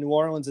 I mean, New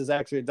Orleans is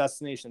actually a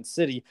destination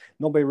city.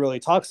 Nobody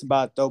really talks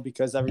about it though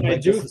because everybody. I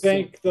do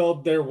think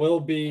though there will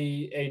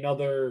be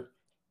another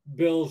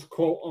Bills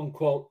quote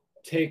unquote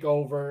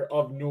takeover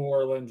of New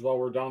Orleans while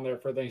we're down there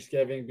for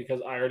Thanksgiving,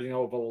 because I already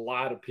know of a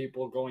lot of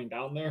people going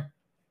down there.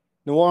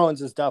 New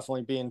Orleans is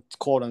definitely being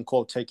quote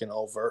unquote taken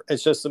over.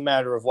 It's just a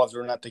matter of whether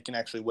or not they can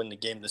actually win the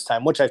game this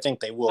time, which I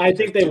think they will. I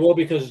think they will,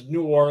 because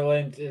New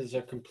Orleans is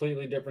a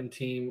completely different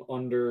team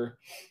under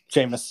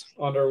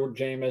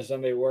Jameis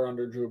than they were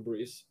under Drew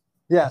Brees.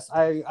 Yes,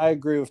 I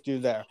agree with you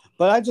there.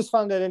 But I just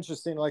found that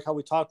interesting, like how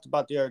we talked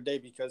about the other day,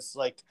 because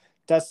like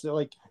that's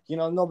like,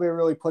 nobody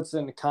really puts it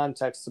into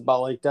context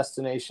about like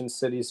destination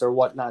cities or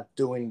whatnot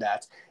doing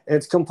that.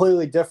 It's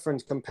completely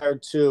different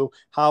compared to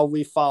how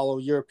we follow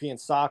European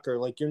soccer.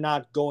 Like you're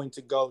not going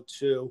to go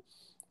to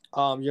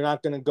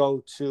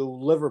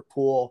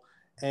Liverpool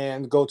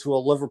and go to a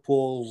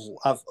Liverpool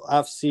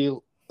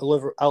FC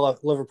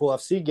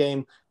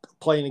game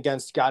playing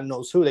against God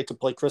knows who. They could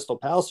play Crystal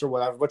Palace or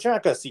whatever, but you're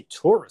not going to see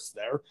tourists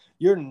there.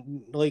 You're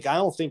like, I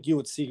don't think you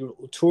would see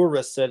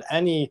tourists at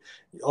any,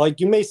 like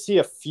you may see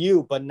a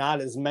few, but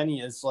not as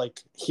many as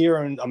like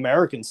here in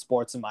American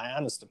sports, in my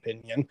honest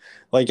opinion.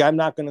 Like I'm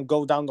not going to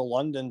go down to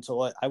London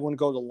I wouldn't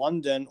go to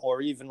London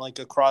or even like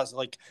across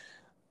like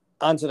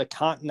onto the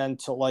continent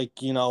to like,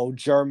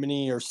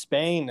 Germany or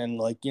Spain and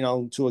like,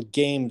 to a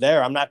game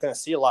there. I'm not going to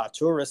see a lot of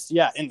tourists.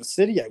 Yeah, in the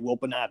city I will,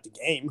 but not at the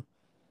game.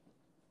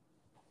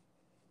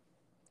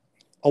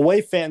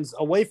 Away fans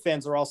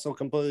are also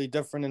completely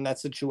different in that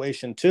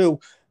situation too,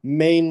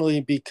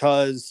 mainly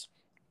because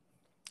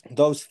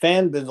those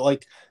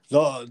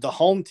the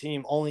home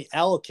team only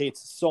allocates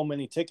so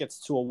many tickets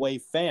to away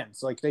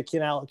fans. Like they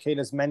can allocate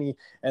as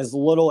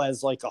little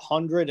as like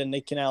 100, and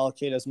they can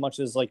allocate as much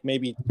as like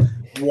maybe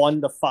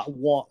 1 to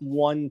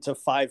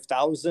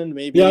 5,000,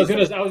 maybe. Yeah, I even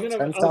was gonna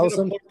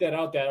 10,000. point that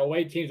out, that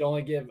away teams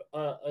only give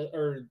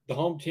or the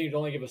home teams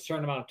only give a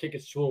certain amount of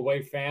tickets to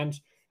away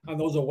fans, and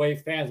those away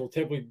fans will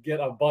typically get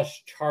a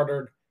bus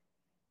chartered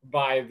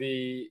by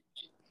the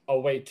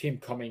away team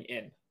coming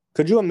in.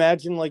 Could you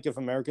imagine like if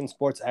American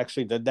sports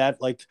actually did that?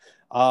 Like,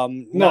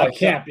 no, I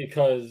can't,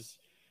 because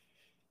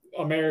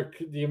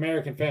the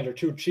American fans are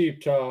too cheap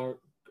to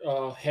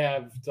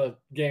have the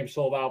game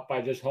sold out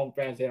by just home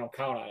fans. They don't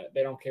count on it.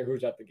 They don't care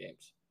who's at the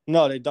games.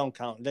 No, they don't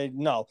count.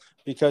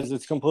 Because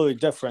it's completely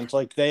different.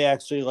 Like they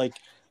actually like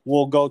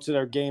will go to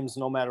their games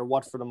no matter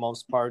what for the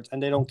most part,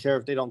 and they don't care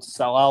if they don't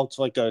sell out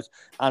like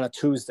on a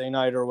Tuesday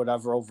night or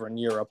whatever over in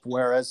Europe.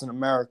 Whereas in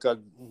America,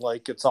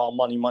 like it's all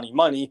money, money,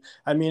 money.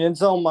 I mean,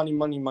 it's all money,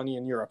 money, money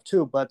in Europe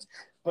too, but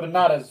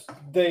not as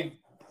they.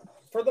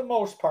 For the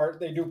most part,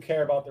 they do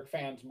care about their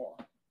fans more.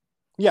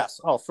 Yes.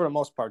 Oh, for the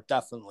most part,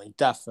 definitely.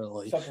 But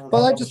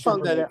I just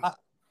found that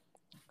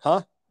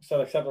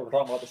except we're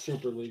talking about the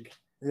Super League.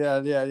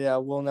 Yeah.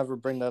 We'll never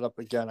bring that up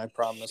again. I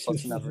promise.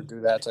 Let's never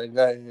do that.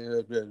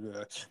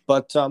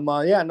 But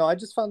I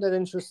just found that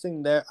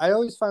interesting there. I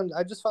just found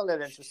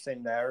that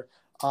interesting there.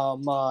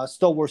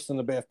 Still worse than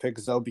the Bay of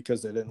Pigs though,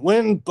 because they didn't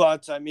win.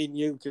 But I mean,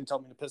 you can tell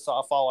me to piss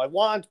off all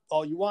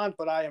you want,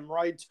 but I am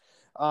right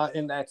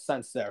in that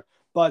sense there.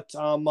 But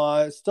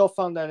still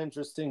found that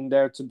interesting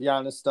there, to be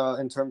honest,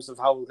 in terms of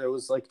how it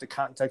was like the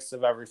context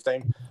of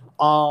everything.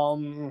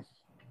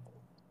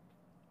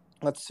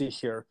 Let's see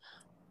here.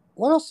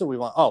 What else do we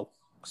want? Oh,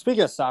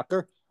 speaking of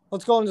soccer,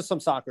 let's go into some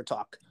soccer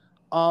talk.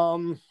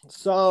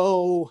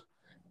 So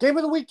game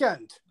of the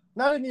weekend,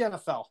 not in the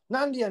NFL,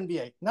 not in the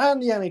NBA, not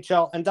in the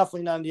NHL, and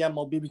definitely not in the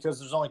MLB,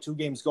 because there's only 2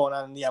 games going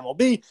on in the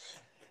MLB.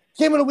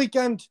 Game of the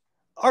weekend,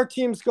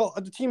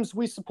 the teams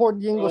we support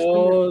in the English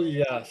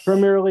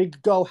Premier League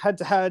go head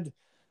to head.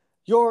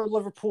 Your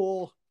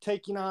Liverpool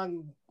taking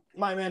on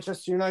my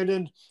Manchester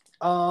United.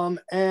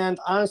 And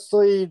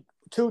honestly,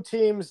 2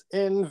 teams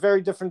in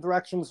very different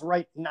directions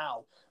right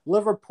now.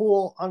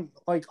 Liverpool,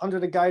 under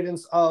the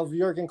guidance of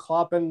Jurgen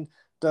Klopp and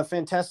the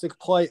fantastic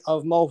play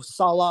of Mo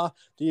Salah,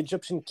 the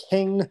Egyptian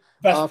king.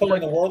 Best player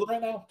in the world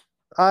right now?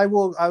 I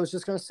was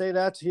just going to say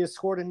that. He has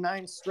scored in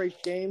 9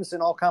 straight games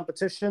in all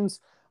competitions.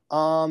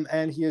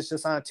 And he is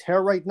just on a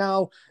tear right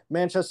now.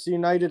 Manchester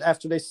United,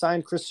 after they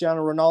signed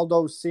Cristiano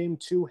Ronaldo, seem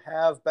to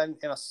have been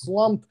in a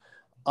slump.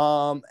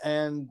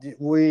 And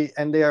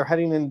they are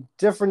heading in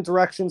different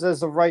directions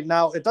as of right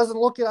now. It doesn't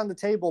look it on the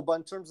table, but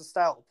in terms of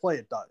style of play,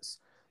 it does.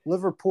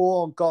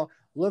 Liverpool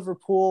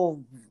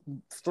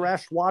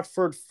thrashed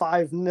Watford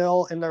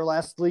 5-0 in their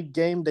last league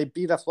game. They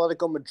beat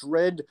Atletico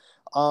Madrid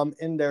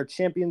in their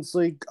Champions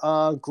League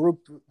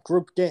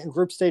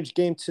group stage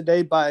game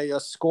today by a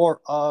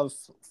score of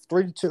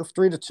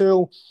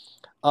 3-2.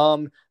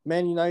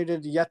 Man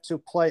United yet to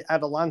play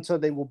Atalanta.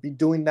 They will be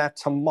doing that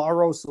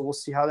tomorrow, so we'll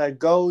see how that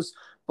goes.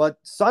 But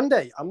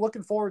Sunday, I'm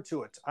looking forward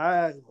to it.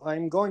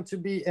 I'm going to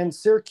be in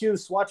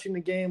Syracuse watching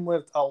the game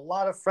with a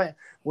lot of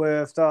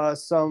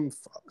some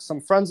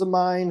friends of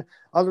mine,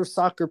 other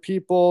soccer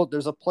people.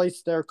 There's a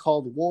place there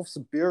called Wolf's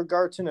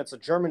Biergarten. It's a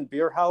German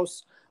beer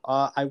house.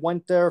 I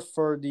went there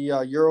for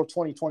the Euro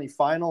 2020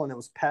 final, and it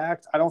was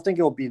packed. I don't think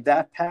it will be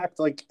that packed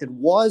like it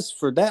was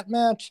for that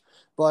match,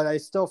 but I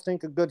still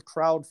think a good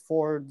crowd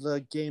for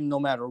the game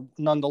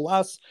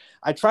nonetheless.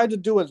 I tried to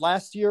do it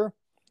last year.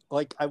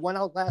 Like I went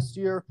out last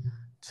year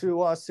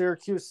to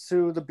Syracuse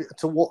to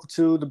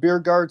the beer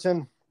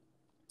garden,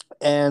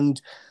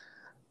 and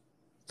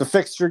the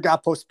fixture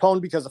got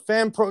postponed because of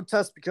fan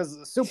protests because of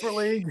the Super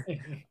League.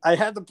 I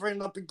had to bring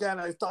it up again.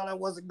 I thought I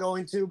wasn't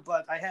going to,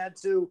 but I had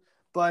to.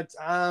 But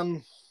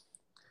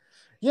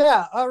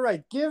yeah, all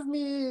right. Give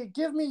me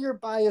your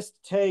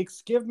biased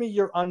takes. Give me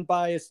your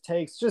unbiased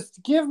takes.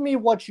 Just give me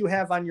what you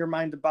have on your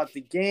mind about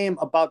the game,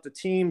 about the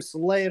teams.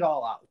 Lay it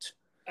all out.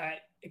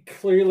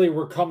 Clearly,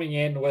 we're coming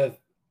in with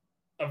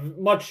a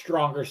much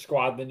stronger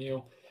squad than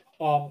you,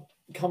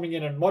 coming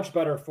in much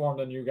better form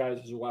than you guys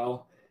as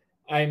well.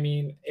 I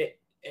mean,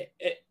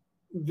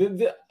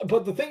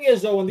 but the thing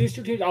is, though, when these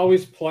 2 teams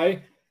always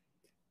play,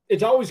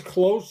 it's always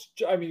close.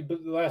 I mean, the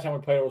last time we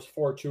played, it was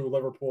 4-2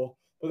 Liverpool,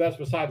 but that's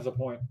besides the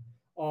point.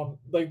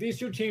 Like these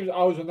 2 teams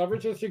always, whenever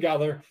it's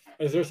together,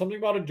 is there something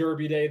about a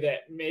derby day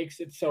that makes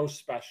it so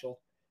special?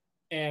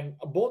 And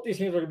both these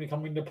teams are going to be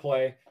coming to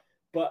play.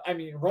 But I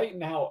mean, right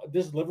now,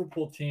 this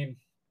Liverpool team,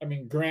 I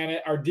mean,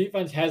 granted, our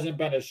defense hasn't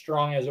been as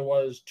strong as it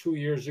was 2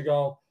 years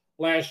ago.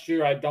 Last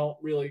year, I don't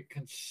really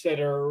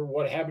consider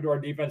what happened to our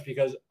defense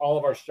because all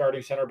of our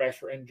starting center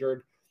backs were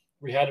injured.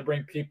 We had to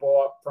bring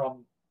people up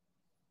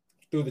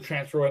through the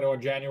transfer window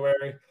in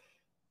January.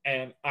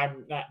 And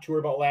I'm not too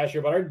worried about last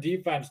year, but our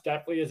defense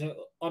definitely isn't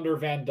under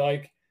Van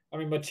Dijk. I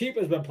mean, Matip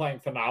has been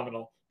playing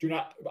phenomenal.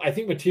 I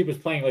think Matip is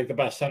playing like the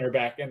best center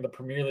back in the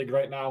Premier League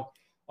right now.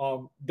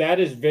 That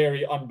is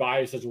very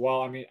unbiased as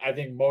well. I mean, I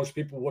think most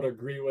people would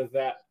agree with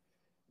that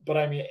But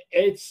I mean,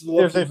 it's If they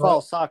looking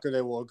follow soccer,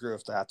 they will agree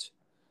with that.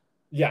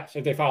 yes,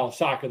 if they follow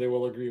soccer, they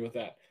will agree with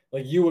that.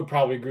 Like you would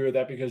probably agree with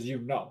that because you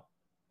know.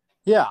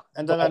 Yeah,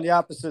 and then on But the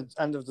opposite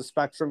end of the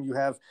spectrum, you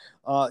have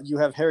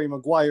Harry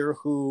Maguire,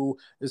 who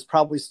is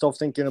probably still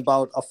thinking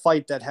about a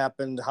fight that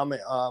happened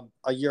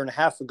a year and a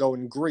half ago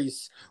in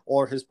Greece,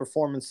 or his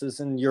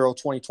performances in Euro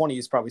 2020.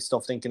 He's probably still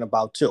thinking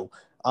about too.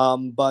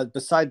 But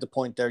beside the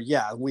point, there,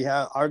 yeah, we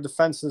have our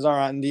defenses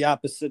are on the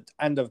opposite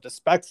end of the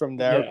spectrum.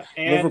 There, yeah,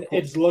 and Liverpool.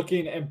 it's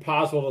looking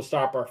impossible to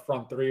stop our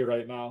front three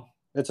right now.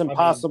 It's I mean,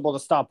 impossible to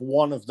stop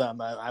one of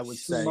them. I would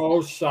say, Mo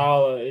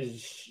Salah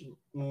is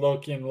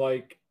looking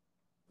like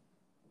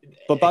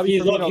but Bobby Firmino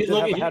he's did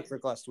have looking a hat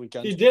trick last he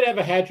weekend. did have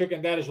a hat trick,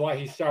 and that is why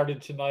he started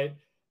tonight.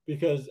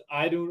 Because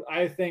I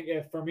think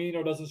if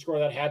Firmino doesn't score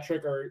that hat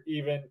trick, or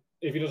even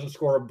if he doesn't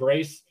score a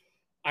brace,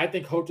 I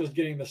think Hota's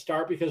getting the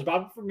start because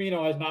Bobby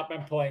Firmino has not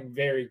been playing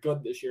very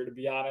good this year, to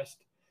be honest.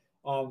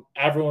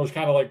 Everyone was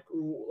kind of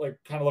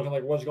kind of looking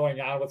like what's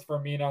going on with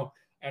Firmino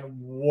and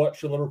what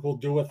should Liverpool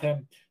do with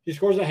him. He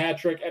scores a hat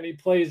trick and he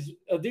plays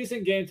a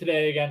decent game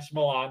today against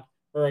Milan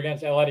or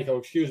against Atletico,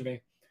 excuse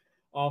me.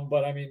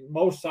 But I mean,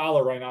 Mo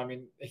Salah right now, I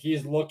mean,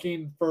 he's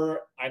looking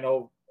for, I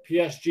know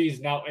PSG's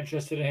now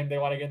interested in him. They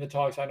want to get in the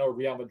talks. I know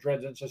Real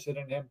Madrid's interested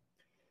in him,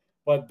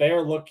 but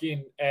they're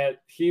looking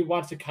at, he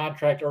wants a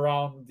contract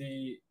around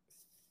the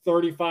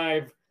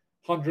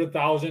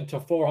 3,500,000 to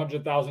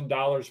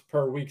 $400,000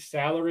 per week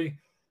salary,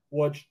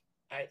 which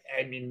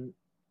I mean,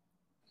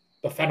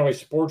 the Fenway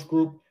Sports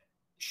Group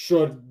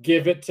should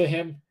give it to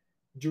him.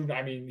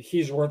 I mean,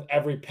 he's worth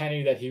every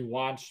penny that he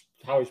wants,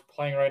 how he's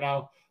playing right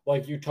now.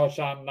 Like you touched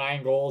on,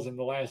 9 goals in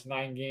the last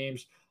 9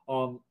 games.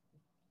 I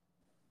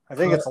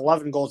think it's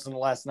 11 goals in the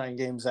last 9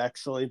 games,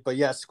 actually. But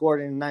yes,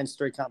 scored in 9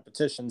 straight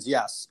competitions.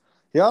 Yes,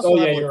 he also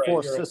had like 4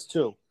 assists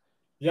too.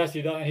 Yes,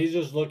 he does. He's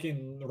just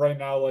looking right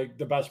now like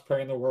the best player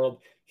in the world.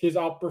 He's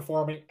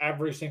outperforming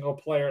every single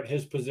player at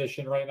his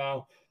position right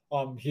now.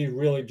 He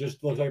really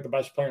just looks like the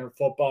best player in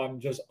football and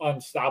just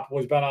unstoppable.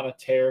 He's been on a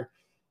tear.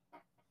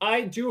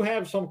 I do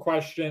have some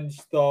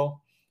questions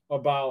though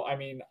about. I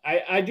mean,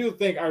 I do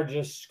think our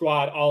just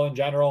squad all in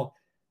general.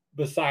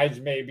 Besides,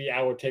 maybe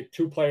I would take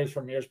 2 players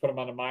from here, put them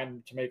on the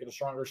mind to make it a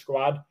stronger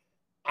squad.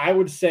 I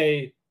would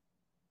say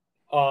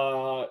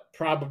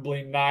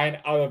probably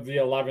 9 out of the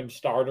 11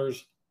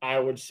 starters, I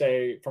would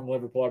say from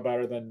Liverpool are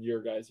better than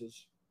your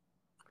guys's.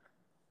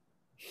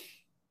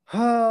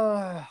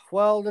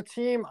 Well, the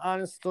team,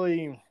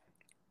 honestly,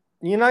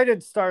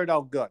 United started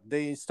out good.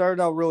 They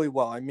started out really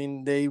well. I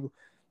mean, they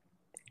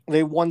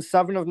won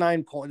 7 of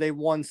 9 points. They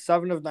won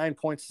 7 of 9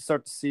 points to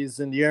start the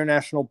season. The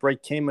international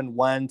break came and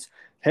went.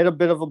 Hit a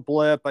bit of a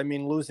blip. I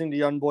mean, losing the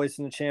Young Boys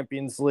in the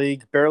Champions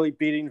League, barely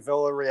beating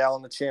Villarreal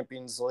in the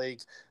Champions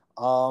League.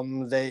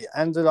 They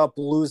ended up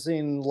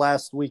losing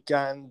last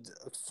weekend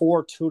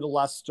 4-2 to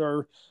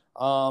Leicester.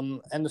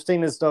 And the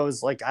thing is, though,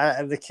 is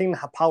the King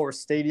Power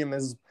Stadium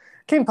is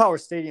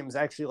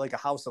actually like a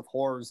house of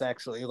horrors,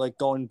 actually, like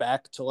going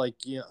back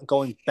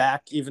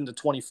even to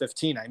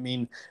 2015. I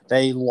mean,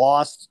 they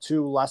lost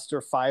to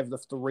Leicester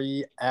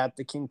 5-3 at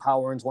the King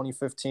Power in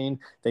 2015.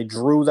 They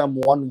drew them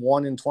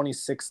 1-1 in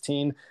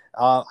 2016.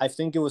 I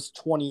think it was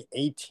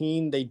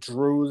 2018. They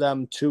drew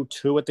them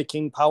 2-2 at the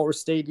King Power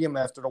Stadium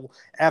after the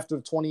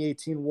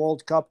 2018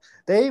 World Cup.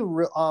 They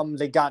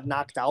got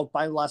knocked out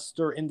by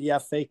Leicester in the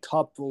FA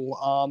Cup.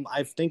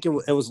 I think it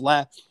was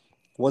last.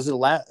 Was it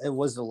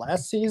the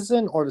last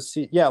season or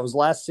yeah, it was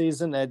last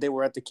season. They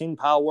were at the King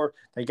Power.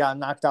 They got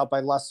knocked out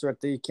by Leicester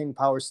at the King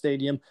Power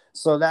Stadium.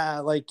 So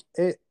that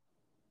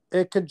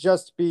it could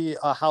just be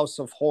a house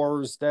of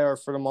horrors there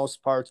for the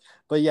most part.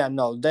 But yeah,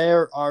 no,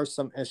 there are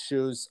some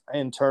issues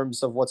in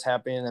terms of what's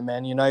happening in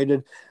Man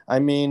United. I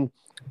mean,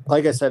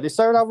 like I said, they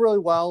started out really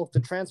well. The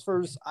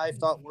transfers I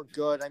thought were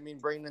good. I mean,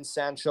 bringing in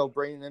Sancho,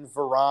 bringing in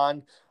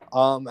Varane,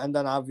 and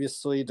then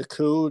obviously the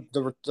coup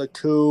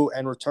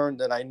and return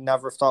that I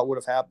never thought would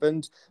have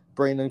happened.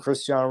 Bringing in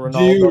Cristiano Ronaldo.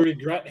 Do you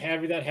regret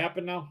having that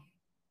happen now?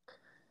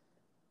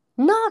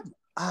 Not.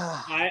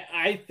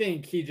 I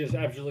think he just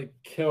absolutely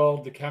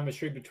killed the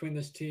chemistry between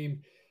this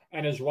team,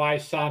 and is why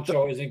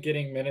Sancho isn't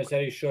getting minutes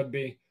that he should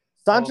be.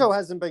 Sancho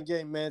hasn't been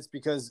getting minutes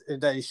because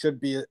he should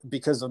be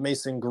because of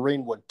Mason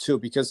Greenwood too,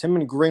 because him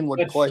and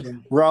Greenwood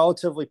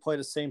relatively play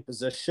the same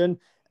position.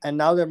 And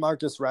now that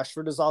Marcus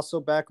Rashford is also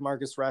back,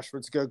 Marcus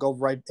Rashford's going to go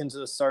right into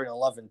the starting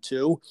 11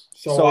 too.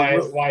 So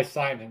why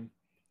sign him?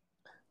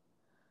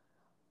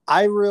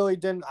 I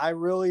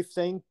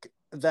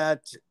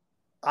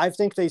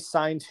think they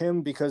signed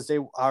him because they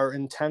are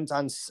intent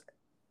on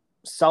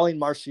selling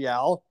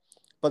Martial.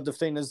 But the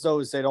thing is, though,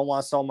 is they don't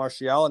want to sell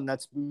Martial, and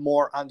that's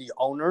more on the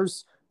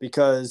owners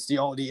because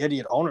the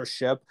idiot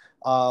ownership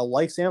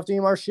likes Anthony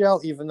Martial,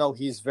 even though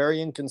he's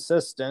very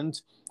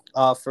inconsistent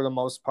for the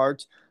most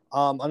part.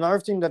 Another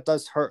thing that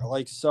does hurt,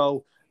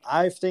 so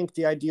I think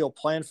the ideal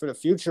plan for the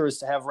future is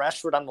to have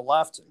Rashford on the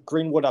left,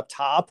 Greenwood up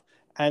top,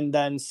 and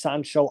then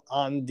Sancho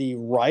on the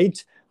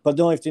right. But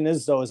the only thing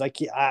is, though, is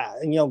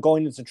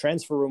going into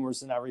transfer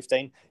rumors and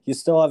everything, you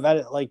still have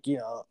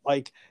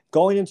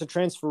going into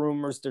transfer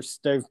rumors.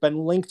 They've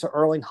been linked to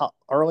Erling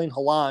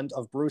Haaland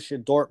of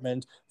Borussia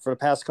Dortmund for the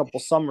past couple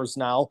summers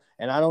now,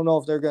 and I don't know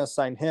if they're going to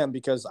sign him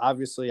because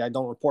obviously I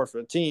don't report for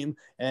the team,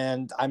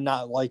 and I'm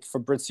not like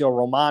Fabrizio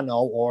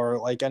Romano or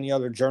like any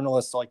other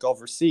journalist like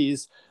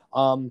overseas.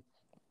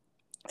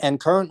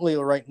 And currently,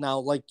 right now,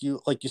 like you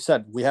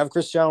said, we have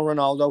Cristiano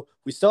Ronaldo.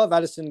 We still have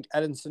Edinson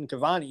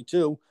Cavani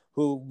too,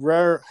 who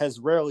has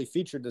rarely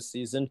featured this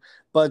season.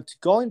 But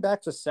going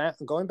back to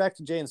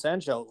Jadon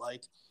Sancho,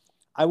 like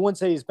I wouldn't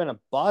say he's been a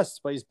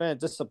bust, but he's been a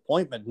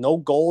disappointment. No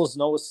goals,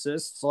 no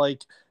assists.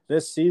 Like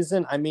this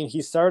season, I mean,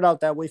 he started out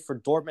that way for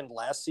Dortmund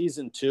last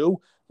season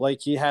too. Like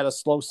he had a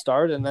slow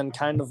start and then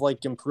kind of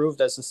like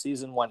improved as the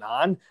season went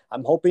on.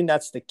 I'm hoping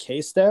that's the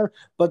case there.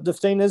 But the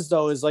thing is,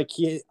 though, is like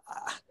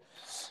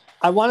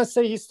I want to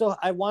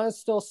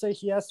still say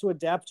he has to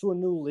adapt to a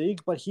new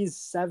league, but he's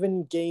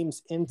 7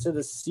 games into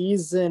the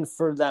season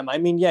for them. I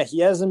mean, yeah, he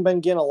hasn't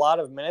been getting a lot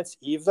of minutes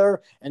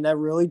either, and that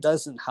really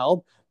doesn't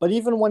help. But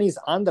even when he's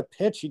on the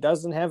pitch, he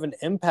doesn't have an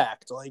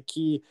impact.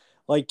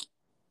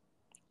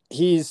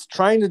 He's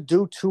trying to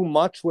do too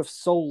much with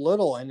so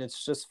little, and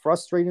it's just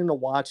frustrating to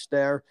watch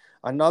there.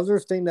 Another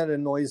thing that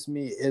annoys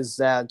me is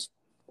that,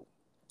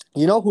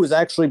 who's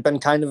actually been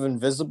kind of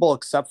invisible,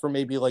 except for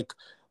maybe like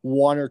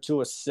one or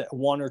two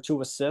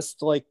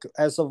assists like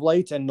as of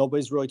late, and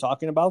nobody's really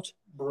talking about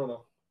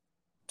Bruno.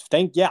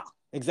 Yeah,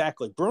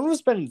 exactly.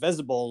 Bruno's been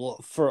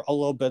invisible for a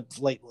little bit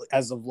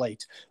as of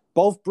late.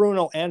 Both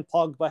Bruno and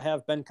Pogba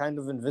have been kind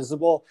of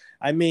invisible.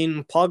 I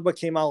mean, Pogba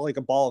came out like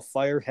a ball of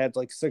fire, had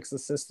like 6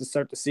 assists to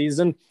start the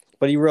season,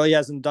 but he really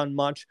hasn't done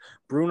much.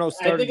 Bruno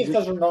started. I think it's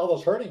because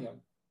Ronaldo's hurting him.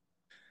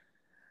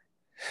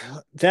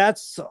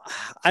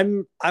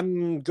 I'm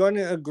going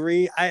to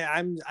agree.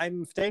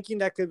 I'm thinking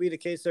that could be the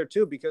case there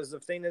too, because the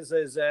thing is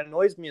it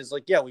annoys me is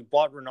like, yeah, we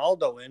bought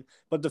Ronaldo in,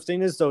 but the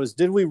thing is though, is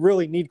did we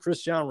really need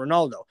Cristiano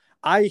Ronaldo?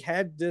 I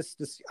had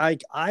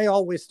I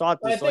always thought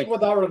this. I think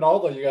without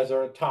Ronaldo, you guys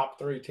are a top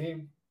 3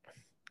 team.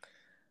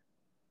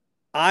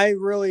 I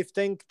really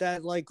think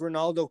that like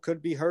Ronaldo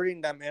could be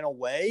hurting them in a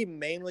way,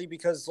 mainly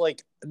because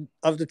like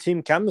of the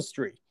team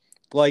chemistry.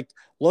 Like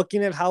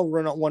looking at how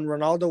when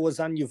Ronaldo was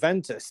on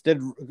Juventus, did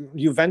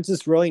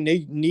Juventus really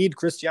need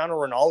Cristiano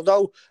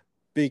Ronaldo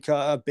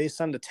because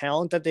based on the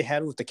talent that they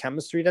had with the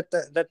chemistry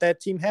that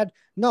team had?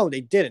 No,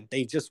 they didn't.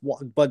 They just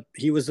but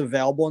he was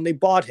available and they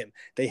bought him.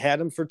 They had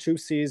him for 2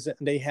 seasons.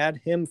 They had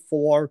him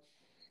for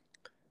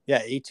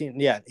 18,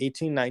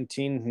 19,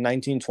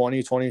 19,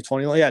 20, 20,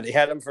 20. Yeah, they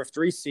had him for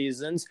 3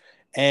 seasons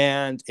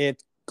and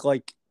it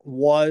like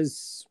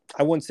was,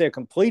 I wouldn't say a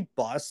complete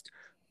bust,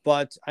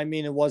 but I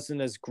mean, it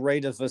wasn't as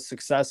great of a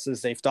success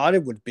as they thought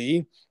it would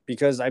be,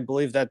 because I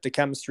believe that the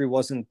chemistry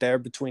wasn't there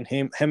between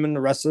him and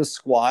the rest of the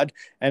squad,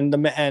 and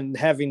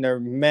having their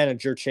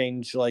manager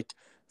change like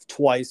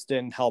twice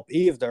didn't help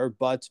either.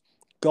 But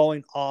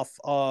going off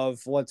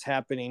of what's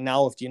happening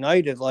now with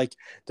United, like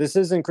this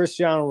isn't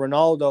Cristiano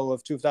Ronaldo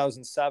of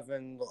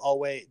 2007,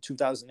 08,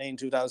 2008,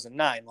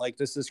 2009. Like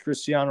this is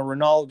Cristiano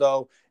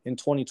Ronaldo in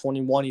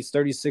 2021. He's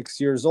 36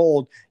 years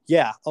old.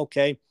 Yeah,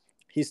 okay.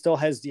 He still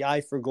has the eye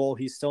for goal.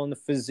 He's still in the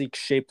physique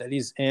shape that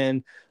he's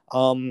in.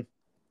 And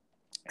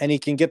he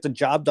can get the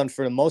job done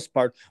for the most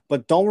part,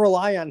 but don't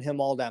rely on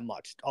him all that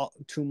much,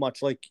 too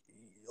much like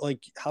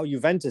how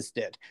Juventus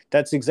did.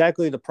 That's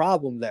exactly the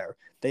problem there.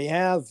 They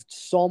have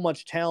so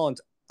much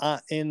talent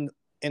in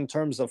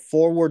terms of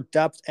forward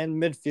depth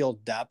and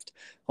midfield depth.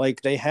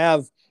 Like they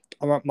have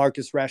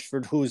Marcus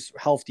Rashford, who's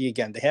healthy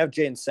again. They have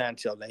Jadon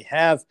Sancho. They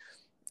have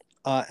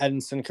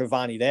Edinson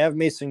Cavani. They have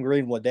Mason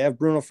Greenwood. They have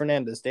Bruno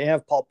Fernandes. They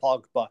have Paul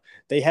Pogba.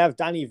 They have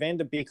Donny van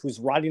de Beek, who's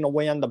rotting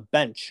away on the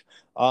bench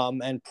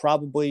and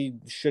probably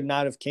should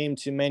not have came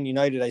to Man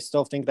United. I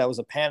still think that was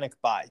a panic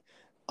buy.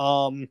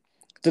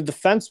 The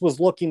defense was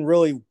looking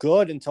really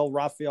good until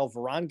Raphael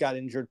Varane got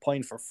injured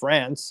playing for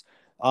France.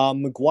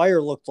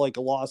 Maguire looked like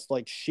a lost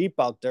sheep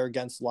out there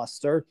against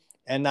Leicester.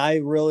 And I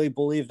really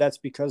believe that's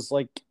because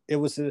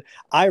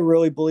I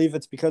really believe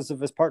it's because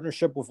of his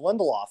partnership with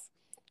Lindelof.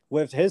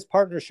 With his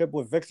partnership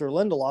with Victor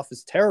Lindelof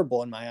is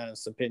terrible in my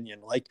honest opinion.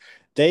 Like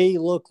they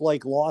look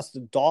like lost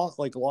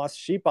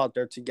sheep out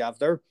there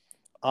together.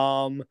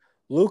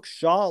 Luke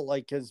Shaw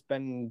has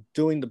been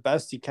doing the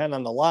best he can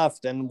on the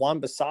left, and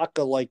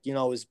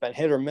Wan-Bissaka has been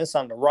hit or miss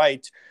on the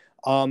right.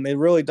 It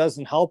really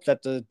doesn't help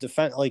that that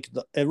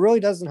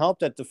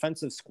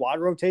defensive squad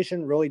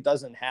rotation really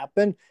doesn't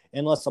happen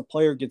unless a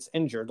player gets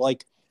injured.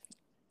 Like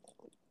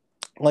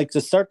to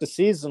start the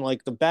season,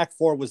 the back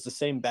four was the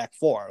same back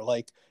four.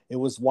 It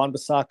was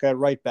Wan-Bissaka at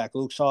right back,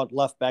 Luke Shaw at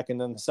left back, and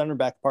then the center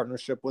back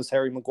partnership was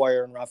Harry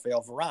Maguire and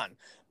Raphael Varane.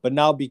 But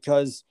now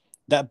because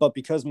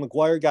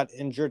Maguire got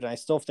injured, and I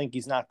still think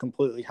he's not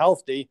completely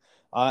healthy,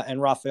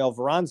 and Raphael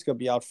Varane's going to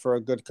be out for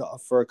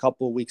a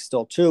couple of weeks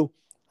still too.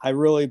 I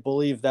really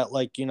believe that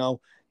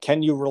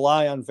can you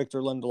rely on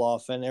Victor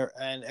Lindelof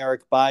and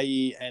Eric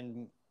Bailly,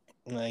 and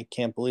I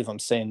can't believe I'm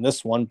saying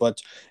this one,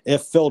 but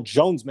if Phil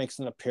Jones makes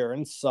an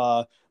appearance,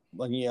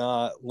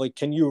 Like,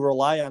 can you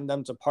rely on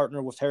them to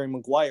partner with Harry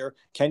Maguire?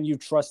 Can you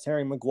trust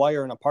Harry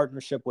Maguire in a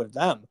partnership with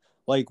them?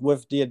 Like,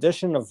 with the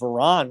addition of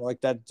Varane,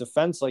 like, that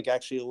defense, like,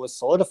 actually was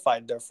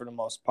solidified there for the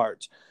most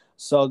part.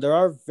 So there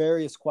are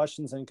various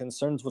questions and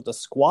concerns with the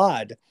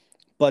squad,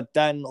 but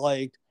then,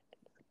 like,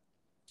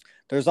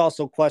 there's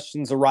also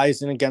questions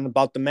arising again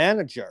about the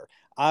manager.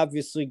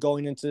 Obviously,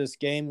 going into this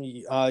game,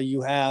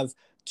 you have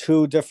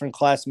two different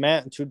class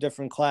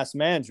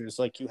managers.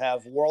 Like, you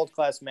have world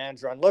class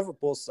manager on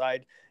Liverpool's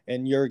side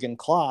and Jurgen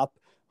Klopp,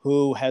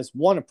 who has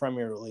won a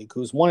Premier League,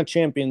 who's won a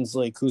Champions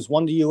League, who's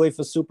won the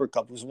UEFA Super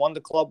Cup, who's won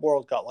the Club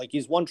World Cup. Like,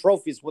 he's won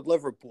trophies with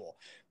Liverpool.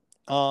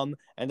 And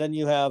then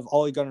you have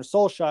Ole Gunnar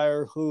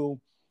Solskjaer, who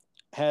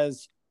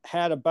has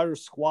had a better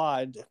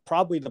squad,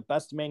 probably the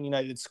best Man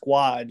United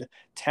squad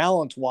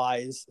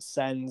talent-wise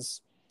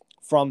since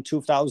from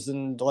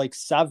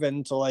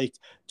 2007 to like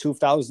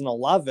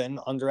 2011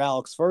 under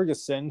Alex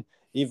Ferguson.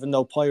 Even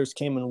though players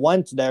came and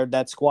went there,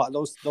 that squad,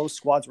 those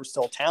squads were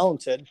still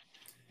talented.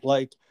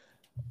 Like,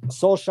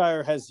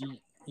 Solskjaer has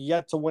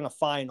yet to win a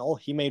final.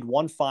 He made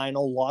one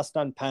final, lost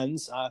on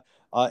pens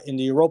in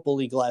the Europa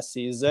League last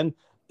season,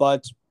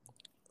 but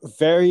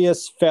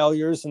various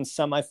failures in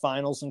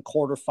semifinals and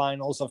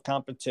quarterfinals of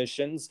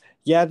competitions.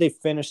 Yeah, they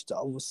finished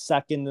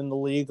second in the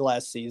league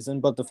last season,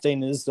 but the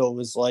thing is, though,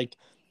 is like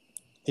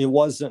it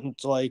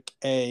wasn't like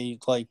a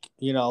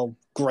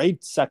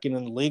great second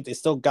in the league. They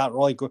still got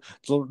like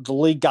the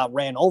league got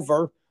ran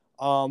over.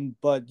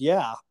 But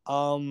yeah,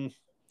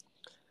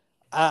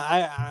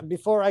 I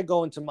before I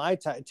go into my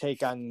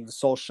take on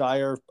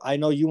Solskjaer, I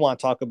know you want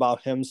to talk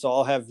about him, so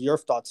I'll have your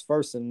thoughts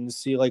first and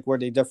see like where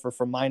they differ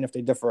from mine, if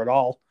they differ at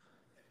all.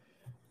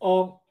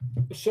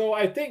 So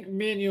I think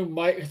me and you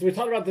might, because we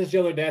talked about this the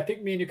other day, I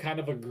think me and you kind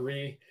of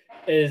agree,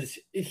 is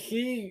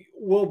he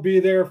will be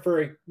there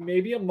for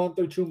maybe a month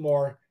or two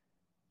more.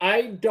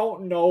 I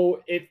don't know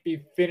if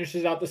he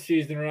finishes out the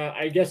season or not.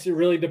 I guess it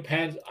really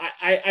depends.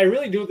 I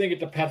really do think it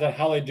depends on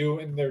how they do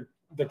in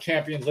the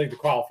Champions League, the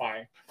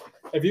qualifying.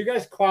 If you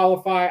guys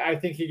qualify, I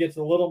think he gets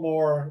a little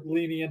more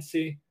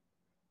leniency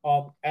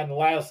and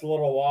lasts a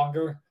little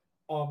longer.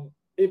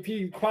 If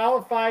he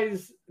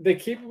qualifies, they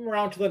keep him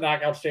around to the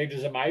knockout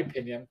stages, in my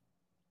opinion.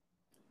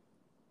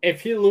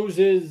 If he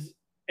loses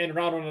in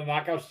round one of the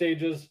knockout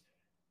stages,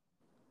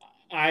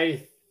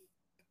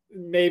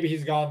 maybe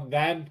he's gone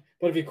then.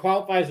 But if he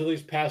qualifies, at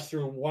least pass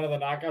through one of the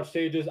knockout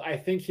stages, I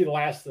think he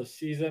lasts the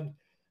season.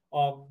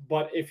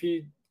 But if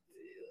he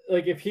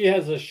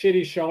has a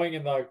shitty showing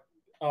in the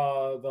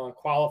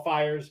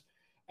qualifiers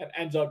and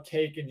ends up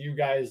taking you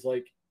guys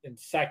like in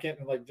second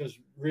and like just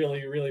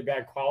really, really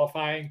bad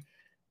qualifying,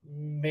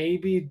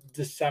 maybe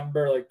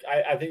December. Like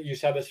I think you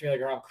said this to me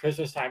like around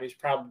Christmas time, he's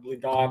probably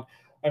gone.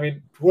 I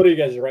mean, what are you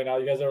guys right now?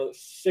 You guys are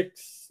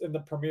sixth in the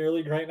Premier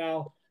League right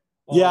now.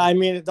 Yeah, I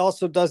mean, it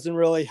also doesn't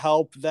really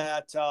help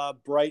that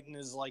Brighton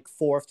is like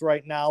fourth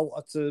right now,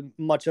 to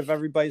much of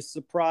everybody's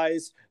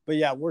surprise. But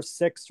yeah, we're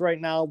sixth right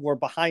now. We're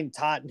behind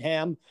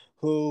Tottenham,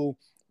 who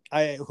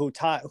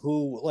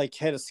like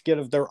hit a skid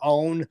of their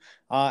own,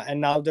 and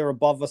now they're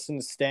above us in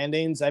the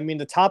standings. I mean,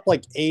 the top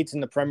like 8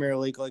 in the Premier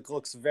League like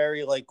looks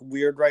very like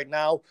weird right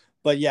now.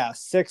 But yeah,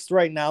 sixth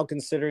right now,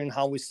 considering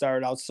how we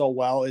started out so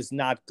well, is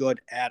not good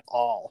at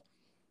all.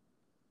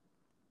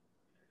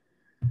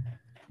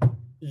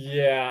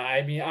 Yeah,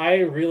 I mean, I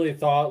really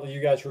thought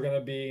you guys were going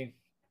to be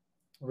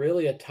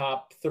really a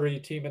top 3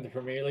 team in the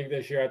Premier League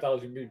this year. I thought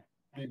it was going to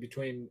be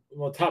between,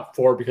 top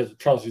 4, because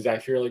Chelsea's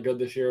actually really good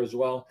this year as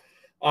well.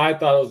 I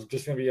thought it was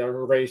just going to be a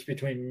race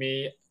between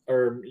me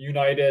or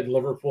United,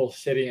 Liverpool,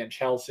 City, and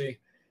Chelsea.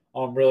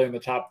 Really in the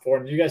top 4.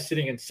 And you guys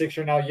sitting in 6th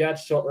right now, yet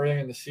still early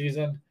in the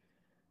season.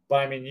 But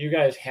I mean, you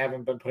guys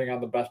haven't been putting on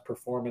the best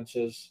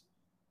performances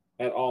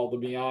at all, to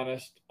be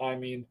honest. I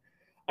mean,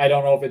 I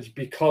don't know if it's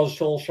because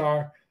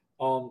Solskjaer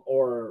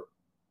or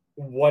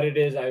what it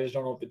is. I just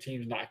don't know if the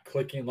team's not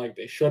clicking like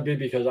they should be,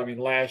 because I mean,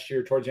 last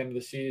year towards the end of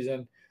the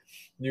season,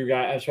 you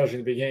guys, especially in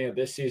the beginning of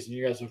this season,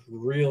 you guys looked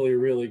really,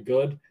 really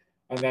good,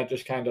 and that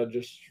just kind of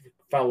just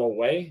fell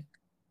away.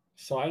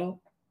 So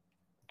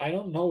I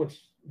don't know what's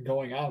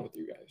going on with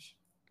you guys.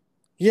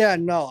 Yeah,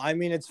 no, I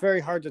mean, it's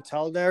very hard to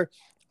tell there.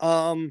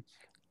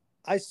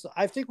 I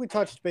think we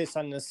touched base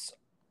on this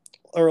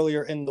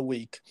earlier in the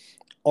week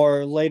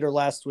or later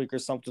last week or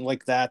something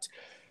like that.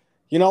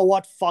 You know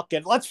what? Fuck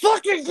it. Let's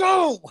fucking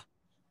go.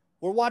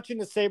 We're watching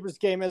the Sabres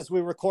game as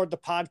we record the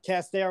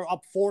podcast. They are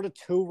up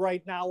 4-2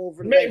 right now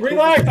over the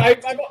Relax.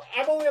 I'm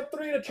only up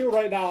 3-2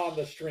 right now on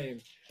the stream.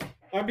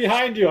 I'm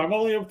behind you. I'm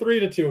only up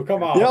 3-2.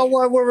 Come on. You know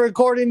what? We're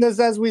recording this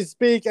as we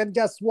speak, and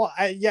guess what?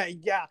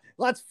 Yeah.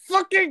 Let's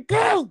fucking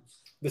go.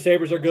 The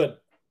Sabres are good.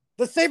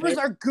 The Sabres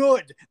are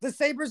good. The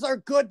Sabres are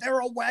good. They're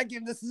a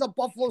wagon. This is a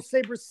Buffalo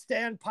Sabres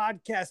Stand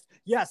podcast.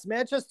 Yes,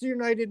 Manchester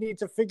United need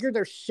to figure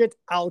their shit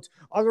out.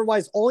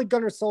 Otherwise, Ole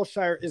Gunnar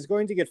Solskjaer is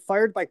going to get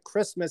fired by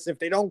Christmas if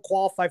they don't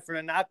qualify for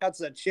the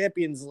knockouts of the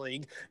Champions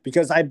League,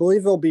 because I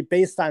believe it'll be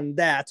based on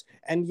that.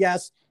 And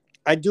yes,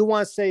 I do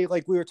want to say,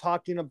 like we were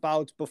talking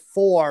about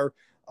before,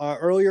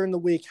 earlier in the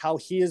week how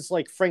he is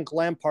like Frank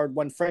Lampard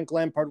when Frank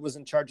Lampard was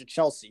in charge of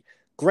Chelsea.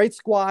 Great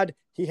squad.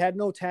 He had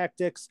no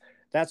tactics.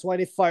 That's why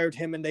they fired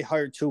him and they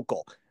hired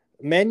Tuchel.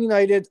 Man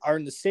United are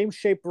in the same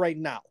shape right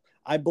now.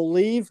 I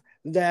believe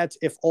that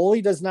if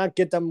Ole does not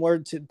get them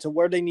to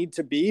where they need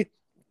to be,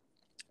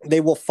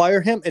 they will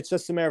fire him. It's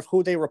just a matter of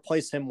who they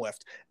replace him with.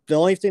 The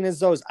only thing is,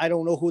 though, is I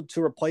don't know who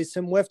to replace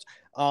him with.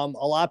 A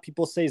lot of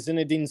people say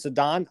Zinedine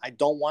Zidane. I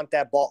don't want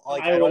that ball.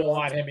 Like, I don't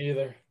want him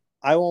either.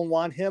 I won't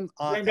want him.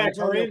 Bring back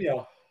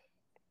Mourinho.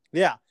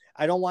 Yeah.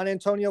 I don't want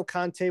Antonio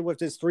Conte with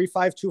his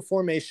 3-5-2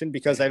 formation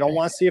because I don't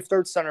want to see a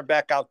third center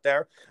back out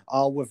there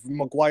with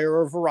Maguire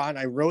or Varane.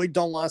 I really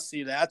don't want to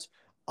see that.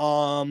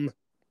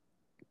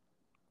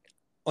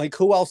 Like,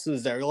 who else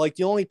is there? Like,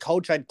 the only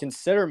coach I'd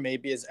consider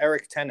maybe is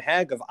Erik ten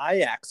Hag of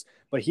Ajax,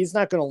 but he's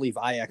not going to leave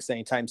Ajax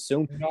anytime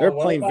soon. No, they're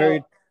playing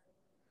very.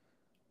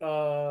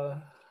 No,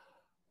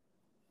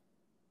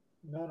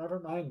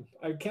 never mind.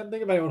 I can't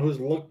think of anyone who's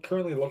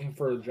currently looking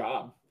for a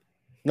job.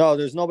 No,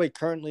 there's nobody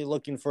currently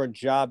looking for a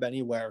job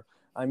anywhere.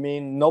 I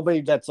mean,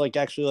 nobody that's like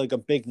actually like a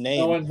big name.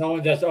 No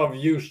one that's of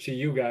use to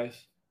you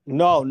guys.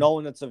 No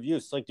one that's of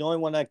use. Like the only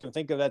one I can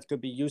think of that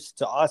could be used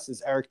to us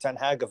is Erik ten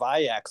Hag of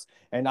Ajax.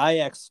 And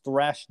Ajax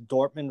thrashed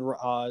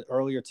Dortmund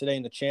earlier today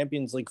in the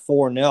Champions League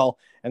 4-0.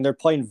 And they're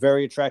playing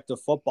very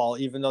attractive football,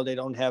 even though they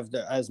don't have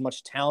as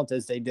much talent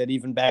as they did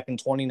even back in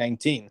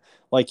 2019.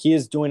 Like he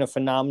is doing a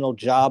phenomenal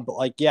job.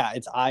 Like, yeah,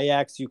 it's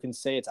Ajax. You can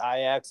say it's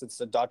Ajax. It's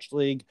the Dutch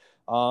league.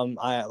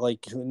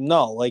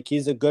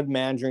 He's a good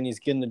manager and he's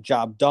getting the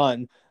job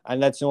done.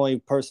 And that's the only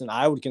person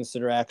I would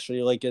consider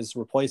actually like is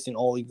replacing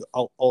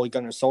Ole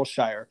Gunnar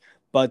Solskjaer.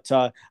 But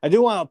I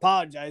do want to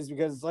apologize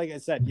because, like I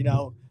said,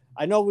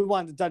 I know we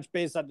wanted to touch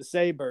base on the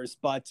Sabres,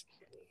 but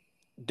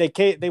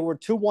they were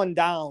 2-1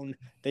 down.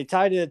 They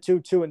tied it at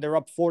 2-2, and they're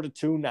up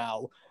 4-2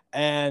 now.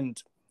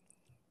 And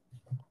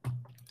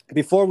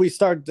before we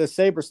start the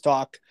Sabres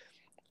talk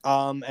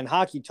and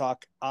hockey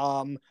talk,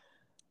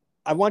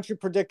 I want your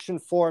prediction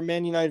for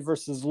Man United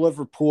versus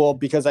Liverpool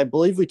because I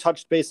believe we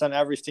touched base on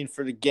everything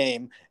for the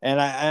game,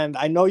 and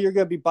I know you're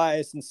going to be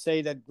biased and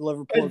say that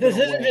Liverpool. This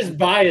isn't just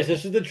bias.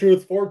 This is the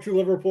truth. 4-2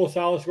 Liverpool.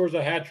 Salah scores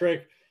a hat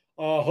trick.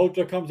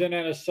 Hota comes in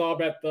and a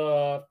sub at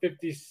the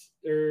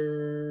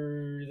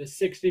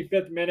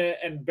 65th minute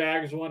and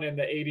bags one in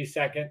the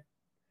 82nd.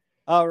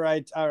 All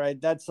right.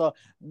 That's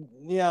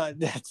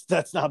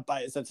that's not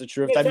bias. That's the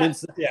truth. I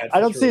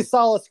don't see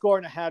Salah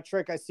scoring a hat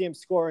trick. I see him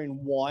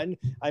scoring one.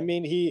 I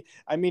mean, he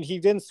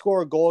didn't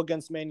score a goal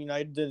against Man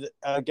United.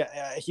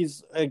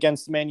 He's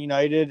against Man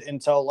United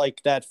until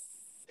like that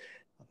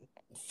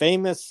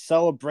famous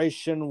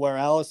celebration where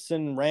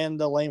Alisson ran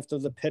the length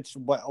of the pitch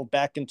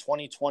back in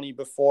 2020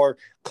 before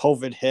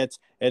COVID hit,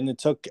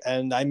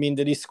 and I mean,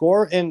 did he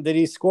score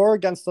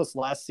against us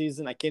last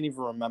season? I can't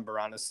even remember,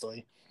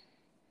 honestly.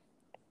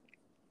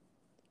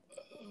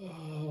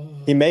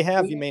 He may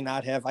have, he may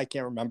not have. I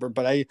can't remember,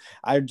 but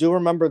I do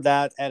remember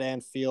that at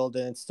Anfield,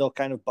 and it still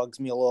kind of bugs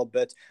me a little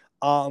bit.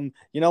 You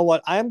know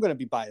what? I am going to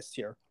be biased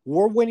here.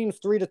 We're winning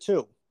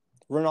 3-2.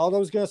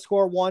 Ronaldo's going to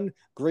score one.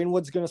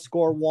 Greenwood's going to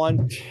score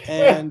one.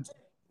 And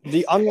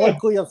the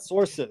unlikely of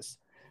sources,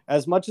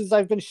 as much as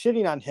I've been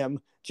shitting on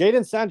him,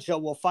 Jadon Sancho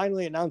will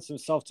finally announce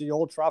himself to the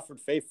Old Trafford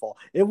faithful.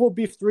 It will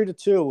be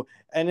 3-2,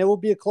 and it will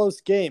be a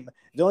close game.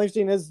 The only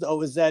thing is,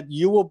 though, is that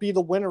you will be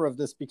the winner of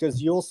this because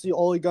you'll see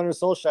Ole Gunnar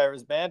Solskjaer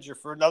as manager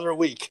for another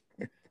week.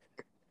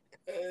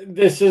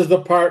 This is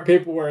the part,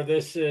 people, where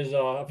this is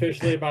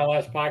officially my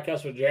last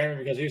podcast with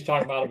Jeremy because he's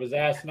talking out of his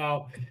ass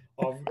now.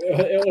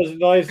 It was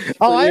nice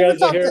for you guys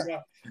to hear.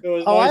 It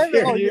was nice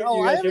hearing you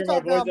guys hear my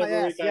voice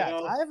every week.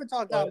 I haven't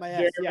talked out my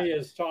ass. Jeremy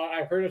is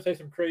I've heard him say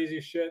some crazy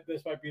shit.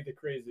 This might be the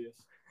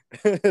craziest.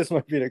 This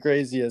might be the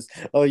craziest.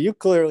 Oh, you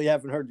clearly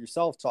haven't heard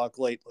yourself talk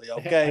lately,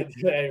 okay?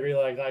 Hey,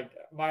 relax. Like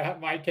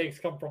my takes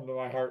come from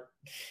my heart.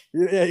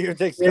 Yeah, your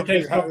takes come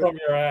from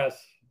your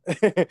ass.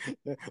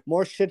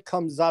 More shit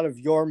comes out of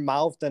your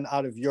mouth than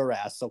out of your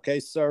ass, okay,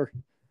 sir?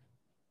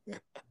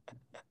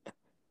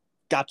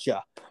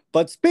 Gotcha.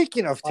 But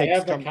speaking of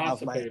takes coming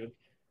out of my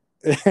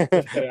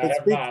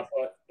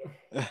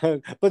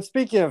but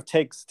speaking of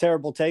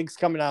terrible takes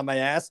coming out of my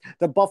ass,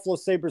 the Buffalo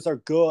Sabres are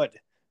good.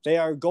 They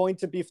are going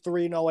to be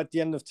 3-0 at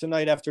the end of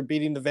tonight after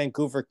beating the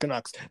Vancouver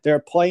Canucks. They're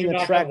playing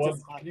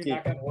attractive hockey.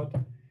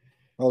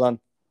 Hold on.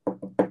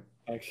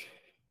 Thanks.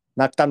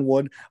 Knocked on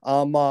wood.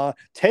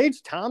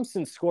 Tage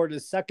Thompson scored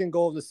his second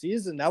goal of the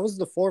season. That was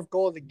the fourth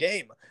goal of the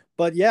game.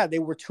 But yeah, they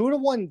were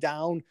 2-1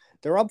 down.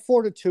 They're up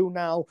 4-2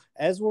 now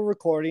as we're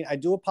recording. I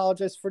do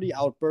apologize for the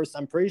outburst.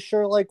 I'm pretty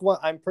sure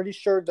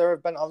there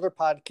have been other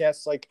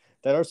podcasts like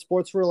that are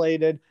sports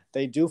related.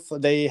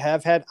 They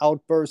have had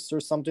outbursts or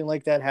something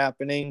like that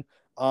happening.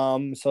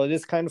 So it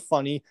is kind of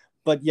funny.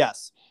 But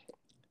yes,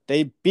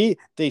 I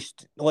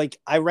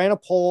ran a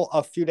poll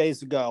a few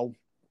days ago.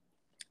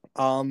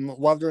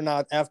 Whether or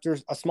not after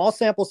a small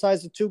sample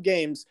size of 2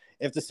 games,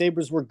 if the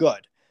Sabres were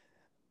good.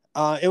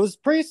 It was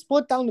pretty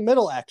split down the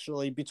middle,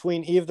 actually,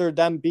 between either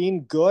them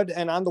being good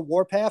and on the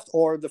warpath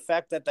or the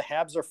fact that the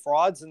Habs are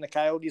frauds and the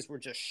Coyotes were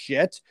just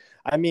shit.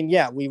 I mean,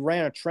 yeah, we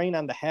ran a train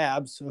on the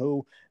Habs,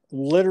 who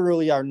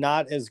literally are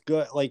not as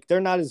good. Like, they're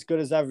not as good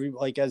as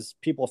as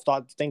people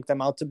think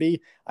them out to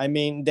be. I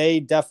mean, they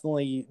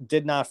definitely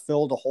did not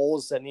fill the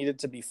holes that needed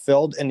to be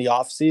filled in the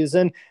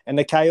offseason. And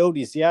the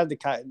Coyotes,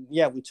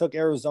 we took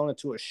Arizona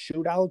to a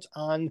shootout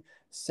on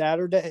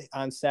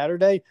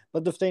Saturday.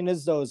 But the thing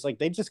is, though, is like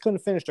they just couldn't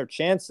finish their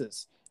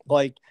chances.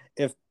 Like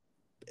if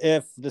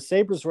the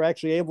Sabres were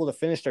actually able to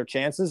finish their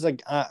chances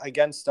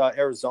against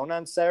Arizona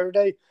on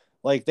Saturday,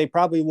 like they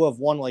probably would have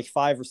won like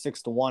 5 or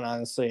 6 to 1,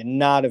 honestly, and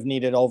not have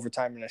needed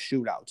overtime in a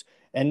shootout.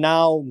 And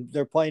now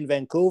they're playing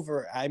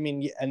Vancouver.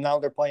 And now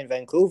they're playing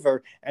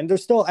Vancouver, and they're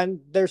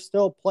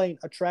still playing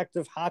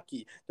attractive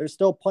hockey. They're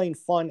still playing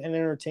fun and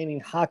entertaining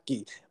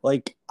hockey.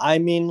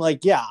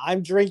 Yeah,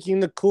 I'm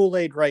drinking the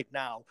Kool-Aid right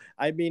now.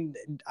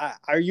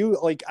 Are you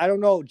like, I don't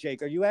know,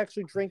 Jake, are you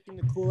actually drinking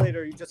the Kool-Aid,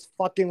 or are you just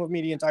fucking with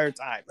me the entire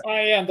time? I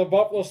am. The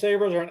Buffalo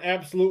Sabres are an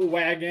absolute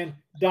wagon.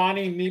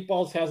 Donnie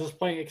Meatballs has us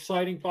playing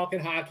exciting fucking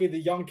hockey. The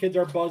young kids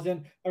are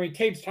buzzing. I mean,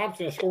 Tage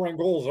Thompson is scoring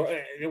goals.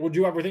 Would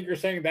you ever think you're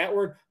saying that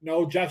word?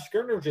 No, Jeff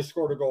Skinner just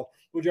scored a goal.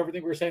 Would you ever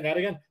think we were saying that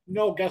again?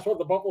 No, guess what?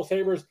 The Buffalo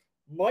Sabres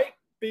might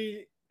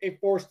be a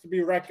force to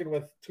be reckoned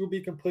with, to be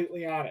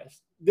completely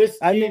honest. This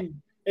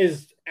team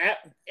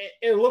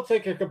it looks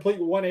like a complete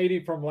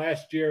 180 from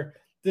last year.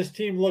 This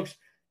team looks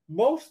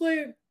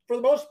mostly, for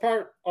the most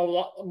part,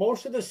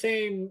 most of the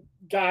same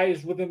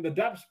guys within the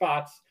depth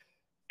spots,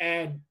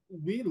 and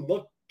we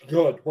look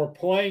good. We're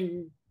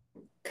playing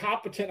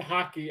competent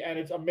hockey, and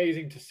it's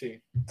amazing to see.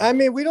 I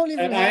mean, we don't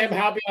even. And I am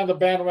happy on the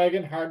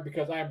bandwagon hard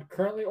because I am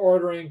currently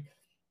ordering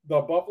the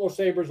Buffalo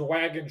Sabres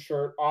wagon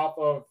shirt off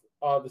of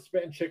the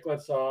Spit and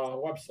Chicklets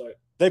website.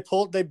 They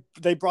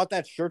brought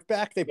that shirt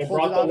back. They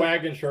brought the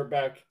wagon shirt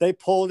back. They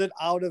pulled it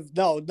out of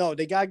no.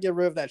 They gotta get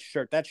rid of that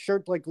shirt. That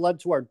shirt led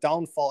to our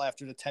downfall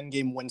after the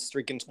 10-game win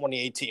streak in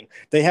 2018.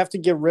 They have to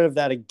get rid of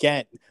that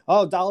again.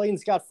 Oh,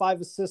 Dahlin's got 5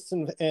 assists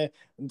and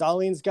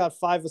Dahlin's got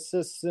 5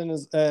 assists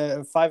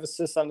and 5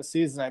 assists on the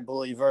season, I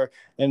believe, or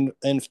in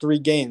 3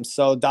 games.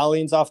 So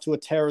Dahlin's off to a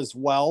tear as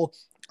well.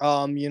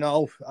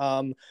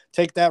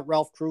 Take that,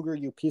 Ralph Kruger,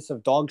 you piece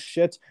of dog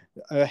shit,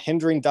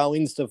 hindering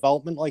Dahlin's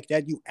development like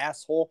that, you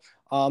asshole.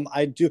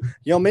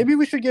 Maybe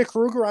we should get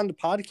Kruger on the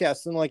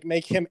podcast and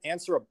make him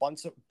answer a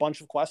bunch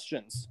of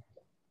questions.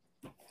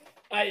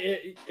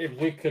 If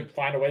we could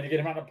find a way to get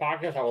him on the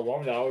podcast, I would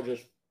love that. I would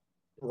just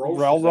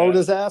railroad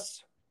his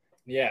ass.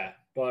 Yeah,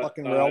 but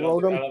fucking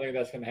railroad him. I don't think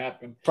that's going to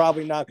happen.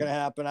 Probably not going to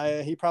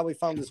happen. He probably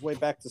found his way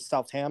back to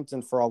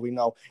Southampton for all we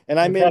know. And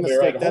I made a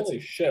mistake. Right. Holy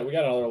shit, we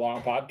got another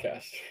long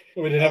podcast.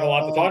 We didn't have a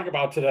lot to talk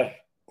about today.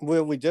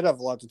 We did have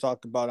a lot to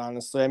talk about,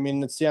 honestly. I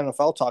mean, it's the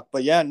NFL talk,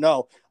 but yeah,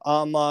 no.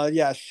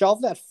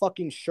 Shelve that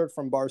fucking shirt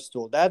from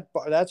Barstool.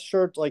 That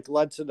shirt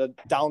led to the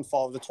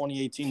downfall of the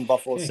 2018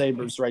 Buffalo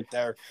Sabres right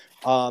there,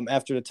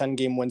 after the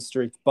 10-game win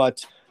streak.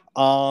 But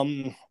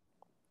no,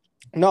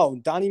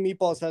 Donnie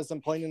Meatballs has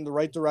them playing in the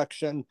right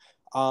direction.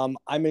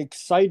 I'm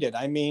excited.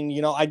 I mean,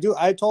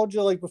 I told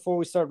you before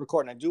we started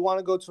recording, I do want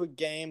to go to a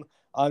game.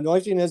 The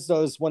only thing is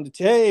though, is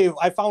hey,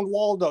 I found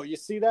Waldo. You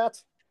see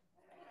that?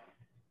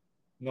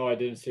 No, I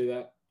didn't see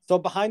that. So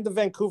behind the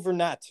Vancouver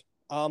net,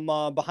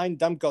 behind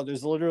Demko,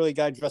 there's literally a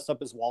guy dressed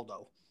up as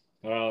Waldo.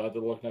 I'll have to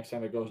look next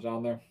time it goes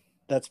down there.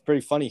 That's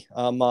pretty funny.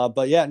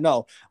 But yeah,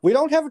 no, we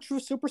don't have a true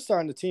superstar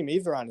on the team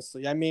either,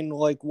 honestly. I mean,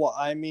 what?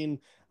 I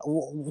mean,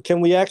 can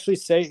we actually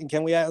say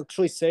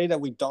that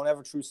we don't have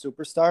a true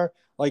superstar?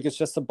 It's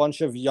just a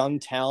bunch of young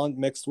talent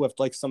mixed with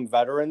some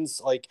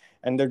veterans,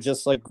 and they're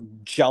just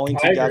gelling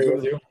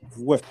together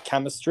with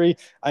chemistry.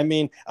 I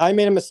mean, I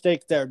made a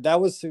mistake there. That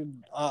was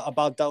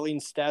about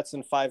Dahlin's stats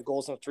and 5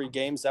 goals in 3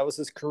 games. That was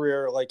his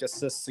career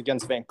assists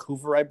against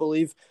Vancouver, I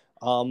believe.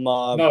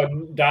 No,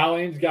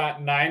 Dahlin's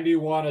got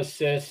 91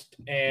 assists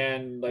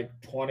and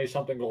 20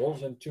 something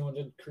goals in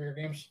 200 career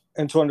games.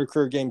 In 200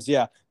 career games,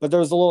 yeah. But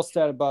there was a little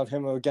stat about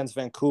him against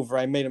Vancouver.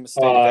 I made a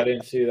mistake. I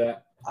didn't see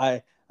that.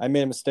 I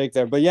made a mistake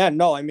there. But yeah,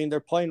 no, I mean, they're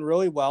playing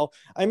really well.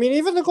 I mean,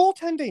 even the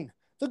goaltending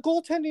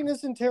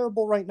isn't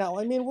terrible right now.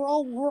 I mean, we're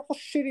all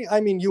shitty. I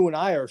mean, you and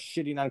I are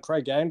shitting on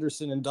Craig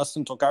Anderson and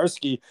Dustin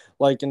Tokarski,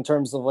 in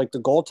terms of the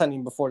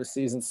goaltending before the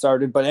season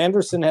started. But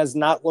Anderson has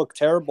not looked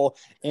terrible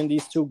in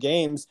these 2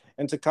 games,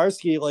 and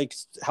Tokarski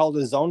held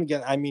his own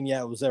again. I mean,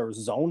 yeah, it was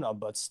Arizona,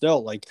 but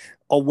still,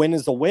 a win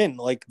is a win.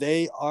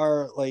 They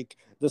are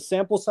the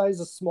sample size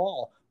is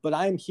small, but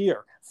I'm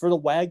here for the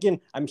wagon.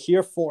 I'm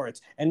here for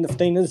it. And the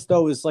thing is,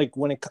 though, is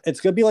when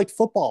it's gonna be like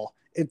football.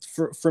 It's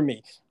for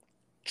me.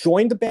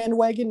 Join the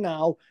bandwagon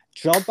now,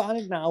 jump on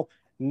it now,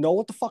 know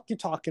what the fuck you're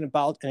talking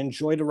about, and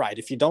enjoy the ride.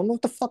 If you don't know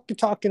what the fuck you're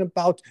talking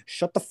about,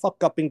 shut the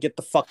fuck up and get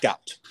the fuck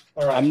out.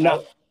 All right. I'm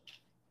not.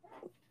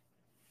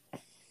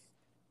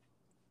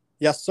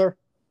 Yes, sir.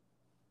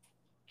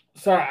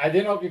 Sorry, I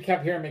didn't know if you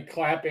kept hearing me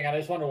clapping. I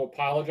just want to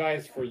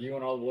apologize for you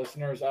and all the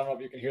listeners. I don't know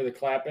if you can hear the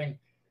clapping,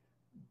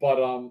 but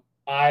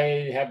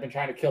I have been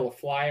trying to kill a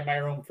fly in my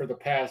room for the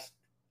past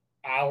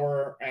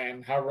hour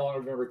and however long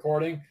we've been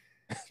recording.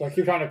 So I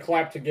keep trying to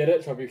clap to get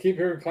it. So if you keep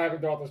hearing clapping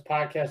throughout this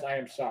podcast, I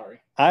am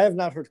sorry. I have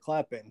not heard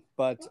clapping,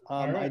 but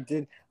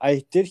right.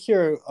 I did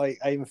hear, like,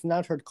 I have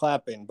not heard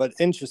clapping, but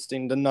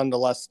interesting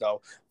nonetheless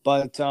though.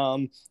 But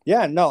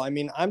yeah, no, I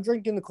mean, I'm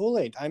drinking the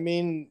Kool-Aid. I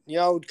mean, you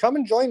know, come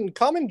and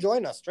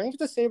join us. Drink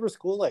the Sabres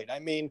Kool-Aid. I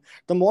mean,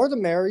 the more the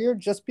merrier.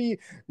 Just be,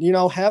 you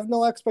know, have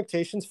no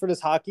expectations for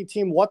this hockey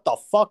team. What the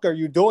fuck are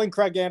you doing,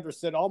 Craig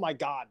Anderson? Oh my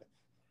God.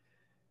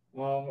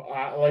 Well,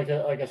 like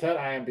I said,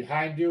 I am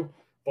behind you,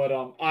 but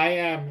I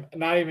am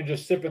not even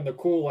just sipping the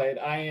Kool-Aid.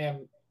 I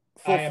am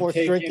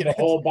taking the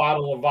whole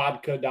bottle of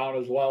vodka down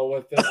as well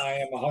with it. I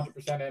am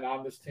 100% in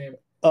on this team.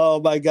 Oh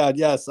my God,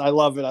 yes, I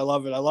love it. I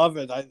love it. I love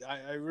it.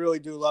 I really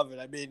do love it.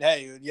 I mean,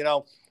 hey, you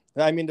know,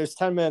 I mean, there's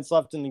 10 minutes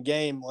left in the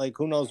game. Like,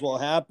 who knows what will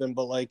happen?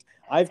 But like,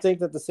 I think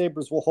that the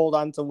Sabres will hold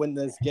on to win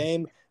this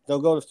game. They'll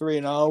go to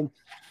 3-0.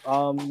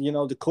 You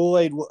know, the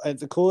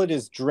Kool-Aid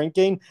is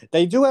drinking.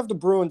 They do have the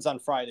Bruins on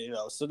Friday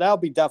though, so that'll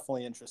be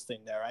definitely interesting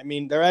there. I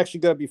mean, they're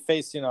actually going to be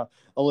facing a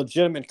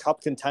legitimate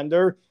cup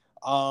contender.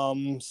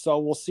 So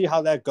we'll see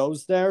how that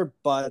goes there.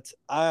 But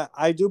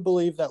I do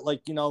believe that,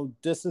 like, you know,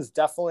 this is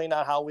definitely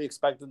not how we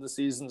expected the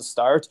season to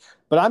start.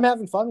 But I'm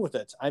having fun with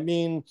it. I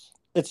mean,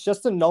 it's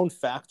just a known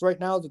fact right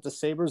now that the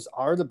Sabres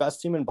are the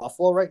best team in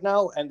Buffalo right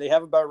now, and they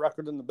have a better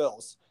record than the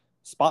Bills.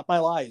 Spot my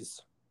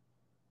lies.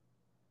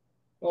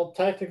 Well,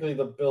 technically,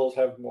 the Bills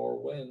have more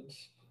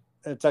wins.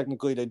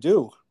 Technically, they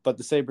do, but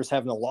the Sabres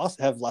have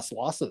less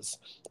losses.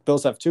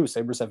 Bills have 2.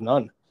 Sabres have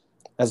none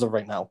as of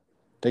right now.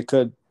 They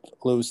could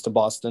lose to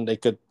Boston. They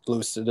could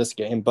lose to this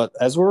game, but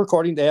as we're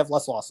recording, they have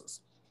less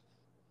losses.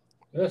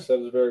 Yes, that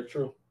is very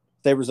true.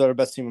 Sabres are the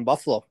best team in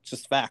Buffalo.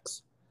 Just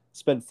facts.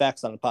 Spend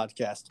facts on the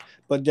podcast.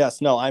 But yes,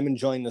 no, I'm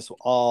enjoying this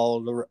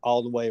all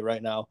the way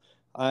right now.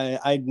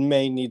 I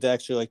may need to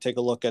actually like take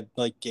a look at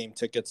like game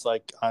tickets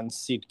like on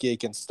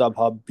SeatGeek and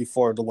StubHub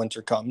before the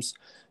winter comes,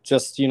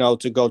 just, you know,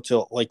 to go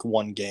to like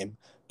one game.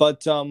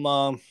 But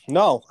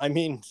no, I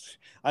mean,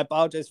 I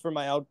apologize for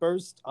my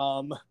outburst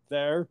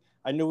there.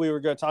 I knew we were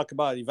going to talk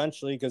about it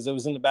eventually because it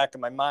was in the back of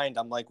my mind.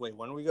 I'm like, wait,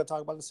 when are we going to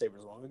talk about the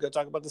Sabres? When are we going to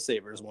talk about the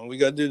Sabres? When are we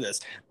going to do this?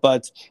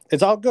 But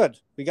it's all good.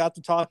 We got the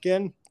talk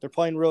in. They're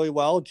playing really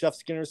well. Jeff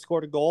Skinner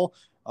scored a goal.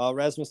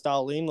 Rasmus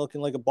Dahlin looking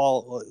like a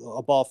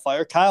ball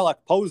fire. Kyle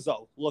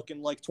Okposo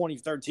looking like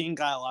 2013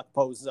 Kyle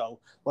Okposo,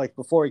 like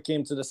before he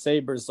came to the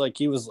Sabres. Like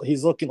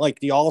he's looking like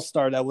the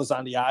all-star that was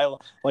on the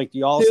island, like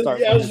the all-star.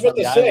 Yeah, I was about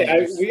to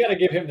say, we got to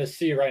give him the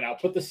C right now.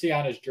 Put the C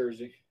on his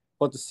jersey.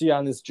 Put the C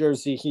on his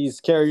jersey.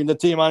 He's carrying the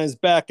team on his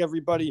back.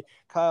 Everybody,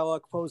 Kyle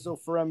Okposo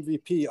for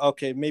MVP.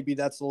 Okay, maybe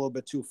that's a little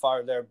bit too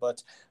far there,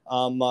 but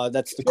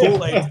that's the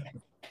Kool-Aid.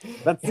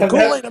 That's the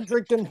Kool-Aid I'm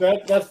drinking.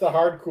 That's the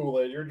hard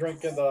Kool-Aid. You're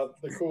drinking the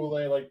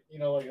Kool-Aid, like, you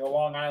know, like a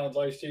Long Island's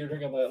iced tea. You're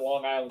drinking the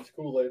Long Island's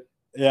Kool-Aid.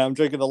 Yeah, I'm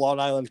drinking the Long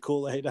Island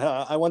Kool-Aid.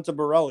 I went to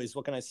Barelli's.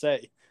 What can I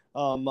say?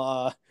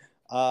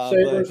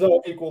 Sabres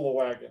equal a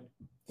wagon.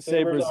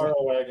 Sabres are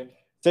a wagon.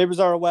 Sabres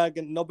are a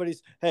wagon. Nobody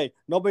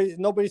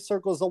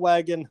circles the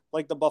wagon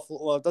like the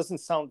Buffalo. Well, it doesn't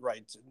sound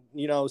right.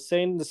 You know,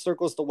 saying the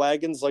circles the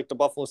wagons like the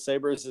Buffalo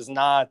Sabres is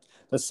not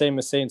the same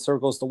as saying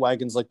circles the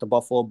wagons like the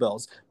Buffalo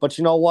Bills. But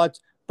you know what?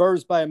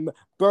 Burrs by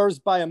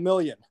a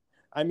million.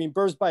 I mean,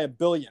 Burrs by a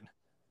billion.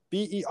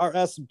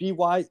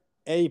 BERSBYABILLION.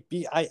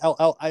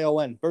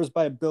 Burrs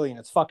by a billion.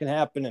 It's fucking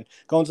happening.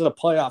 Going to the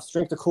playoffs.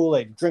 Drink the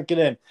Kool-Aid. Drink it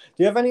in. Do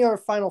you have any other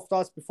final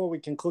thoughts before we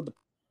conclude the?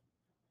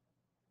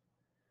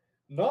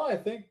 No, I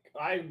think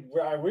I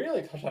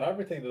really touched on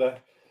everything today.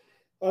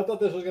 I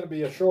thought this was going to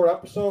be a short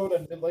episode,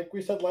 and like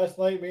we said last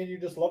night, me and you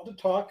just love to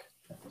talk,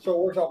 so it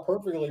works out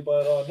perfectly.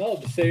 But no,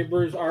 the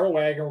Sabres are a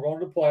wagon. We're going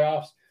to the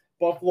playoffs.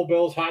 Buffalo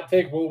Bills, hot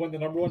take, will win the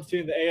number 1 seed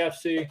in the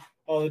AFC.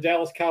 The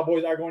Dallas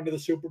Cowboys are going to the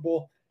Super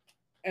Bowl,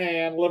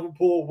 and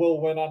Liverpool will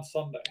win on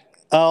Sunday.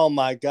 Oh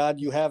my God,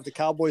 you have the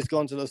Cowboys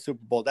going to the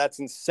Super Bowl. That's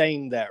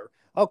insane there.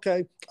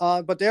 Okay,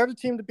 but they're the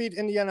team to beat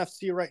in the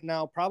NFC right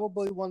now.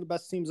 Probably one of the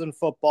best teams in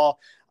football.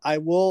 I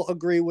will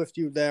agree with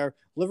you there.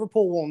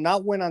 Liverpool will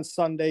not win on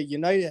Sunday.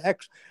 United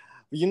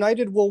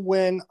will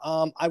win.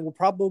 I will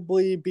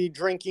probably be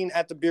drinking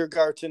at the beer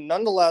garden.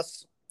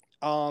 Nonetheless,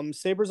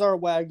 Sabres are a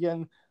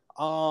wagon.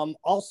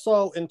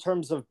 Also, in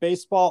terms of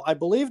baseball, I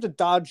believe the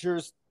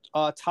Dodgers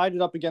tied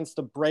it up against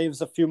the Braves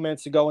a few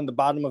minutes ago in the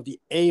bottom of the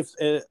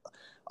 8th.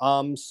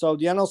 So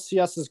the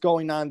NLCS is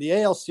going on. The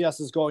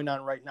ALCS is going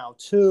on right now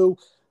too.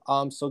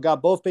 So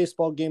got both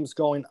baseball games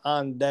going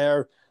on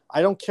there.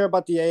 I don't care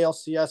about the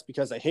ALCS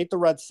because I hate the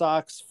Red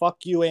Sox.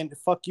 Fuck you, and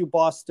fuck you,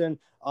 Boston.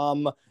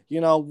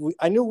 You know,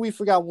 I knew we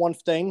forgot one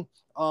thing.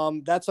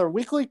 That's our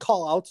weekly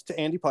call out to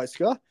Andy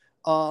Peiska.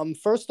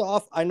 First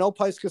off, I know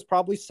Peiska's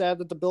probably sad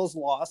that the Bills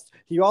lost.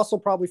 He also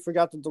probably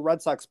forgot that the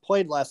Red Sox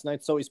played last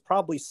night, so he's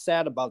probably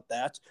sad about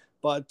that.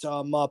 But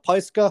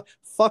Peiska,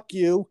 fuck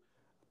you.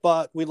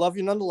 But we love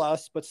you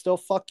nonetheless, but still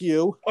fuck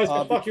you.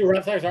 Fuck you.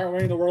 Red Sox aren't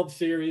winning the World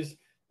Series.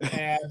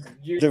 And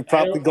they're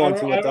probably going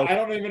to it, though. I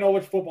don't even know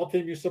which football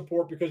team you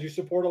support because you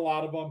support a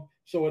lot of them,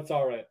 so it's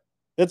all right.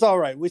 It's all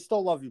right. We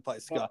still love you,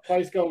 Pyska.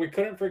 Pyska, we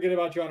couldn't forget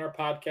about you on our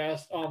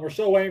podcast. We're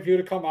still waiting for you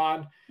to come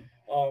on.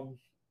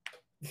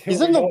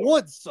 He's in the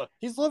woods.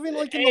 He's living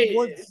like in the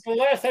woods. The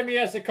last time he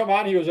has to come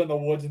on, he was in the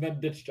woods and then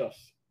ditched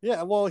us.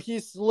 Yeah, well,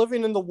 he's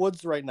living in the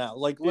woods right now.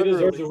 Like he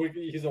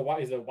literally, he's a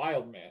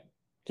wild man.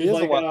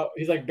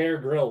 He's like Bear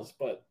Grylls,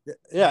 but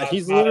yeah,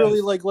 he's literally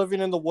like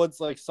living in the woods,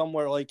 like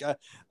somewhere, like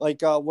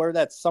where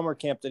that summer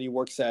camp that he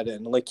works at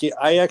in. Like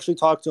I actually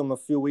talked to him a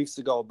few weeks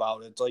ago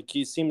about it. Like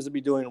he seems to be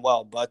doing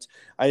well, but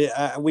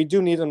we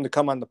do need him to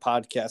come on the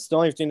podcast. The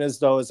only thing is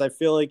though is I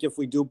feel like if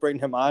we do bring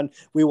him on,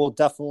 we will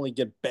definitely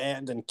get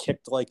banned and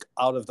kicked like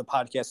out of the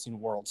podcasting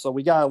world. So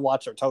we gotta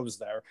watch our toes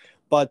there.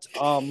 But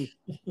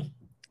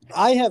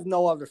I have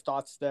no other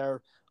thoughts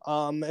there.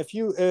 If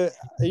you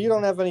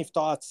don't have any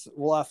thoughts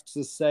left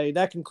to say,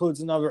 that concludes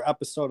another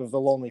episode of the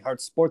Lonely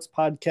Hearts Sports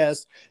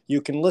Podcast.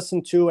 You can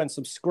listen to and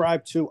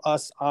subscribe to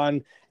us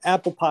on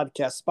Apple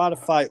Podcasts,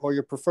 Spotify, or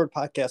your preferred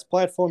podcast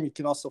platform. You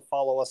can also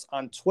follow us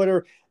on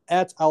Twitter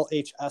at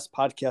LHS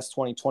Podcast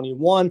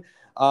 2021.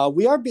 I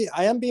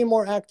am being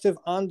more active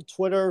on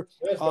Twitter.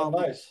 That's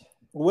nice.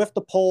 With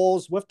the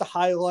polls, with the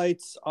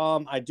highlights.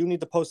 I do need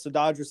to post the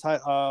Dodgers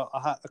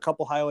a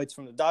couple highlights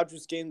from the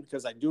Dodgers game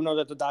because I do know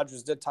that the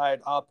Dodgers did tie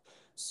it up.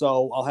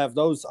 So I'll have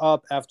those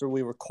up after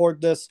we record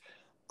this.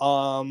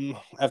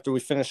 After we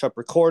finish up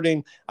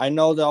recording, I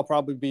know that I'll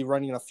probably be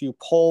running a few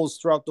polls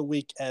throughout the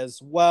week as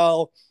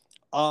well.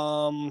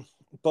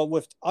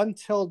 But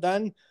until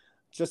then,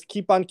 just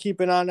keep on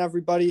keeping on,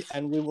 everybody,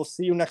 and we will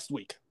see you next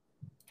week.